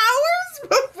 6 hours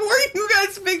before you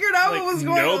guys figured out what was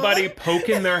going on. Nobody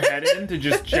poking their head in to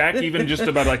just check even just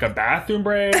about like a bathroom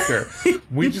break, or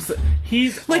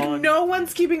he's like on, no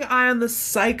one's keeping an eye on the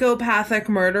psychopathic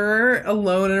murderer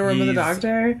alone in a room with a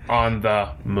doctor. On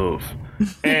the move.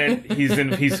 And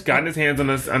he's gotten his hands on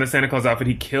a Santa Claus outfit.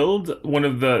 He killed one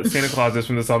of the Santa Clauses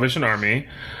from the Salvation Army,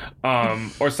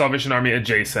 or Salvation Army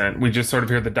adjacent. We just sort of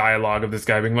hear the dialogue of this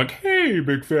guy being like, "Hey,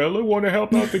 big fella, want to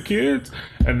help out the kids?"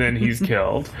 And then he's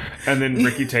killed. And then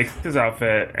Ricky takes his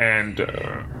outfit, and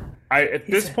at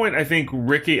this point, I think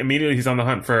Ricky immediately he's on the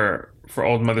hunt for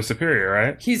old Mother Superior,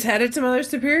 right? He's headed to Mother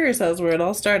Superior's house where it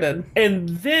all started. And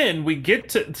then we get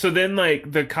to... So then,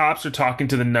 like, the cops are talking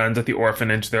to the nuns at the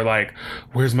orphanage. They're like,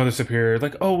 "Where's Mother Superior?"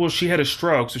 Like, "Oh, well, she had a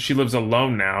stroke, so she lives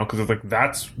alone now." Because it's like,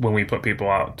 that's when we put people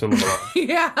out to live alone.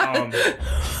 Yeah.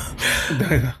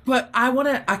 But I want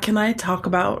to... Can I talk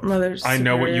about Mother Superior? I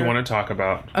know what you want to talk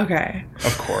about. Okay.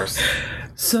 Of course.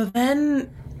 So then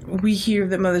we hear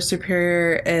that Mother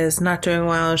Superior is not doing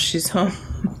well. She's home.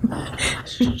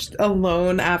 She's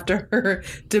alone after her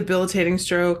debilitating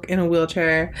stroke in a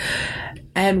wheelchair.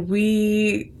 And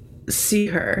we see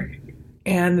her.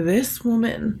 And this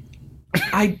woman,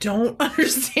 I don't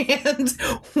understand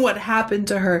what happened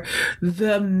to her.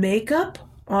 The makeup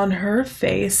on her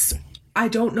face, I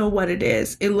don't know what it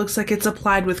is. It looks like it's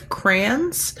applied with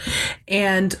crayons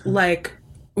and like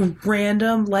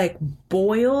random like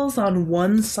boils on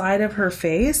one side of her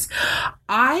face.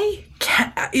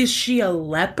 Is she a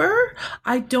leper?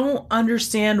 I don't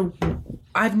understand.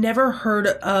 I've never heard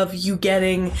of you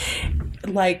getting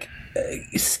like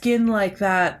skin like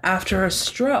that after a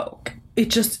stroke.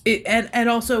 And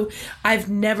also I've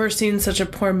never seen such a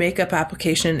poor makeup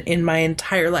application in my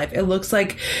entire life. It looks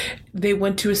like they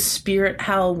went to a Spirit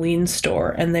Halloween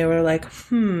store and they were like, how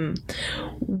can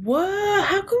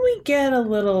we get a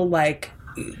little like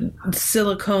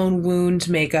silicone wound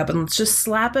makeup and let's just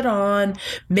slap it on,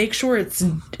 make sure it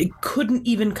couldn't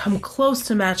even come close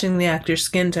to matching the actor's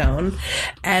skin tone,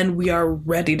 and we are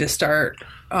ready to start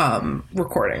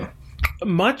recording.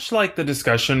 Much like the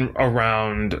discussion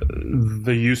around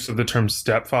the use of the term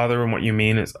stepfather and what you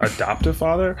mean is adoptive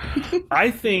father,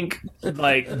 I think,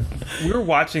 like, we were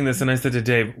watching this and I said to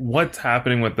Dave, what's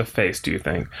happening with the face, do you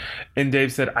think? And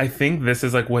Dave said, I think this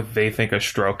is like what they think a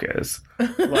stroke is.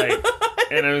 Like,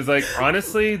 and I was like,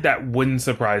 honestly, that wouldn't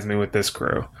surprise me with this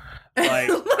crew. Like,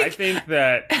 I think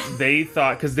that they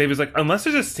thought, because Dave was like, unless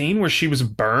there's a scene where she was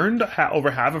burned over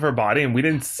half of her body and we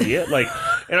didn't see it, like,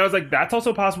 and I was like, that's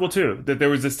also possible too, that there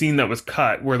was a scene that was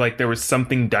cut where like there was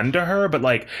something done to her, but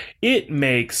like it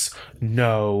makes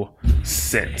no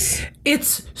sense.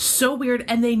 It's so weird,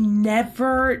 and they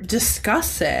never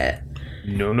discuss it.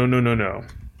 No.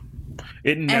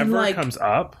 It never like, comes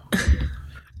up,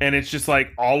 and it's just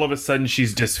like all of a sudden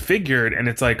she's disfigured, and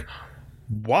it's like,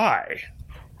 why?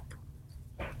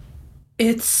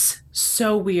 It's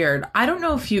so weird. I don't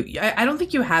know if I don't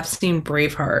think you have seen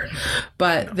Braveheart,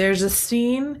 but there's a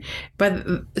scene, but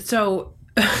so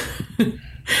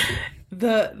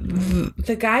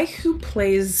the guy who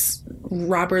plays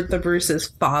Robert the Bruce's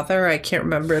father, I can't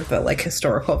remember the like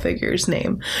historical figure's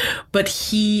name, but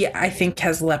he, I think,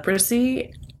 has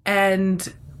leprosy,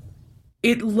 and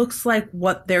it looks like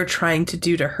what they're trying to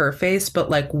do to her face,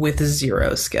 but like with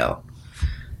zero skill.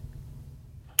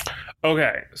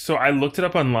 Okay, so I looked it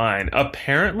up online.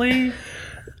 Apparently,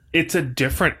 it's a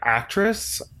different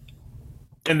actress,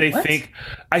 and they think,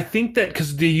 I think that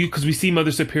because we see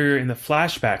Mother Superior in the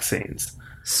flashback scenes.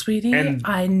 Sweetie, and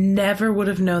I never would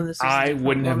have known this. I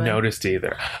wouldn't have noticed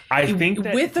either. I think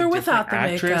that with or without the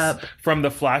makeup from the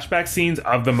flashback scenes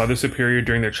of the Mother Superior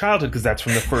during their childhood, because that's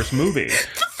from the first movie.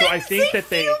 So I think that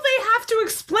they have to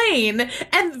explain,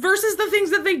 and versus the things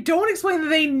that they don't explain that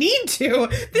they need to.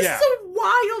 This is a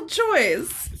wild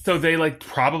choice. So they like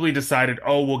probably decided,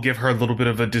 oh, we'll give her a little bit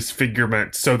of a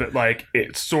disfigurement so that like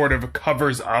it sort of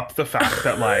covers up the fact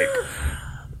that like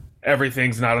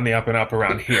everything's not on the up and up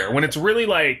around here, when it's really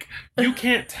like you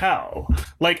can't tell.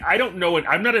 Like, I don't know,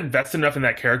 I'm not invested enough in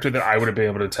that character that I would have been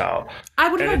able to tell. I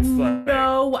would have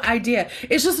no idea.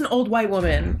 It's just an old white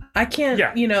woman. I can't,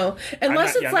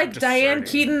 unless it's like Diane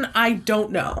Keaton, I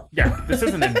don't know. Yeah, this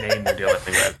isn't a name we're dealing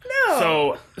with.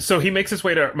 No. So he makes his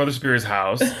way to Mother Superior's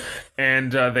house,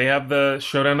 and they have the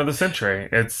showdown of the century.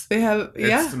 It's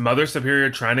Mother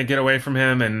Superior trying to get away from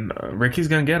him, and Ricky's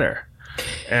gonna get her.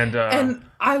 And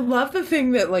I love the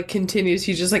thing that like continues.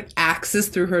 He just like axes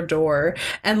through her door,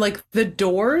 and like the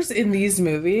doors in these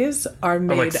movies are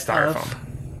made like styrofoam.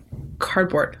 Of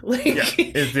cardboard. Like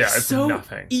it's so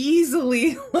nothing.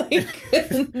 Easily like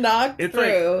knocked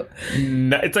through.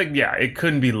 It's like it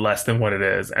couldn't be less than what it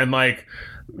is, and like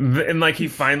he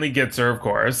finally gets her. Of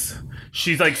course,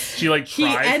 she tries. He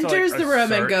enters to, the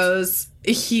room and goes.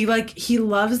 He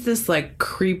loves this like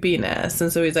creepiness,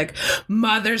 and so he's like,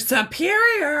 Mother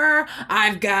Superior,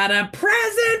 I've got a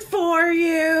present for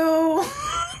you.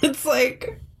 It's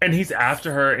like, and he's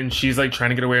after her, and she's like trying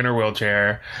to get away in her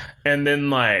wheelchair, and then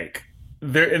like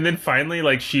finally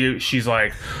like she's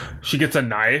like, she gets a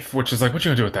knife, which is like, what you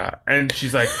gonna do with that? And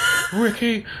she's like,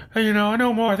 Ricky, I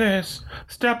know more of this,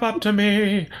 step up to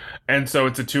me. And so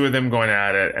it's the two of them going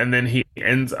at it, and then he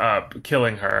ends up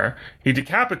killing her. He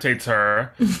decapitates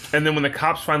her, and then when the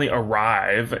cops finally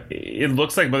arrive, it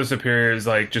looks like Mother Superior is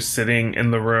like just sitting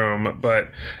in the room,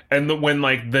 when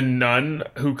like the nun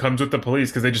who comes with the police,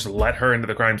 because they just let her into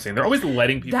the crime scene. They're always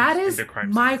letting people into crime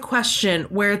scenes. My question,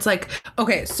 where it's like,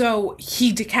 okay, so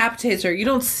he decapitates her. You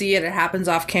don't see it. It happens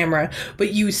off camera,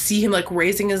 but you see him like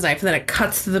raising his knife, and then it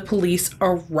cuts to the police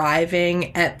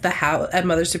arriving at the house, at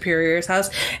Mother Superior's house,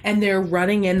 and they're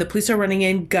running in. The police are running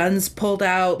in, guns pulled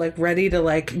out, like ready to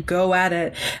like go at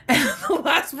it. And the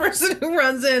last person who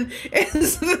runs in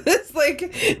is this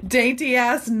like dainty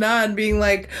ass nun being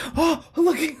like, oh,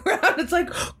 looking around. It's like,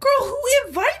 girl, who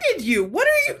invited you? What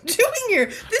are you doing here?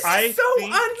 This is so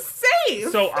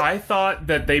unsafe. So I thought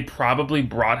that they probably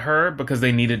brought her because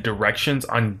they needed directions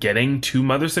on getting to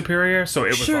Mother Superior. So it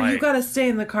was sure, you gotta stay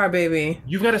in the car, baby.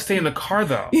 You've got to stay in the car,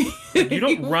 though. Like, you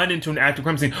don't run into an active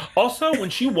crime scene. Also, when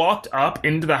she walked up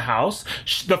into the house,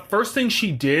 the first thing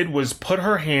she did was put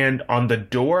her hand on the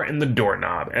door and the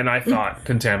doorknob, and I thought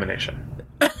contamination.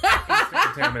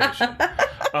 Contamination.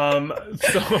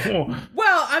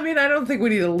 Well, I mean, I don't think we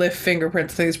need to lift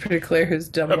fingerprints. I think it's pretty clear who's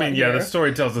done. I mean, yeah, the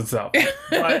story tells itself.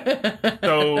 But,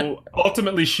 so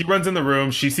ultimately, she runs in the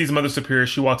room. She sees Mother Superior.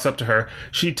 She walks up to her.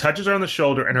 She touches her on the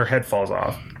shoulder, and her head falls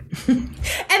off.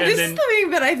 And this is the thing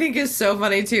that I think is so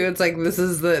funny too. It's like this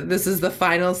is the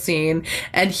final scene,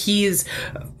 and he's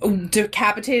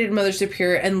decapitated Mother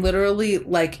Superior, and literally,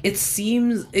 like, it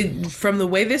seems from the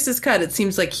way this is cut, it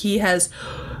seems like he has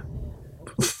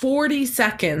 40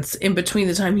 seconds in between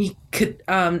the time he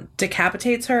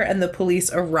decapitates her and the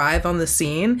police arrive on the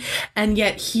scene, and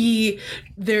yet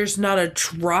there's not a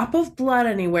drop of blood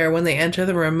anywhere when they enter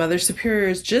the room. Mother Superior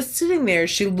is just sitting there.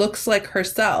 She looks like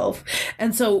herself,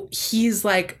 and so he's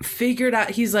like figured out,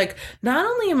 he's like, not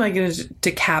only am I gonna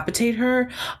decapitate her,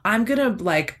 I'm gonna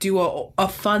like do a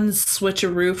fun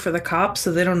switcheroo for the cops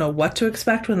so they don't know what to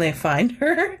expect when they find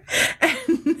her.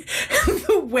 And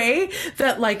the way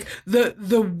that like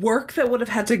the work that would have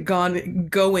had to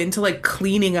go into like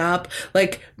cleaning up,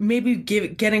 like maybe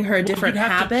getting her a different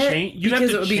habit,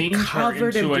 because it would be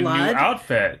covered in blood. A new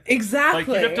outfit. Exactly.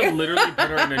 Like, you'd have to literally put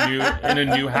her in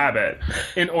a new habit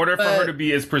in order for her to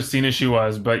be as pristine as she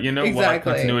was. But you know what?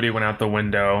 Continuity went out the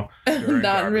window.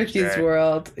 Not in Ricky's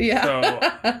world. Yeah.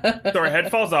 So her head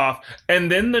falls off,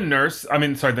 and then the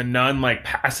nun like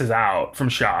passes out from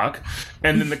shock,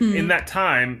 and then in that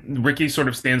time, Ricky sort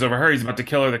of stands over her. He's about to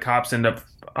kill her. The cops end up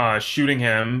shooting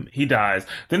him. He dies.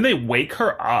 Then they wake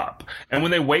her up, and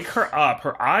when they wake her up,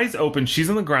 her eyes open, she's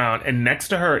on the ground, and next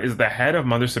to her is the head of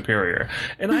Mother Superior.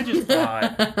 And I just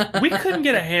thought, we couldn't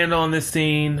get a handle on this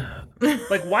scene.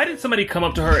 Like, why did somebody come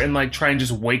up to her and like try and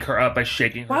just wake her up by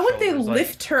shaking her Why would shoulders? they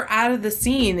lift her out of the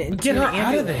scene and get her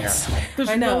out of there?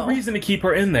 There's no reason to keep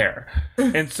her in there.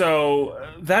 And so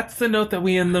that's the note that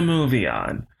we end the movie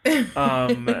on.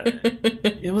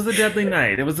 It was a deadly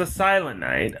night. It was a silent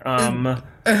night.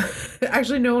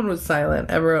 Actually, no one was silent.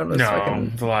 Everyone was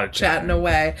fucking a lot of chatting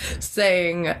away,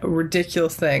 saying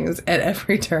ridiculous things at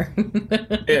every turn.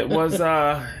 It was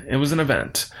an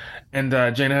event. And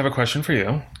Jane, I have a question for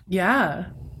you. Yeah.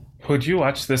 Would you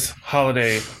watch this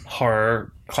holiday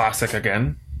horror classic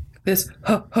again? This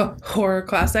horror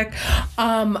classic?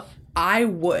 I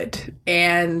would.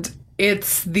 And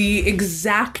it's the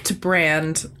exact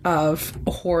brand of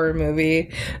horror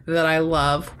movie that I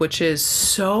love, which is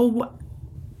so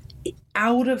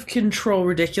out of control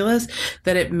ridiculous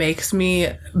that it makes me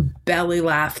belly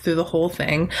laugh through the whole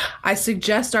thing. I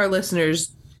suggest our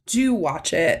listeners do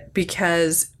watch it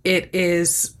because it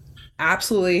is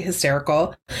absolutely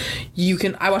hysterical.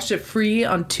 I watched it free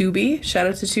on Tubi. Shout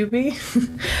out to Tubi.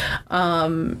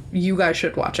 You guys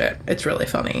should watch it. It's really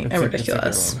funny and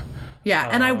ridiculous. Yeah,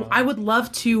 and I would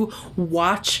love to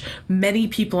watch many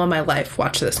people in my life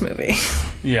watch this movie.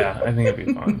 Yeah, I think it'd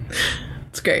be fun.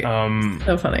 It's great.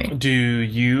 So funny. Do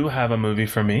you have a movie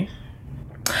for me?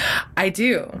 I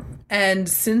do. And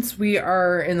since we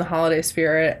are in the holiday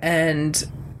spirit, and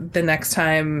the next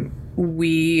time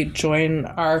we join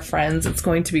our friends, it's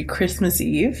going to be Christmas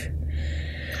Eve,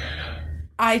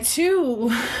 I too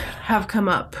have come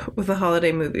up with a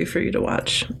holiday movie for you to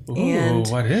watch. Ooh, and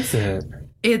what is it?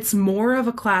 It's more of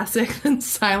a classic than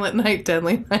Silent Night,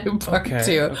 Deadly Night Part 2.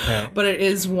 Okay. But it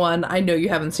is one I know you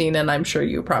haven't seen, and I'm sure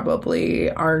you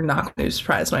probably are not going to be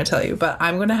surprised when I tell you. But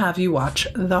I'm going to have you watch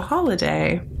The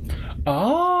Holiday.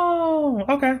 Oh,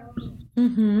 okay.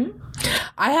 Mm-hmm.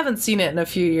 I haven't seen it in a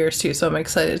few years, too, so I'm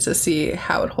excited to see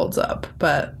how it holds up.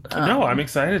 But no, I'm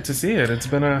excited to see it. It's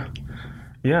been a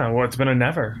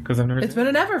never, because I've never. It's been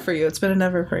a never for you. It's been a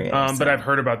never for you. So. But I've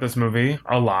heard about this movie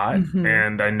a lot,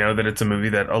 and I know that it's a movie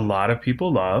that a lot of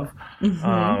people love.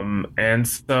 And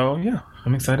so yeah,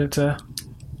 I'm excited to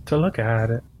look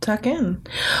at it. Tuck in.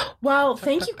 Well,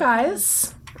 thank you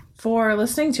guys for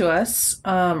listening to us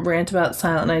rant about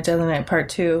Silent Night, Deadly Night Part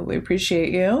 2. We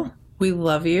appreciate you. We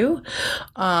love you.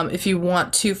 If you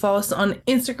want to follow us on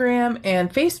Instagram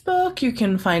and Facebook, you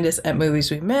can find us at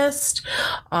Movies We Missed.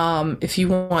 If you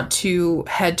want to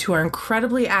head to our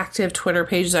incredibly active Twitter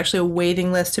page, there's actually a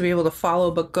waiting list to be able to follow,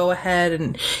 but go ahead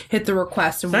and hit the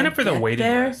request. And sign up for the waiting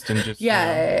list. And just,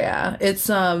 yeah. It's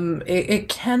it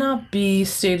cannot be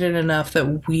stated enough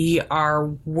that we are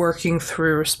working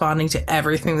through responding to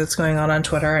everything that's going on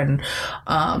Twitter, and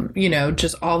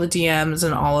just all the DMs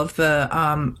and all of the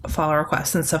follow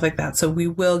requests and stuff like that. So we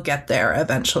will get there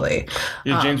eventually.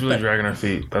 Yeah, Jane's really dragging her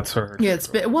feet. That's her. Yeah,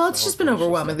 it's just been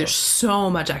overwhelming. There's so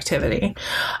much activity.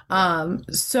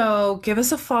 So give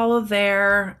us a follow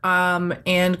there,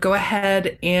 and go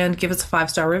ahead and give us a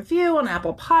 5-star review on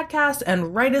Apple Podcasts,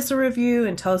 and write us a review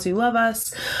and tell us you love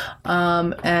us.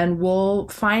 And we'll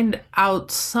find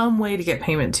out some way to get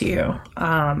payment to you.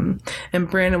 And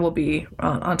Brandon will be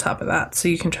on top of that, so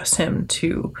you can trust him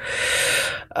to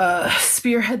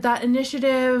spearhead that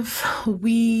initiative.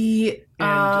 We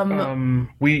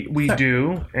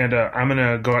do, and I'm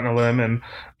gonna go out on a limb, and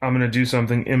I'm gonna do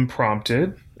something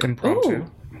impromptu. Ooh.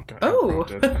 Oh.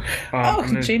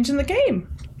 Changing the game.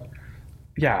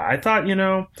 Yeah, I thought,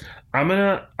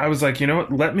 I was like,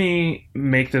 what, let me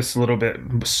make this a little bit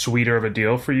sweeter of a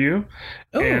deal for you.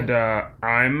 Ooh. And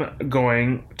I'm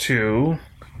going to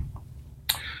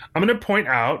point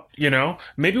out,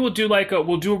 maybe we'll do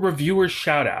a reviewer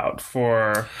shout out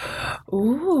for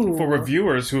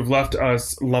reviewers who have left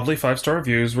us lovely 5-star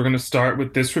reviews. We're going to start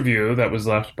with this review that was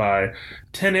left by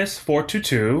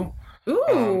Tennis422.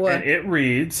 Ooh. And it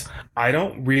reads, I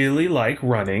don't really like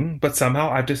running, but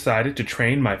somehow I've decided to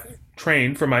train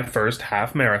for my first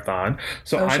half marathon,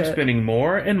 so I'm spending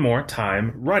more and more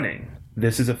time running.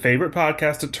 This is a favorite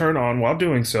podcast to turn on while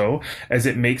doing so, as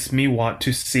it makes me want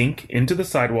to sink into the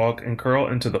sidewalk and curl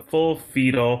into the full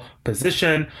fetal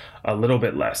position a little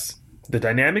bit less. The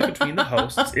dynamic between the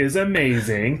hosts is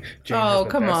amazing. Jane has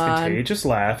the best contagious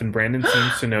laugh, and Brandon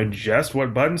seems to know just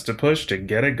what buttons to push to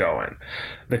get it going.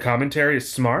 The commentary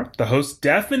is smart. The hosts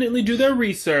definitely do their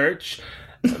research,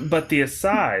 but the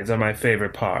asides are my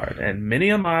favorite part, and many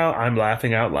a mile I'm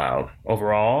laughing out loud.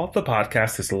 Overall, the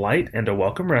podcast is light and a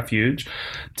welcome refuge.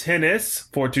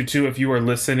 Tennis422, if you are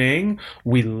listening,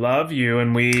 we love you,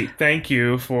 and we thank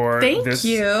you for this.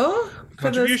 Thank you for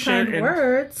those kind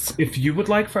words. If you would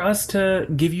like for us to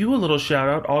give you a little shout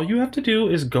out, all you have to do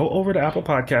is go over to Apple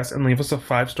Podcasts and leave us a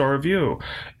 5-star review,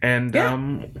 and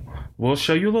we'll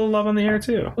show you a little love on the air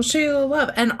too. We'll show you a little love.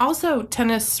 And also,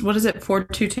 Tennis, what is it,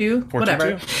 422?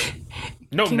 Whatever.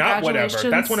 No, not whatever.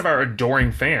 That's one of our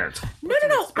adoring fans. No.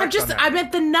 I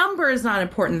meant the number is not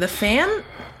important. The fan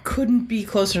couldn't be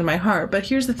closer to my heart. But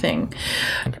here's the thing.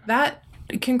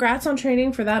 Congrats on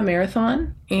training for that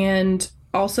marathon. And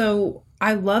also,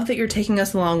 I love that you're taking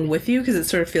us along with you, because it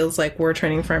sort of feels like we're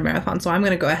training for a marathon. So I'm going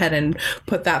to go ahead and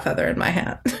put that feather in my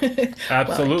hat.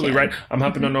 Absolutely right. I'm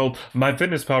hopping on old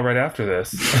MyFitnessPal right after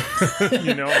this.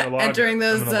 Entering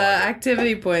those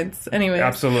activity points. Anyway.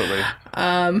 Absolutely.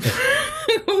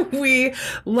 We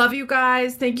love you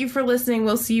guys. Thank you for listening.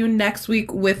 We'll see you next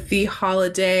week with the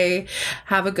holiday.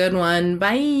 Have a good one.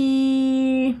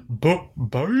 Bye.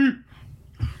 Bye.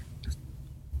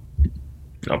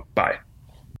 Oh, bye.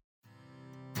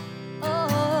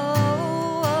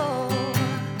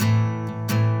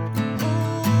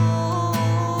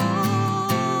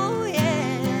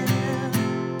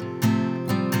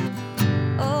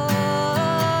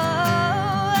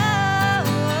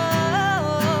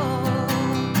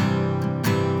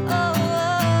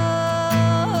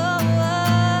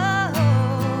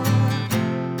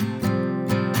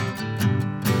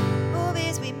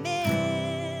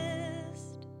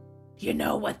 You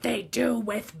know what they do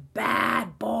with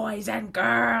bad boys and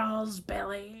girls,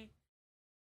 Billy?